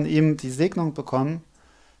hatte von ihm die Segnung bekommen,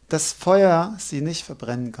 dass Feuer sie nicht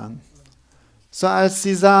verbrennen kann. So, als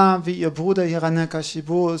sie sah, wie ihr Bruder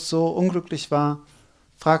Hiranyakashipu so unglücklich war,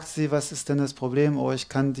 fragte sie, was ist denn das Problem? Oh, ich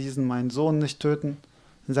kann meinen Sohn nicht töten.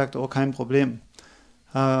 Sie sagte, oh, kein Problem.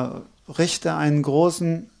 Errichte einen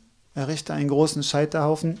großen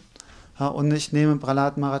Scheiterhaufen und ich nehme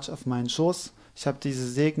Prahlad Maharaj auf meinen Schoß. Ich habe diese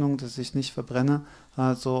Segnung, dass ich nicht verbrenne,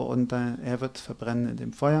 und er wird verbrennen in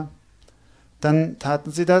dem Feuer. Dann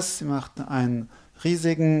taten sie das, sie machten einen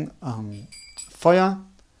riesigen Feuer.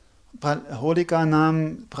 Holika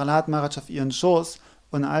nahm Prahlad Maharaj auf ihren Schoß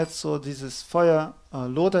und als so dieses Feuer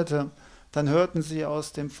loderte, dann hörten sie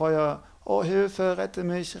aus dem Feuer, oh Hilfe, rette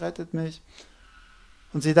mich, rettet mich.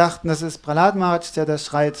 Und sie dachten, das ist Prahlad Maharaj, der das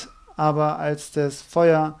schreit, aber als das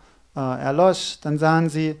Feuer erlosch, dann sahen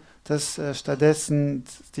sie, dass stattdessen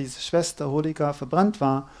diese Schwester Holika verbrannt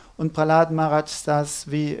war und Prahlad Maharaj saß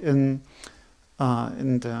wie in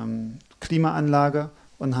der Klimaanlage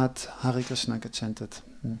und hat Hare Krishna gechantet.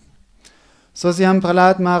 So, sie haben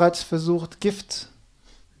Prahlad Maharaj versucht, Gift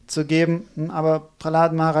zu geben, aber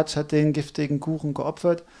Prahlad Maharaj hat den giftigen Kuchen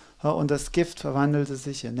geopfert und das Gift verwandelte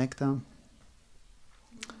sich in Nektar.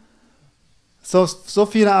 So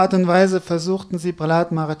viele Art und Weise versuchten sie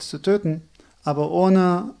Prahlad Maharaj zu töten, aber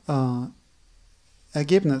ohne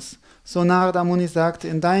Ergebnis. So Narada Muni sagte,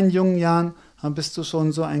 in deinen jungen Jahren bist du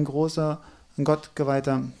schon so ein großer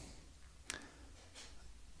Gottgeweihter.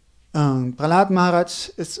 Prahlad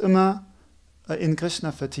Maharaj ist immer in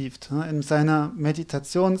Krishna vertieft. In seiner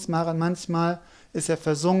Meditationsmaran manchmal ist er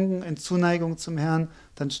versunken in Zuneigung zum Herrn,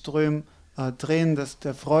 dann strömen Tränen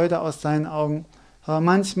der Freude aus seinen Augen. Aber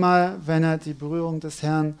manchmal, wenn er die Berührung des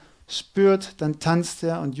Herrn spürt, dann tanzt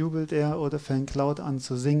er und jubelt er oder fängt laut an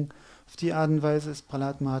zu singen. Auf die Art und Weise ist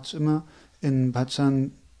Prahlad Maharaj immer in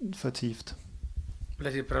Bhajan vertieft.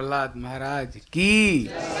 Prahlad Maharaj ki.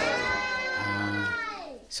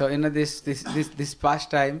 So this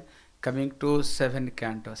pastime coming to 7th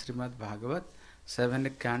canto, Srimad-bhagavat,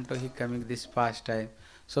 7th canto he coming this pastime.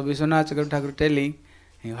 So Vishwanath Thakur telling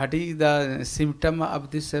what is the symptom of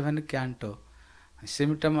the 7th canto.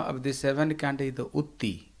 Symptom of the 7th canto is the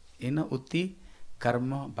utti. Utti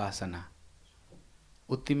karma vasana.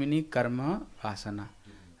 Utti meaning karma vasana,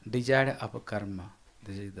 desire of karma.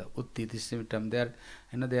 This is the utti, this symptom. There,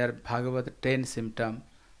 there are Bhagavat 10 symptom.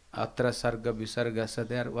 Atra sarga visarga. So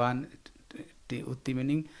there one utti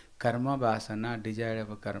meaning karma vasana, desire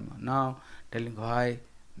of karma. Now telling why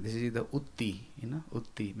this is the utti.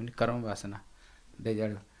 Utti meaning karma vasana,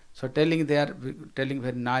 desire. So telling they are telling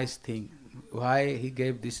very nice thing. Why he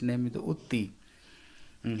gave this name is the utti.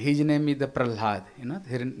 His name is the Prahlad.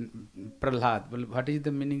 Prahlad. Well, what is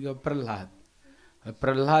the meaning of Prahlad?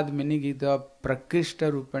 Prahlad meaning is the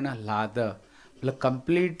prakrishta rupana lada. Well,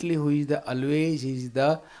 completely who is the always is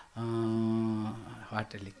the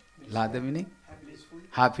what telling? Lada meaning?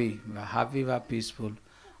 Happy. Happy or peaceful.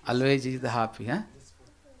 Always is the happy, huh?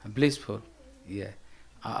 Blissful. Yeah.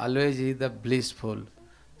 Always is the blissful.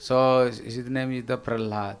 So his name is the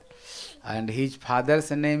Prahlad. And his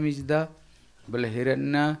father's name is the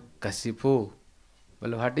Hiranya Kasipu.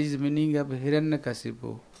 Well, what is the meaning of Hiranya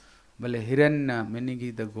Kasipu? Well, Hiranya meaning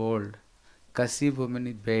is the gold. Kasipu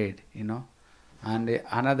meaning bed, And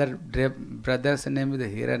another brother's name is the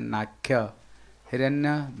Hiranyakya.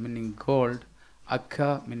 Hiranya meaning gold,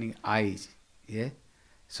 Akya meaning eyes. Yeah.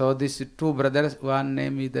 So these two brothers, one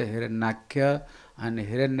name is the Hiranyakya and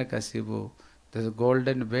Hiranyakasipu. There's a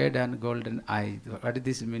golden bed and golden eye. What is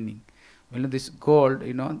this meaning? Well, this gold,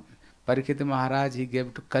 Parikshit Maharaj, he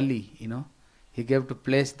gave to Kali, he gave to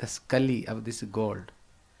place the scully of this gold.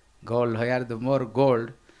 Gold, where the more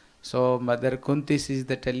gold. So Mother Kunti is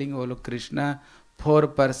the telling, oh Krishna, 4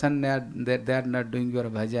 person they are not doing your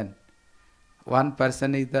bhajan. One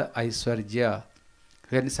person is the Aishwarya.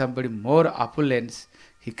 When somebody more opulence,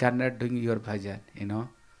 he cannot doing your bhajan,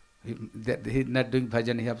 He is not doing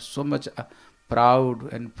bhajan, he have so much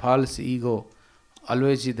proud and false ego.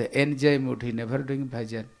 Always in the enjoy mood, he never doing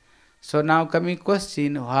bhajan. So now coming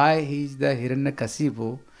question, why he is the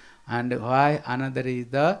Hiranyakasipu and why another is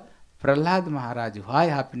the Prahlad Maharaj? Why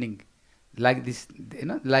happening? Like this,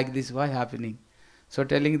 like this, why happening? So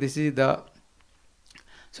telling this is the,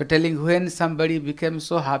 so telling when somebody becomes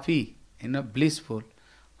so happy, blissful,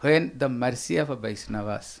 when the mercy of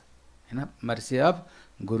Vaishnavas, mercy of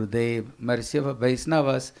Gurudev, mercy of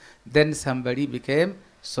Vaishnavas, then somebody became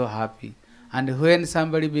so happy. And when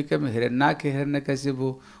somebody became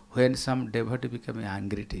Hiranyakasipu, when some devotee became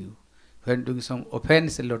angry to you, when doing some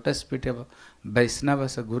offense, lotus feet of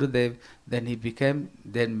Vaishnavas or Gurudev, then he became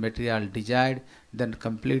then material desired, then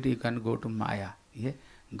completely you can go to Maya. Yeah?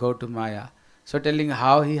 Go to Maya. So telling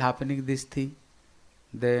how he happening this thing,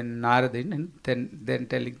 then Narad, then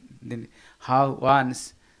telling then how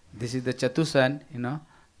once, this is the Chatusan,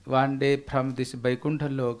 one day from this Vaikuntha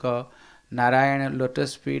Loka, Narayana,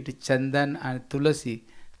 lotus feet, Chandan and Tulasi,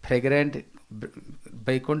 fragrant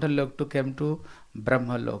Vaikuntha Lok to come to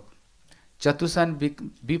Brahma Lok. Chatusan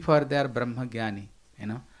before they are Brahma Gyani,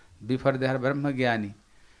 before they are Brahma Gyani,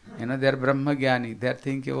 they are Brahma Gyani. They are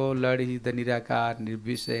thinking, oh Lord, he is the Nirakar,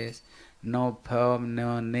 Nirvishes, no form,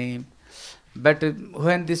 no name. But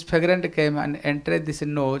when this fragrant came and entered this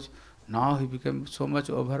nose, now he became so much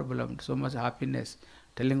overwhelmed, so much happiness.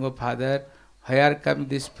 Telling, oh Father, where come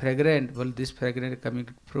this fragrant? Well, this fragrant coming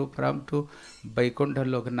from to Vaikuntha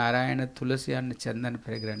Lok, Narayana, Tulasi and Chandan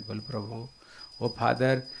fragrant. Well, Prabhu, oh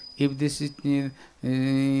Father, if this is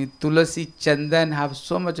Tulasi, Chandan have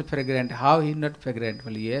so much fragrant, how he not fragrant?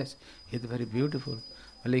 Well, yes, he is very beautiful.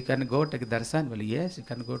 Well, you can go take darshan. Well, yes, you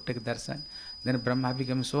can go take darshan. Then Brahma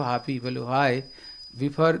became so happy. Well, why?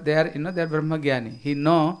 Before they are, they are Brahma Gyani. He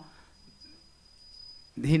know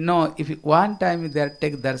if one time they are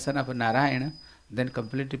take darshan of Narayana, then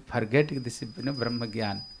completely forgetting this Brahma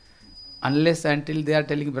Gyan. Unless until they are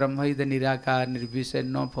telling Brahma is the Nirakar, Nirvisha,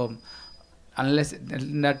 no form. Unless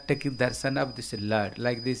not taking darshan of this Lord.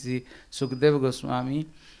 Like this Sukadeva Goswami,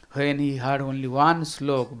 when he heard only one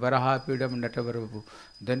slok, Varaha Pidam Natavarabu,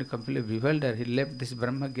 then completely bewildered, he left this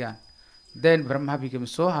Brahma Gyan. Then Brahma became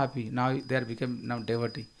so happy, now they are become now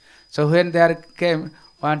devotee. So when they came,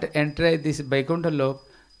 want to enter this Vaikuntha Lok,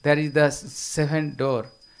 there is the 7th door.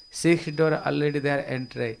 6th door already they are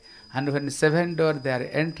entering. And when 7th door they are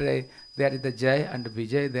entering, there is the Jai and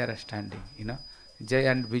Vijay, they are standing, Jai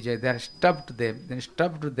and Vijay, they are stopped them. Then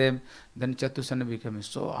stopped them, then Chatusana became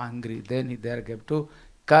so angry. Then they are gave to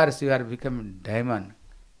curse, you are become demon.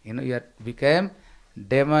 You are became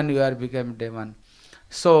demon, you are become demon.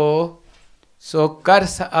 So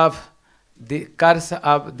curse of this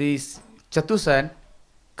Chatusan,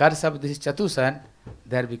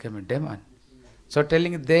 they are become a demon. So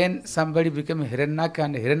telling then somebody became Hiranyaka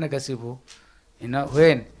and Hiranyakasipu,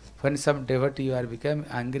 when some devotee you are become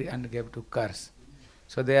angry and gave to curse.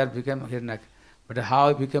 So they are become Hiranyaka. But how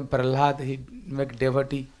he became Prahlad, he make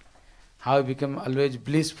devotee. How he became always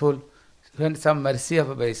blissful, when some mercy of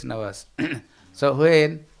Vaishnavas. So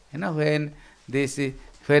when the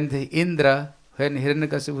Indra, when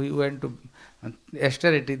Hiranyakasipu went to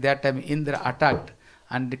austerity, that time Indra attacked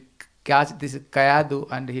and catch this Kayadu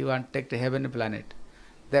and he want to take the heaven planet.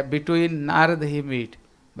 That between Narad he meet.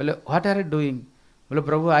 Well, what are you doing? Well,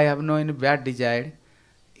 Prabhu, I have no any bad desire.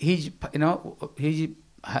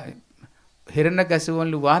 Hiranyakasipu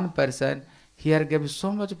only one person, here gave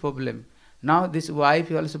so much problem. Now this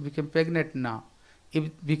wife also became pregnant now.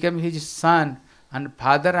 It became his son, and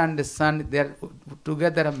father and son, they are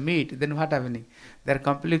together meet, then what happening? They are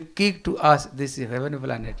completely kicked to us, this heaven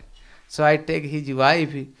planet. So I take his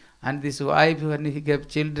wife, and this wife, when he gave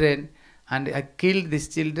children, and I killed these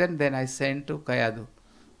children, then I sent to Kayadu.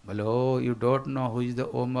 Well, oh, you don't know who is the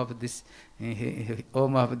Om of this,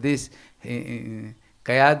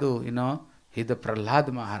 Kayadu, he the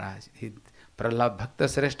Prahlad Maharaj. He Prahlad Bhakta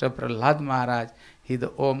Sreshta Prahlad Maharaj, he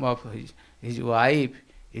the Om of his wife.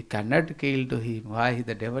 He cannot kill to him. Why? He is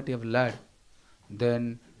the devotee of Lord.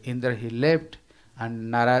 Then Indra he left,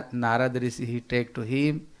 and Narad Rishi he take to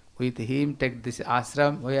him, with him take this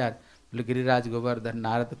ashram, where? Giriraj Govardhan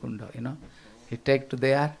Narad Kunda, he take to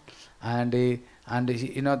there, and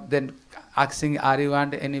then asking, are you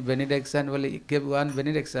want any benediction? Well, he gave one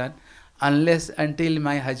benediction, until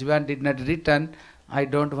my husband did not return, I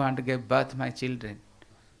don't want to give birth my children.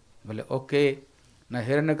 Well, okay. Now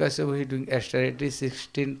Hiranyakasipu he doing austerity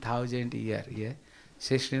 16,000 year,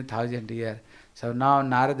 16,000 year. So now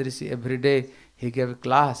Narad Rishi every day he gave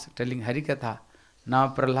class telling Harikatha.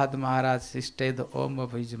 Now Prahlad Maharaj he stayed the Om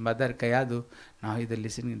of his mother Kayadu. Now he is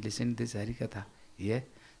listening this Harikatha.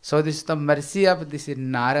 So this is the mercy of this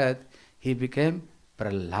Narad. He became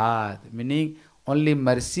Prahlad, meaning only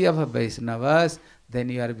mercy of Vaishnavas. Then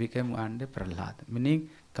you are become one Prahlad, meaning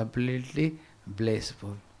completely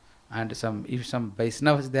blissful. And if some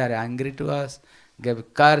Vaishnavas they are angry to us,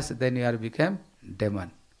 give curse, then you are become demon.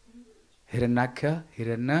 Hiranyaka,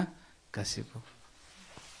 Hiranyakasipu.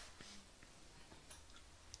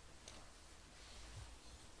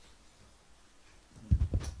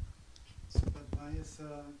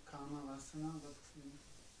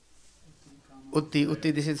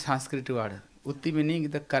 Utti, this is Sanskrit word. Utti meaning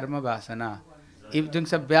the karma vasana. If doing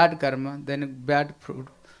some bad karma, then bad fruit.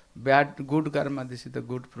 Good karma, this is the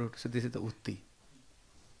good fruit. So this is the Utti.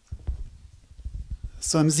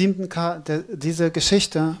 So im 7. Diese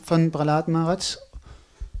Geschichte von Prahlad Maharaj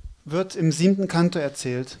wird im 7. Kanto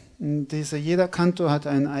erzählt. Jeder Kanto hat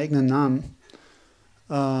einen eigenen Namen.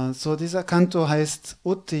 So dieser Kanto heißt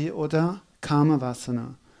Utti oder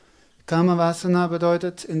Kamavasana. Kamavasana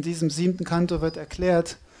bedeutet, in diesem 7. Kanto wird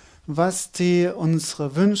erklärt, was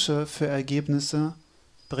unsere Wünsche für Ergebnisse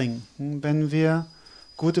bringen. Wenn wir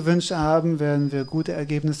gute Wünsche haben, werden wir gute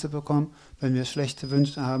Ergebnisse bekommen. Wenn wir schlechte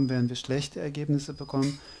Wünsche haben, werden wir schlechte Ergebnisse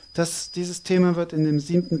bekommen. Dieses Thema wird in dem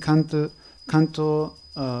 7. Kanto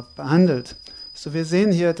behandelt. So, wir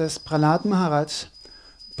sehen hier, dass Prahlad Maharaj,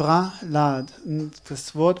 Prahlad,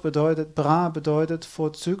 das Wort bedeutet, Bra bedeutet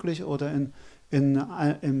vorzüglich oder in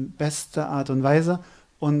bester Art und Weise,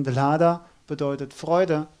 und Lada bedeutet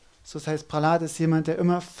Freude. So, das heißt, Prahlad ist jemand, der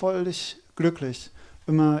immer völlig glücklich,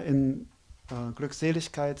 immer in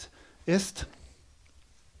Glückseligkeit ist.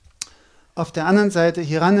 Auf der anderen Seite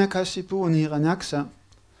Hiranyakashipu und Hiranyaksha.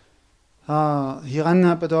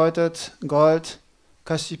 Hiranya bedeutet Gold,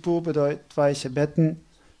 Kashipu bedeutet weiche Betten,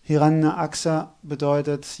 Hiranyaksha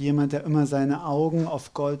bedeutet jemand, der immer seine Augen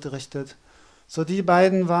auf Gold richtet. So, die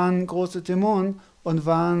beiden waren große Dämonen und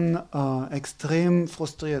waren extrem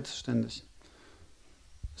frustriert ständig.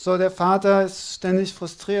 So, der Vater ist ständig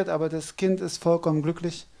frustriert, aber das Kind ist vollkommen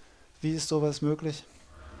glücklich. Wie ist sowas möglich?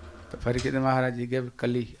 Parikshit Maharaj gave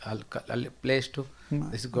Kali a place to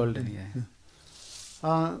this golden here.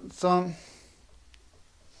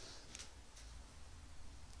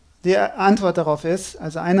 Die Antwort darauf ist,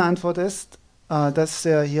 also eine Antwort ist, dass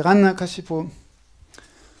der Hiranyakashipu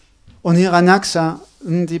und Hiranyaksha,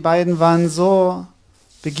 die beiden waren so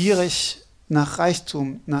begierig nach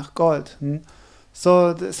Reichtum, nach Gold.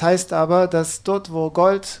 So, das heißt aber, dass dort, wo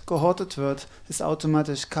Gold gehortet wird, ist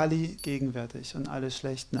automatisch Kali gegenwärtig und alle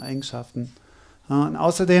schlechten Eigenschaften. Und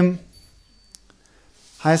außerdem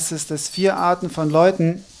heißt es, dass 4 Arten von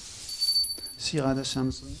Leuten,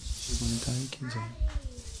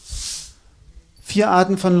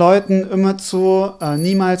 immerzu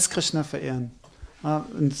niemals Krishna verehren.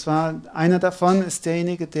 Und zwar einer davon ist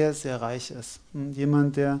derjenige, der sehr reich ist.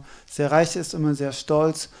 Jemand, der sehr reich ist, immer sehr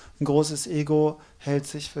stolz, ein großes Ego, hält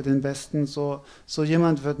sich für den Besten. So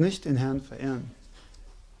jemand wird nicht den Herrn verehren.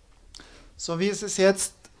 So, wie ist es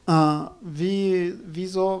jetzt?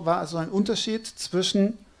 Wieso war so ein Unterschied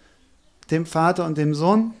zwischen dem Vater und dem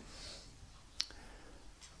Sohn?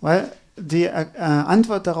 Weil die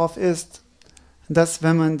Antwort darauf ist, dass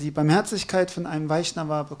wenn man die Barmherzigkeit von einem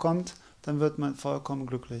Vaishnava bekommt, dann wird man vollkommen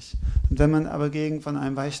glücklich. Und wenn man aber von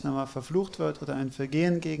einem Vaishnava verflucht wird oder ein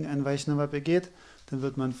Vergehen gegen einen Vaishnava begeht, dann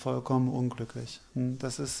wird man vollkommen unglücklich. Und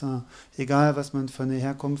das ist egal, was man für eine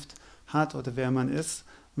Herkunft hat oder wer man ist.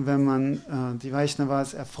 Wenn man die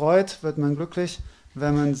Vaishnavas erfreut, wird man glücklich.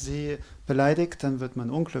 Wenn man sie beleidigt, dann wird man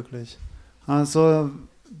unglücklich. Also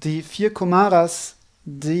die 4 Kumaras,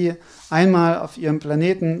 die einmal auf ihrem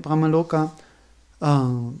Planeten Brahmaloka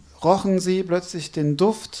rochen sie plötzlich den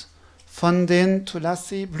Duft von den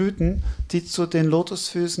Tulasi-Blüten, die zu den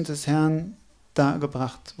Lotusfüßen des Herrn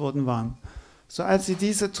dargebracht worden waren. So als sie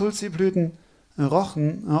diese Tulsi-Blüten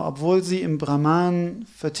rochen, obwohl sie im Brahman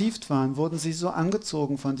vertieft waren, wurden sie so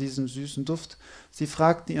angezogen von diesem süßen Duft. Sie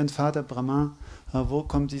fragten ihren Vater Brahma, wo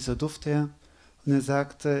kommt dieser Duft her? Und er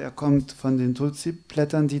sagte, er kommt von den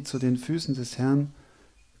Tulsi-Blättern, die zu den Füßen des Herrn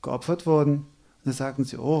geopfert wurden. Und da sagten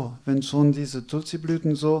sie, oh, wenn schon diese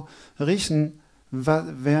Tulsi-Blüten so riechen,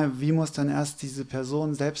 wie muss dann erst diese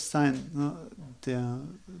Person selbst sein,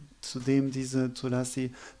 zu dem diese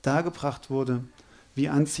Tulasi dargebracht wurde? Wie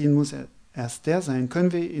anziehend muss er erst der sein?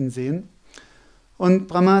 Können wir ihn sehen? Und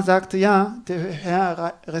Brahma sagte, ja, der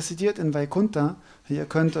Herr residiert in Vaikuntha, ihr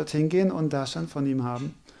könnt dorthin gehen und Darshan von ihm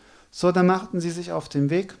haben. So, dann machten sie sich auf den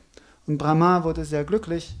Weg und Brahma wurde sehr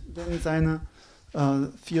glücklich, denn seine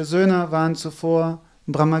 4 Söhne waren zuvor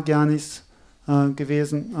Brahmagyanis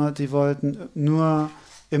gewesen, die wollten nur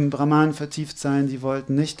im Brahman vertieft sein, die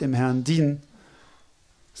wollten nicht dem Herrn dienen.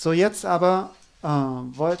 So, jetzt aber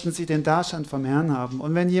wollten sie den Darshan vom Herrn haben.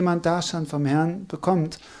 Und wenn jemand Darshan vom Herrn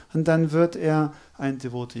bekommt, dann wird er ein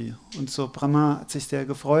Devotee. Und so, Brahma hat sich sehr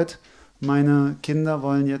gefreut. Meine Kinder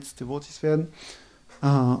wollen jetzt Devotees werden.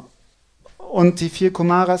 Und die 4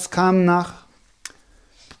 Kumaras kamen nach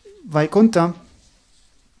Vaikuntha.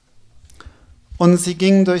 Und sie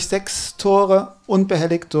gingen durch 6 Tore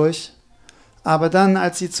unbehelligt durch. Aber dann,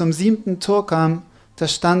 als sie zum 7. Tor kamen, da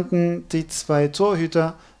standen die 2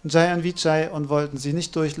 Torhüter, Jai und Vijay, und wollten sie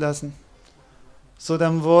nicht durchlassen. So,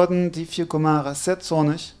 dann wurden die 4 Kumaras sehr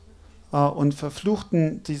zornig und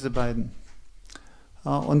verfluchten diese beiden.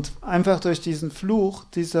 Und einfach durch diesen Fluch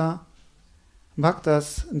dieser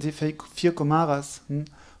Bhaktas, die 4 Kumaras,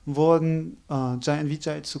 wurden Jai und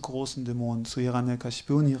Vijay zu großen Dämonen, zu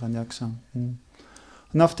Hiranyakashipu und Hiranyaksha.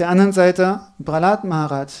 Und auf der anderen Seite Brihad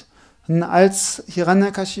Maharaj, als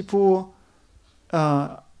Hiranyakashipu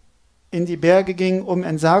in die Berge ging, um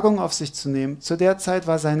Entsagung auf sich zu nehmen. Zu der Zeit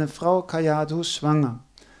war seine Frau Kayadu schwanger.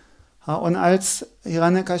 Und als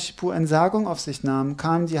Hiranyakashipu Entsagung auf sich nahm,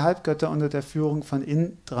 kamen die Halbgötter unter der Führung von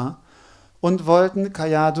Indra und wollten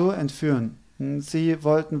Kayadu entführen. Sie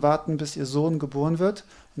wollten warten, bis ihr Sohn geboren wird,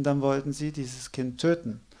 und dann wollten sie dieses Kind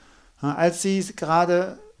töten. Als sie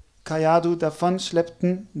gerade Kayadu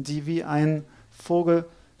davonschleppten, die wie ein Vogel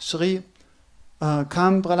schrie,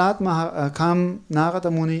 kam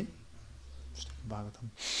Narada Muni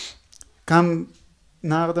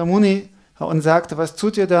und sagte, was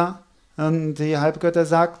tut ihr da? Und die Halbgötter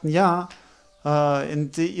sagten, ja,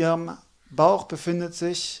 in ihrem Bauch befindet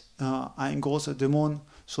sich ein großer Dämon.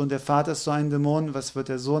 Schon der Vater ist so ein Dämon, was wird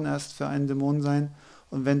der Sohn erst für ein Dämon sein?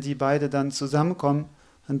 Und wenn die beide dann zusammenkommen,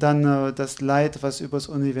 und dann das Leid, was übers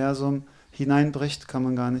Universum hineinbricht, kann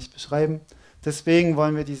man gar nicht beschreiben. Deswegen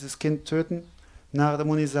wollen wir dieses Kind töten. Narada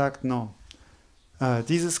Muni sagt, no,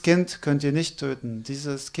 dieses Kind könnt ihr nicht töten.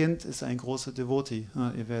 Dieses Kind ist ein großer Devotee.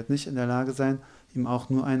 Ihr werdet nicht in der Lage sein, ihm auch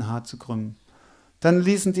nur ein Haar zu krümmen. Dann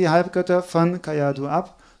ließen die Halbgötter von Kayadu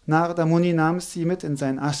ab. Narada Muni nahm sie mit in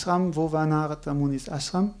sein Ashram. Wo war Narada Munis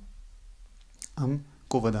Ashram? Am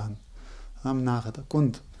Govardhan, am Narada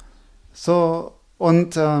Kund. So,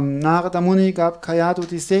 und Narada Muni gab Kayadu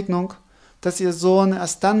die Segnung, dass ihr Sohn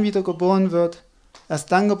erst dann wieder geboren wird,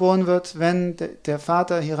 erst dann geboren wird, wenn der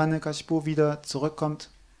Vater Hiranyakashipu wieder zurückkommt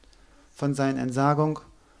von seiner Entsagung.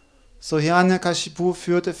 So Hiranyakashipu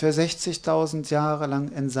führte für 60.000 Jahre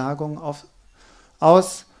lang Entsagung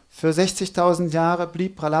aus. Für 60.000 Jahre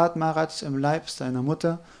blieb Prahlad Maharaj im Leib seiner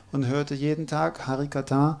Mutter und hörte jeden Tag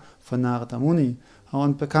Harikatha von Narada Muni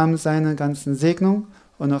und bekam seine ganzen Segnung,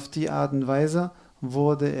 und auf die Art und Weise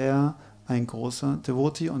wurde er ein großer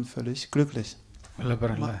Devotee und völlig glücklich.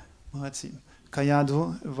 Maharaj,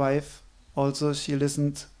 Kayadu, wife, also she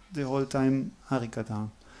listened the whole time Harikatha.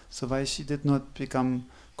 So why she did not become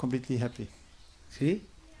completely happy?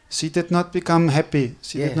 She did not become happy.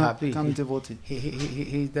 She did not become devotee. He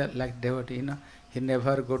is the like devotee, you know. He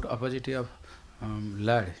never got opposite of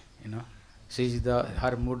Lord, you know.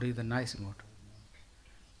 Her mood is the nice mood.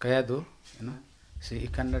 Kayadu, you know. She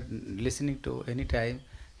cannot listening to any time.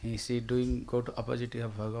 She doing go to opposite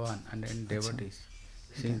of Bhagavan and then devotees.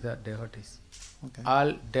 She is the devotees. Okay.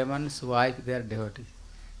 All demons' wife, they are devotees.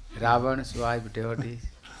 Ravan's wife, devotees.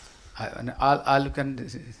 All can.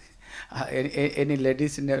 Any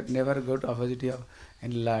ladies never go to opposite of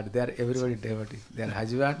any lord. They are everybody devotee. Their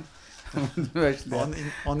husband,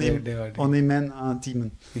 only men are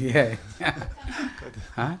demon. Yeah.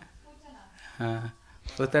 Huh?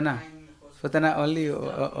 Putana only.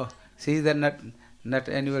 She is not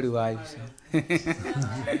anybody wife. So.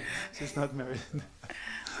 She's not married.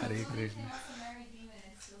 Hare Krishna.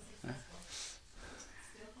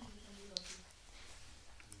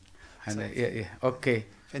 And okay.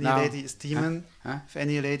 If any lady is demon, if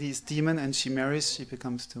any lady is demon and she marries, she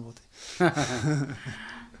becomes devotee.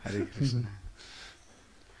 Hare Krishna.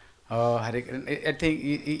 Oh, Hare Krishna. I think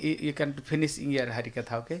you can finish in your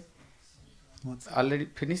Harikatha, okay? What's already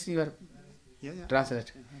finished your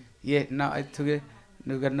translate? Yeah, now I think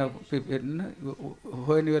you can know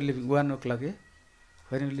when you are living, 1 o'clock, yeah?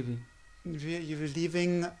 When you are living? You were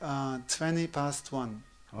leaving 20 past 1.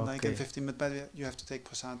 Okay. Like in 15 minutes, but you have to take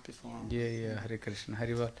prasad before. Yeah, Hare Krishna,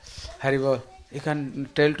 Haribol. You can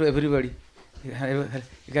tell to everybody. You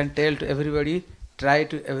can tell to everybody. Try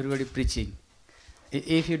to everybody preaching.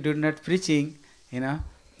 If you do not preaching, you know,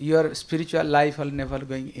 your spiritual life will never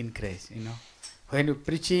going increase. You know, when you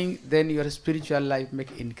preaching, then your spiritual life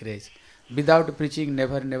make increase. Without preaching,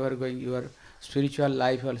 never going. Your spiritual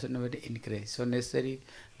life also never increase. So necessary.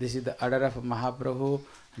 This is the order of Mahaprabhu.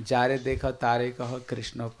 Jare dekha tare kaho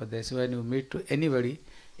Krishna upadesh. When you meet to anybody,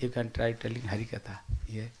 you can try telling Harikatha.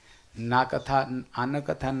 Yeah. Na katha, ana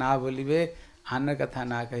katha na bolive, ana katha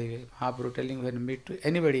na kahive. Mahaprabhu telling when you meet to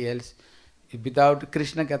anybody else, without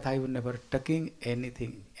Krishna katha, you will never talking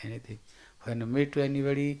anything. When you meet to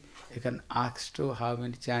anybody, you can ask to how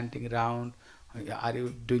many chanting round, are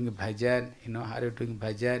you doing bhajan, you know, are you doing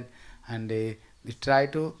bhajan, and you try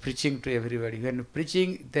to preaching to everybody. When you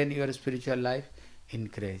preaching, then your spiritual life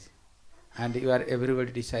increase, and you are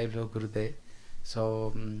everybody disciple of Gurudev.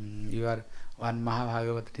 So you are one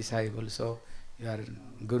Mahabhagavat disciple. So you are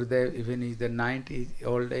Gurudev, even in the 90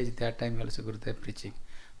 old age, that time also Gurudev preaching.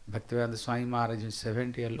 Bhaktivedanta Swami Maharaj is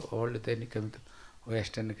 70 years old, then he came to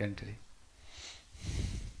Western country.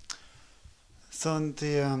 So, und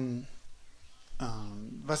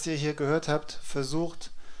was ihr hier gehört habt,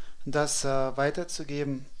 versucht das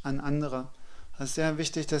weiterzugeben an andere. Es ist sehr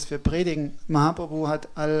wichtig, dass wir predigen. Mahaprabhu hat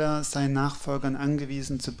alle seinen Nachfolgern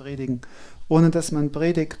angewiesen zu predigen. Ohne dass man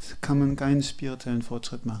predigt, kann man keinen spirituellen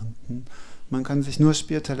Fortschritt machen. Man kann sich nur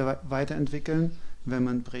spirituell weiterentwickeln, wenn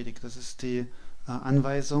man predigt. Das ist die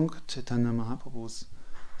Anweisung Chaitanya Mahaprabhus.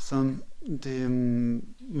 So,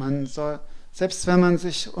 man soll, selbst wenn man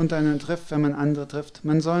sich untereinander trifft, wenn man andere trifft,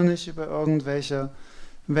 man soll nicht über irgendwelche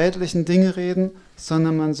weltlichen Dinge reden,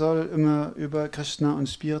 sondern man soll immer über Krishna und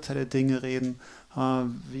spirituelle Dinge reden.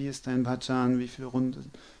 Wie ist dein Bhajan, wie viele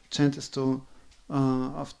Runden chantest du?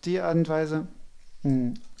 Auf die Art und Weise,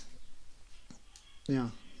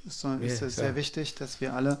 ja, ist es sehr wichtig, dass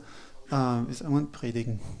wir alle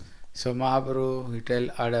predigen. So Mahaprabhu, he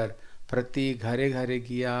tell order, prati ghare ghare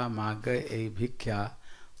giya maga ei bhikya,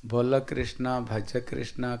 bola Krishna, bhaja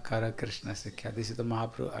Krishna, kara Krishna sikhya. This is the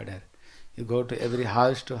Mahaprabhu order. You go to every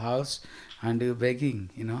house to house and you begging,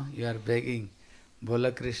 you know, you are begging.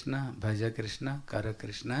 Bola Krishna, bhaja Krishna, kara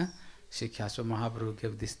Krishna sikhya. So Mahaprabhu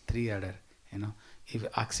gave this 3 order, you know. If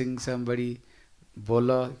asking somebody,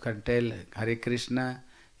 bola, you can tell Hare Krishna.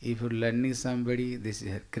 If you learning somebody, this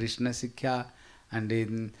is Krishna sikhya. And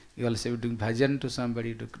then you also doing bhajan to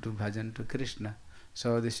somebody, to do bhajan to Krishna.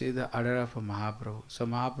 So this is the order of Mahaprabhu. So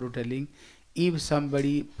Mahaprabhu telling, if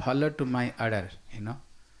somebody follow to my order, you know,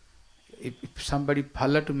 if somebody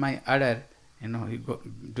follow to my order, you know, he go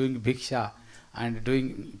doing bhiksha and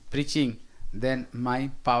doing preaching, then my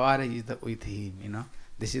power is with him,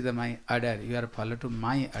 This is my order. You are follow to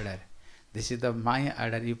my order. This is my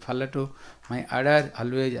order. You follow to my order.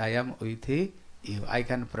 Always I am with you. I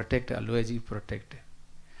can protect. Always you protect.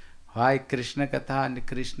 Why Krishna Katha and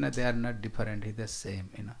Krishna, they are not different. It's the same,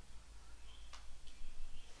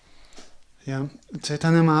 Ja,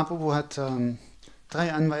 Chaitanya Mahaprabhu hat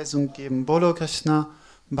 3 Anweisungen gegeben. Bolo Krishna,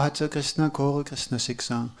 Bhaja Krishna, Kore Krishna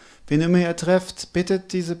Shiksha. Wen immer ihr trefft,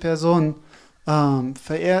 bittet diese Person,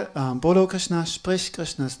 Bolo Krishna, sprich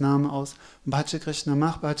Krishnas Namen aus, Bhaja Krishna,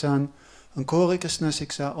 mach Bhajan, und Kore Krishna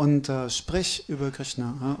Shiksha, und sprich über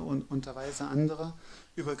Krishna, und unterweise andere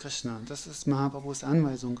über Krishna. Das ist Mahaprabhus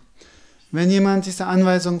Anweisung. Wenn jemand dieser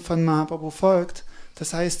Anweisung von Mahaprabhu folgt,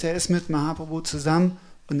 das heißt, er ist mit Mahaprabhu zusammen,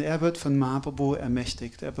 und er wird von Mahaprabhu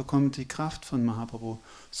ermächtigt. Er bekommt die Kraft von Mahaprabhu.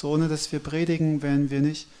 So ohne dass wir predigen, werden wir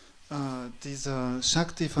nicht diese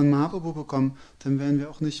Shakti von Mahaprabhu bekommen, dann werden wir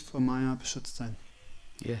auch nicht vor Maya beschützt sein.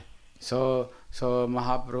 Yeah. So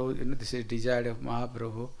Mahaprabhu, this is desire of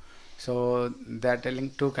Mahaprabhu. So they are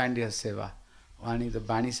telling 2 kinds of seva. One is the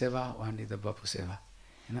Bani seva, one is the Bapu seva.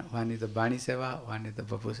 One is the Bani seva, one is the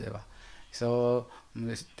Bapu seva. So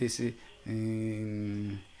this is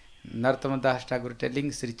Nartama Das Thakur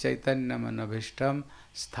telling Sri Chaitanya Manabhishtam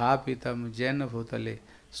Sthapitam Jena Bhutale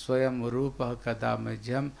Swayam Rupa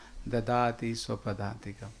Kadamajam Dadati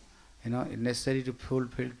Swapadantikam. It's necessary to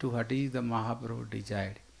fulfill to what is the Mahaprabhu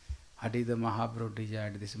desired. What is the Mahaprabhu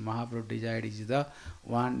desired? This Mahaprabhu desired is the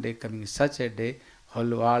one day coming, such a day,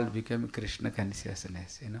 whole world become Krishna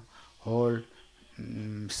consciousness. Whole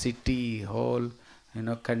city, whole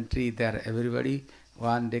country, there everybody.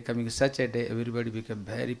 One day coming, such a day, everybody become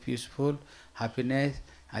very peaceful, happiness,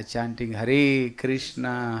 chanting Hare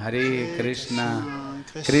Krishna,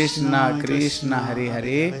 Krishna Krishna, Hare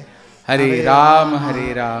Hare, Hare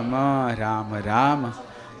Rama, Rama Rama.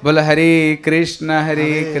 Bola Hare Krishna,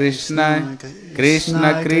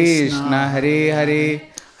 Krishna Krishna, Hare Hare,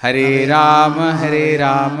 Hare Rama,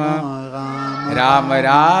 Rama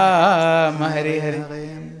Rama, Hare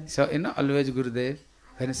Hare. So, always Gurudev,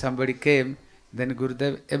 when somebody came, then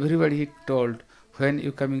Gurudev, everybody he told, when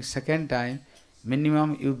you coming second time,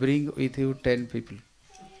 minimum you bring with you 10 people.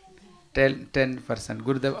 10 person.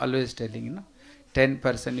 Gurudev always telling, 10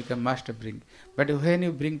 person you must bring. But when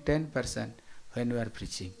you bring 10 person, when you are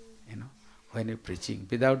preaching, when you preaching.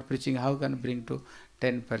 Without preaching, how can you bring to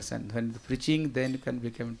 10 person? When preaching, then you can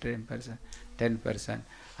become 10 person.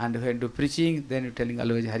 And when you preaching, then you telling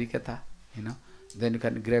always Harikatha, Then you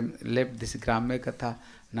can left this Gramme Katha.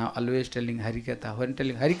 Now always telling Harikatha. When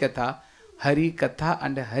telling Harikatha, Harikatha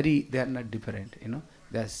and Hari, they are not different,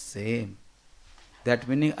 they are same. That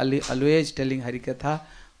meaning always telling Harikatha,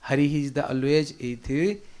 Hari is the always,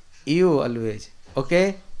 you always.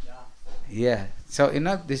 Okay? Yeah. So,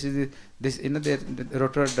 this is the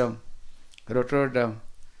Rotterdam,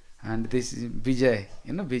 and this is Vijay,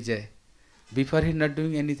 Vijay. Before he not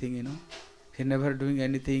doing anything, he never doing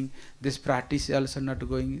anything. This practice is also not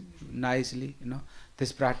going nicely,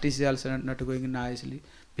 This practice is also not going nicely.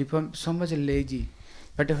 People so much lazy.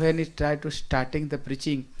 But when he try to starting the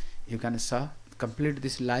preaching, you can saw complete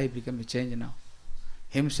this life become a change now.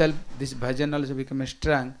 Himself, this bhajan also become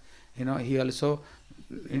strong. He also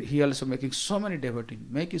making so many devotees,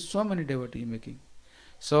 making.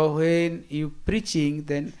 So when you preaching,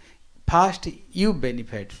 then first you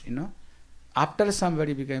benefit, After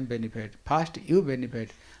somebody become benefit, first you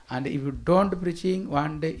benefit. And if you don't preaching,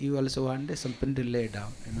 one day you also something to lay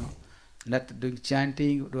down, Not doing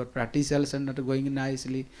chanting, your practice also not going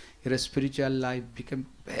nicely. Your spiritual life become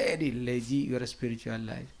very lazy, your spiritual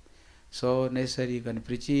life. So necessary you can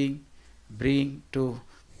preaching, bring to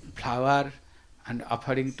flower and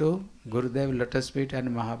offering to Gurudev lotus feet and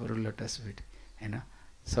Mahaprabhu lotus feet,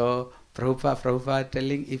 So Prabhupada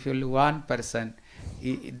telling, if you one person,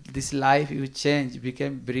 this life you change,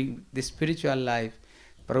 bring the spiritual life.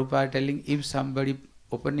 Prabhupada telling, if somebody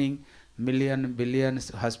opening million, billions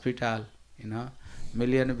hospital,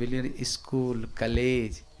 million, billion school,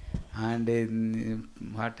 college, and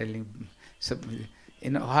what telling, so,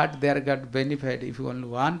 what they are got benefit. If only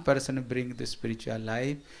one person bring the spiritual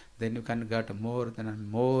life, then you can get more than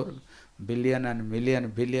more, billion and million,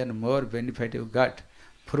 billion more benefit you got.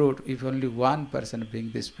 Fruit, if only one person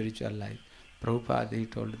bring the spiritual life. Prabhupada, he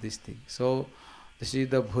told this thing. So, this is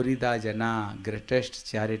the Bhurida Jana, greatest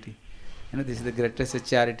charity. This is the greatest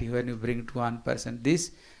charity when you bring to one person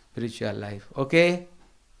this spiritual life. Okay?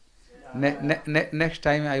 Next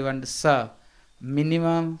time I want to serve.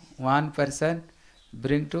 Minimum one person,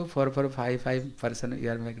 bring to 4, 5 person, you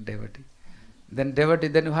are making devotee. Then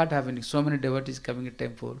what happening? So many devotees coming in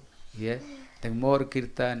temple. Yeah. then more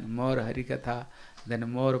kirtan, more harikatha, then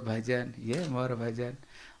more bhajan, more bhajan.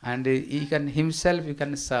 And he can himself, you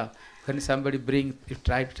can serve. When somebody bring, you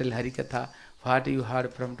try to tell harikatha, what you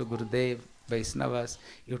heard from to Gurudev, Vaishnavas,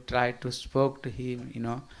 you try to spoke to him,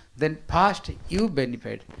 then first you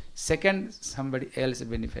benefit, second somebody else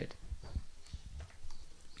benefit.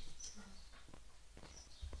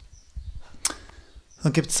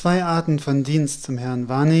 Es gibt zwei Arten von Dienst zum Herrn,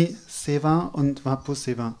 Vani Seva und Vapu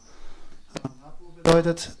Seva. Vapu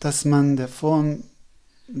bedeutet, dass man der Form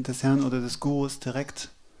des Herrn oder des Gurus direkt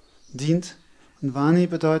dient. Und Vani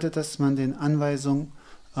bedeutet, dass man den Anweisungen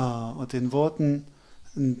und den Worten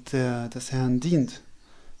des Herrn dient.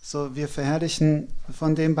 So, wir verherrlichen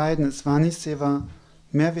von den beiden, ist Vani Seva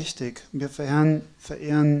mehr wichtig. Wir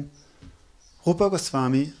verehren Rupa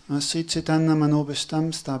Goswami, Sri Chaitanya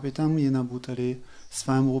Manobishtam Stapitam Yena Bhutale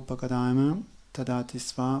Swam Rupa Kadayama Tadati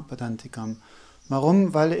Sva Padantikam.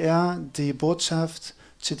 Warum? Weil er die Botschaft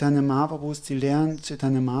Chaitanya Mahaprabhus, die Lehren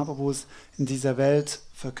Chaitanya Mahaprabhus in dieser Welt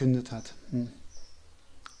verkündet hat.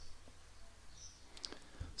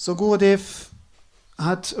 So, Gurudev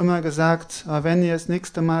hat immer gesagt, wenn ihr das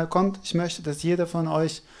nächste Mal kommt, ich möchte, dass jeder von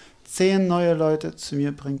euch 10 neue Leute zu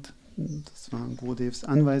mir bringt. Das war Gurudevs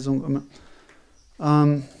Anweisung immer.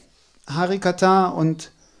 Harikatha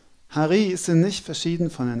und Hari sind nicht verschieden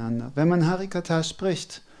voneinander. Wenn man Harikatha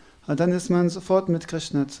spricht, dann ist man sofort mit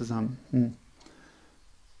Krishna zusammen.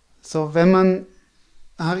 So, wenn man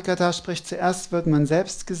Harikatha spricht, zuerst wird man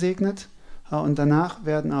selbst gesegnet und danach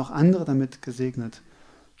werden auch andere damit gesegnet.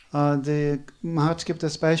 Der Maharaj gibt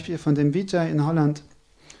das Beispiel von dem Vijay in Holland.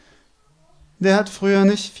 Der hat früher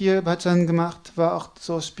nicht viel Bhajan gemacht, war auch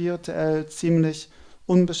so spirituell ziemlich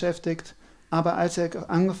unbeschäftigt. Aber als er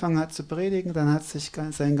angefangen hat zu predigen, dann hat sich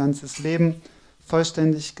sein ganzes Leben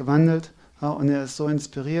vollständig gewandelt und er ist so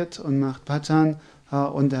inspiriert und macht Bhajan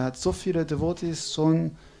und er hat so viele Devotees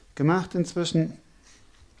schon gemacht inzwischen.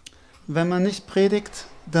 Wenn man nicht predigt,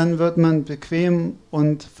 dann wird man bequem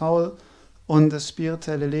und faul und das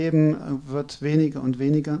spirituelle Leben wird weniger und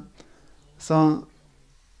weniger. So,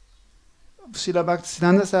 Srila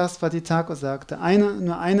Bhaktisiddhanta Saraswati Thakur sagte,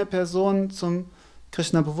 nur eine Person zum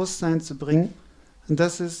Krishna-Bewusstsein zu bringen, und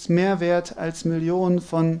das ist mehr wert als Millionen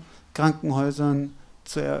von Krankenhäusern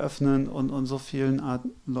zu eröffnen und so vielen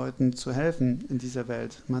Leuten zu helfen in dieser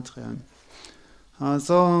Welt, materiell.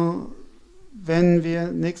 Also, wenn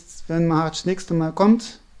Maharaj nächste Mal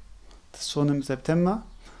kommt, das ist schon im September,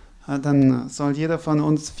 dann soll jeder von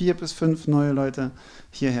uns 4 bis 5 neue Leute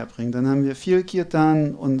hierher bringen. Dann haben wir viel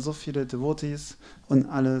Kirtan und so viele Devotees und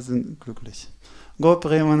alle sind glücklich. Go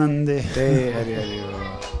Premanande. Hey, Hari Hari.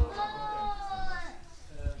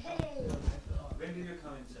 When did you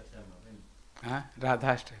come in September?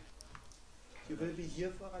 Radhashtami. You will be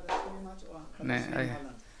here for Radhashtami much or No,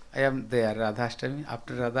 I am there, Radhashtami.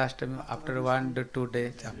 After Radhashtami, after 1 to 2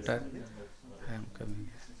 days after, I am coming.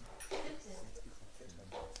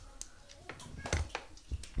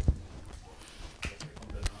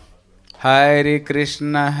 Hare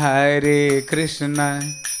Krishna,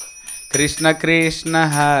 Krishna Krishna,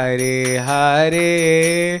 Hare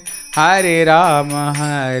Hare, Hare Rama,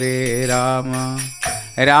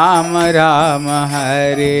 Rama Rama,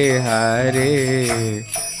 Hare Hare,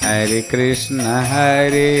 Hare Krishna,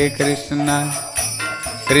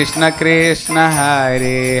 Krishna Krishna,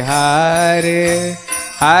 Hare Hare,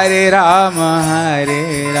 Hare Rama,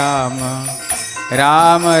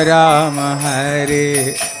 Rama Rama,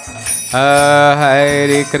 Hare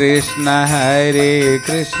Hare Krishna,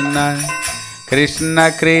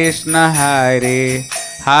 Krishna Krishna, Hare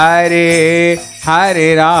Hare,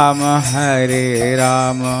 Hare Rama,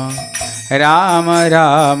 Rama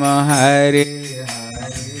Rama, Hare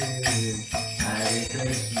Hare, Hare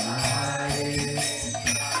Krishna,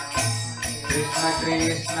 Krishna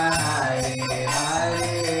Krishna, Hare Hare.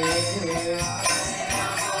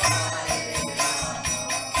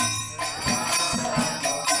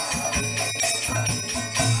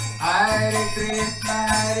 Hare Krishna,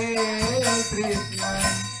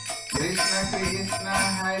 Krishna Krishna,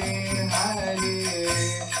 Hare Hare,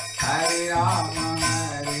 Hare Rama,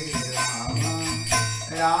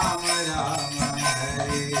 Rama Rama,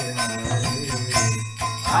 Hare Hare,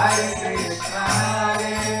 Hare Krishna,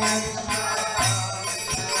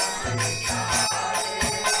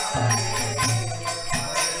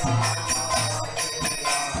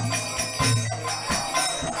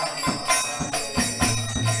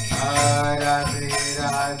 Radhe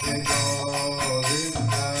Radhe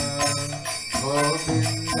Govinda,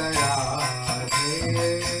 Govinda Radhe,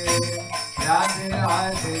 Radhe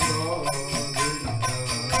Radhe Govinda,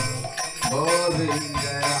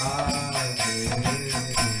 Govinda Radhe,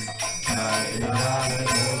 Radhe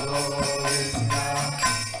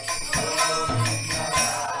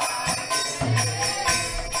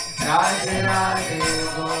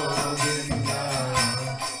Govinda,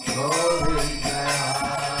 Govinda,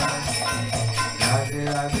 Radhe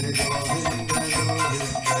Radhe Govinda,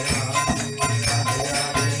 Govinda, Radhe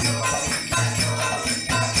Radhe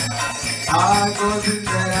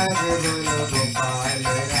Govinda, Radhe Bolo Gopal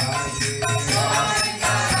Radhe,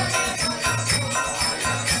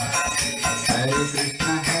 Hare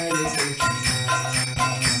Krishna, Hare Krishna,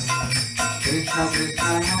 Krishna Krishna,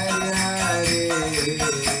 Hare Hare,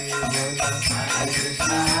 Hare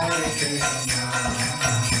Krishna, Hare Krishna,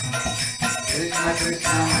 Krishna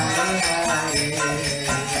Krishna, Hare Hare,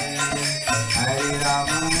 Hare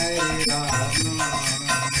Rama, Hare Rama,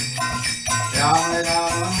 Rama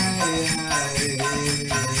Rama, Hare Hare,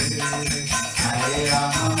 Hare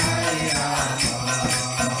Rama, Hare Rama,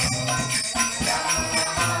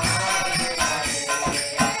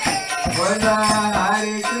 Bola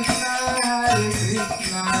Hare Krishna, Hare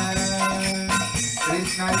Krishna,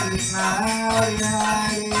 Krishna Krishna, Hare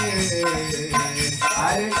Hare,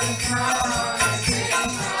 Hare Krishna,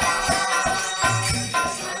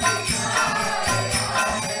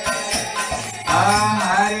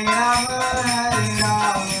 Hare Rama, Hare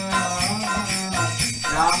Rama,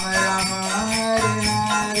 Rama Rama, Hare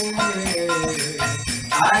Hare,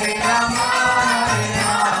 Hare Rama, Hare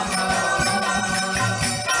Rama,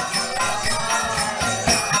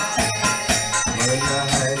 Bola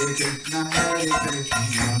Hare Krishna, Hare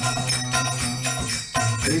Krishna,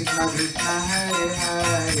 Krishna Krishna, Hare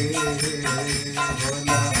Hare,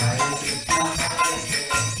 Bola Hare Krishna,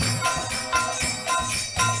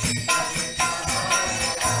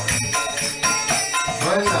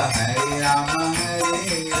 Bola Hare Rama, Hare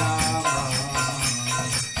Rama,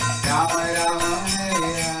 Rama Rama,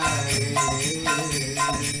 Hare Hare,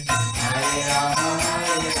 Hare Rama,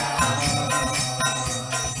 Hare Rama,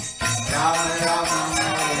 Rama Rama,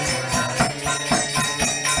 Hare Hare,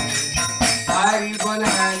 Hari Bol,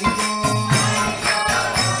 Hari Bol,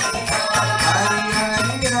 Hari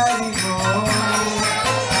Hari Hari Bol,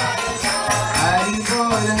 Hari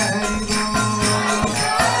Bol, Hari Bol,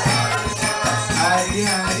 Hari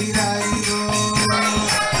Hari Hari Bol,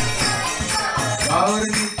 Gaur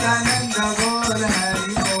Nityananda Bol,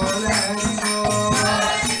 Hari Bol, Hari Bol,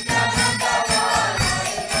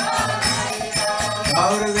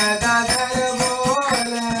 Gaur Gadadhar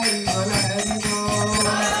Bol, Hari Bol, Hari Bol,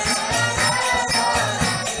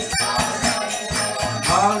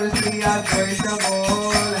 Gaur Shri Advaita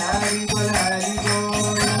Bol, Hari Bol, Hari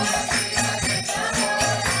Bol,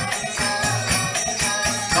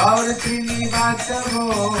 Gaur Srinivasa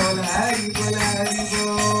Bol, Hari Bol, Hari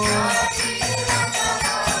Bol,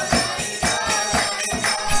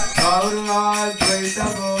 Gaur Advaita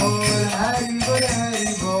Bol, Hari Bol, Hari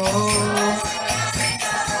Bol,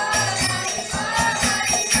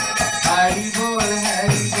 Hari Bol,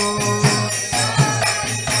 Hari Bol,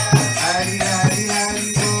 Hari Hari Hari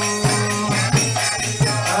Bol,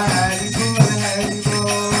 Hari Bol, Hari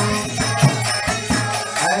Bol,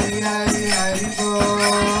 Hari Hari Hari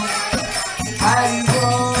Bol, Hari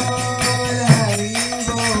Bol, Hari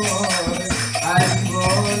Bol, Hari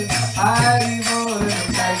Bol, Hari Bol,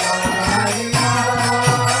 Jai Gaur Hari Bol,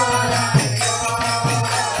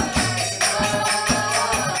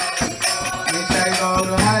 Jai Gaur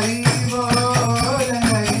Hari Bol,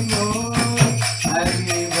 Hari Bol,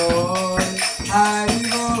 Hari Bol, Hari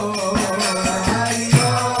Bol, Hari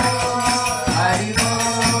Bol, Hari Bol, Hari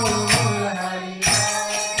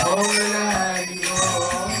Bol, Hari Bol,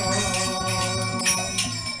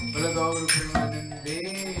 Bol Gaur Premanande,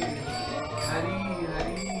 Hari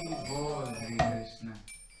Hari Bol, Hari Krishna,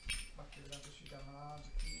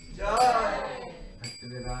 भक्त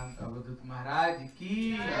वेदांत अवधूत महाराज की,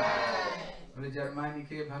 बोले Germany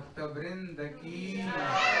के भक्त वृंद की,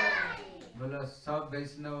 बोलो सब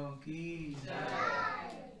वैष्णवों की,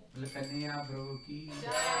 बोले कन्हैया प्रभु की,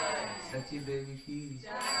 सची देवी की,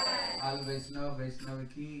 आल वैष्णव वैष्णव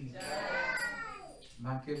की,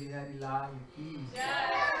 बांके बिहारी लाल की,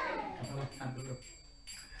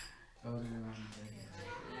 और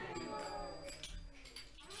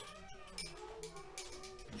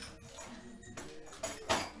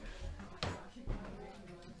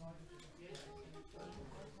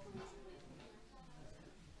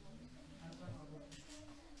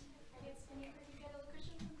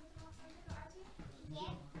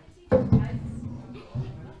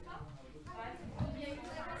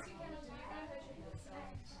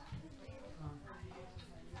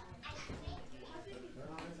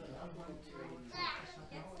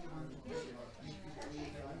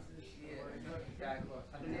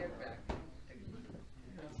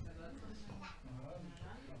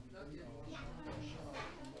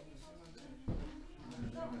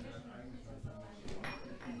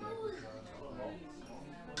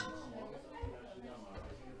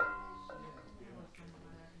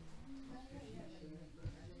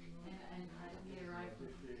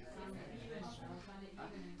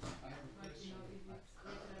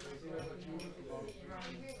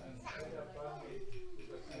and straight up Bandi,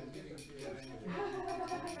 because I'm living here in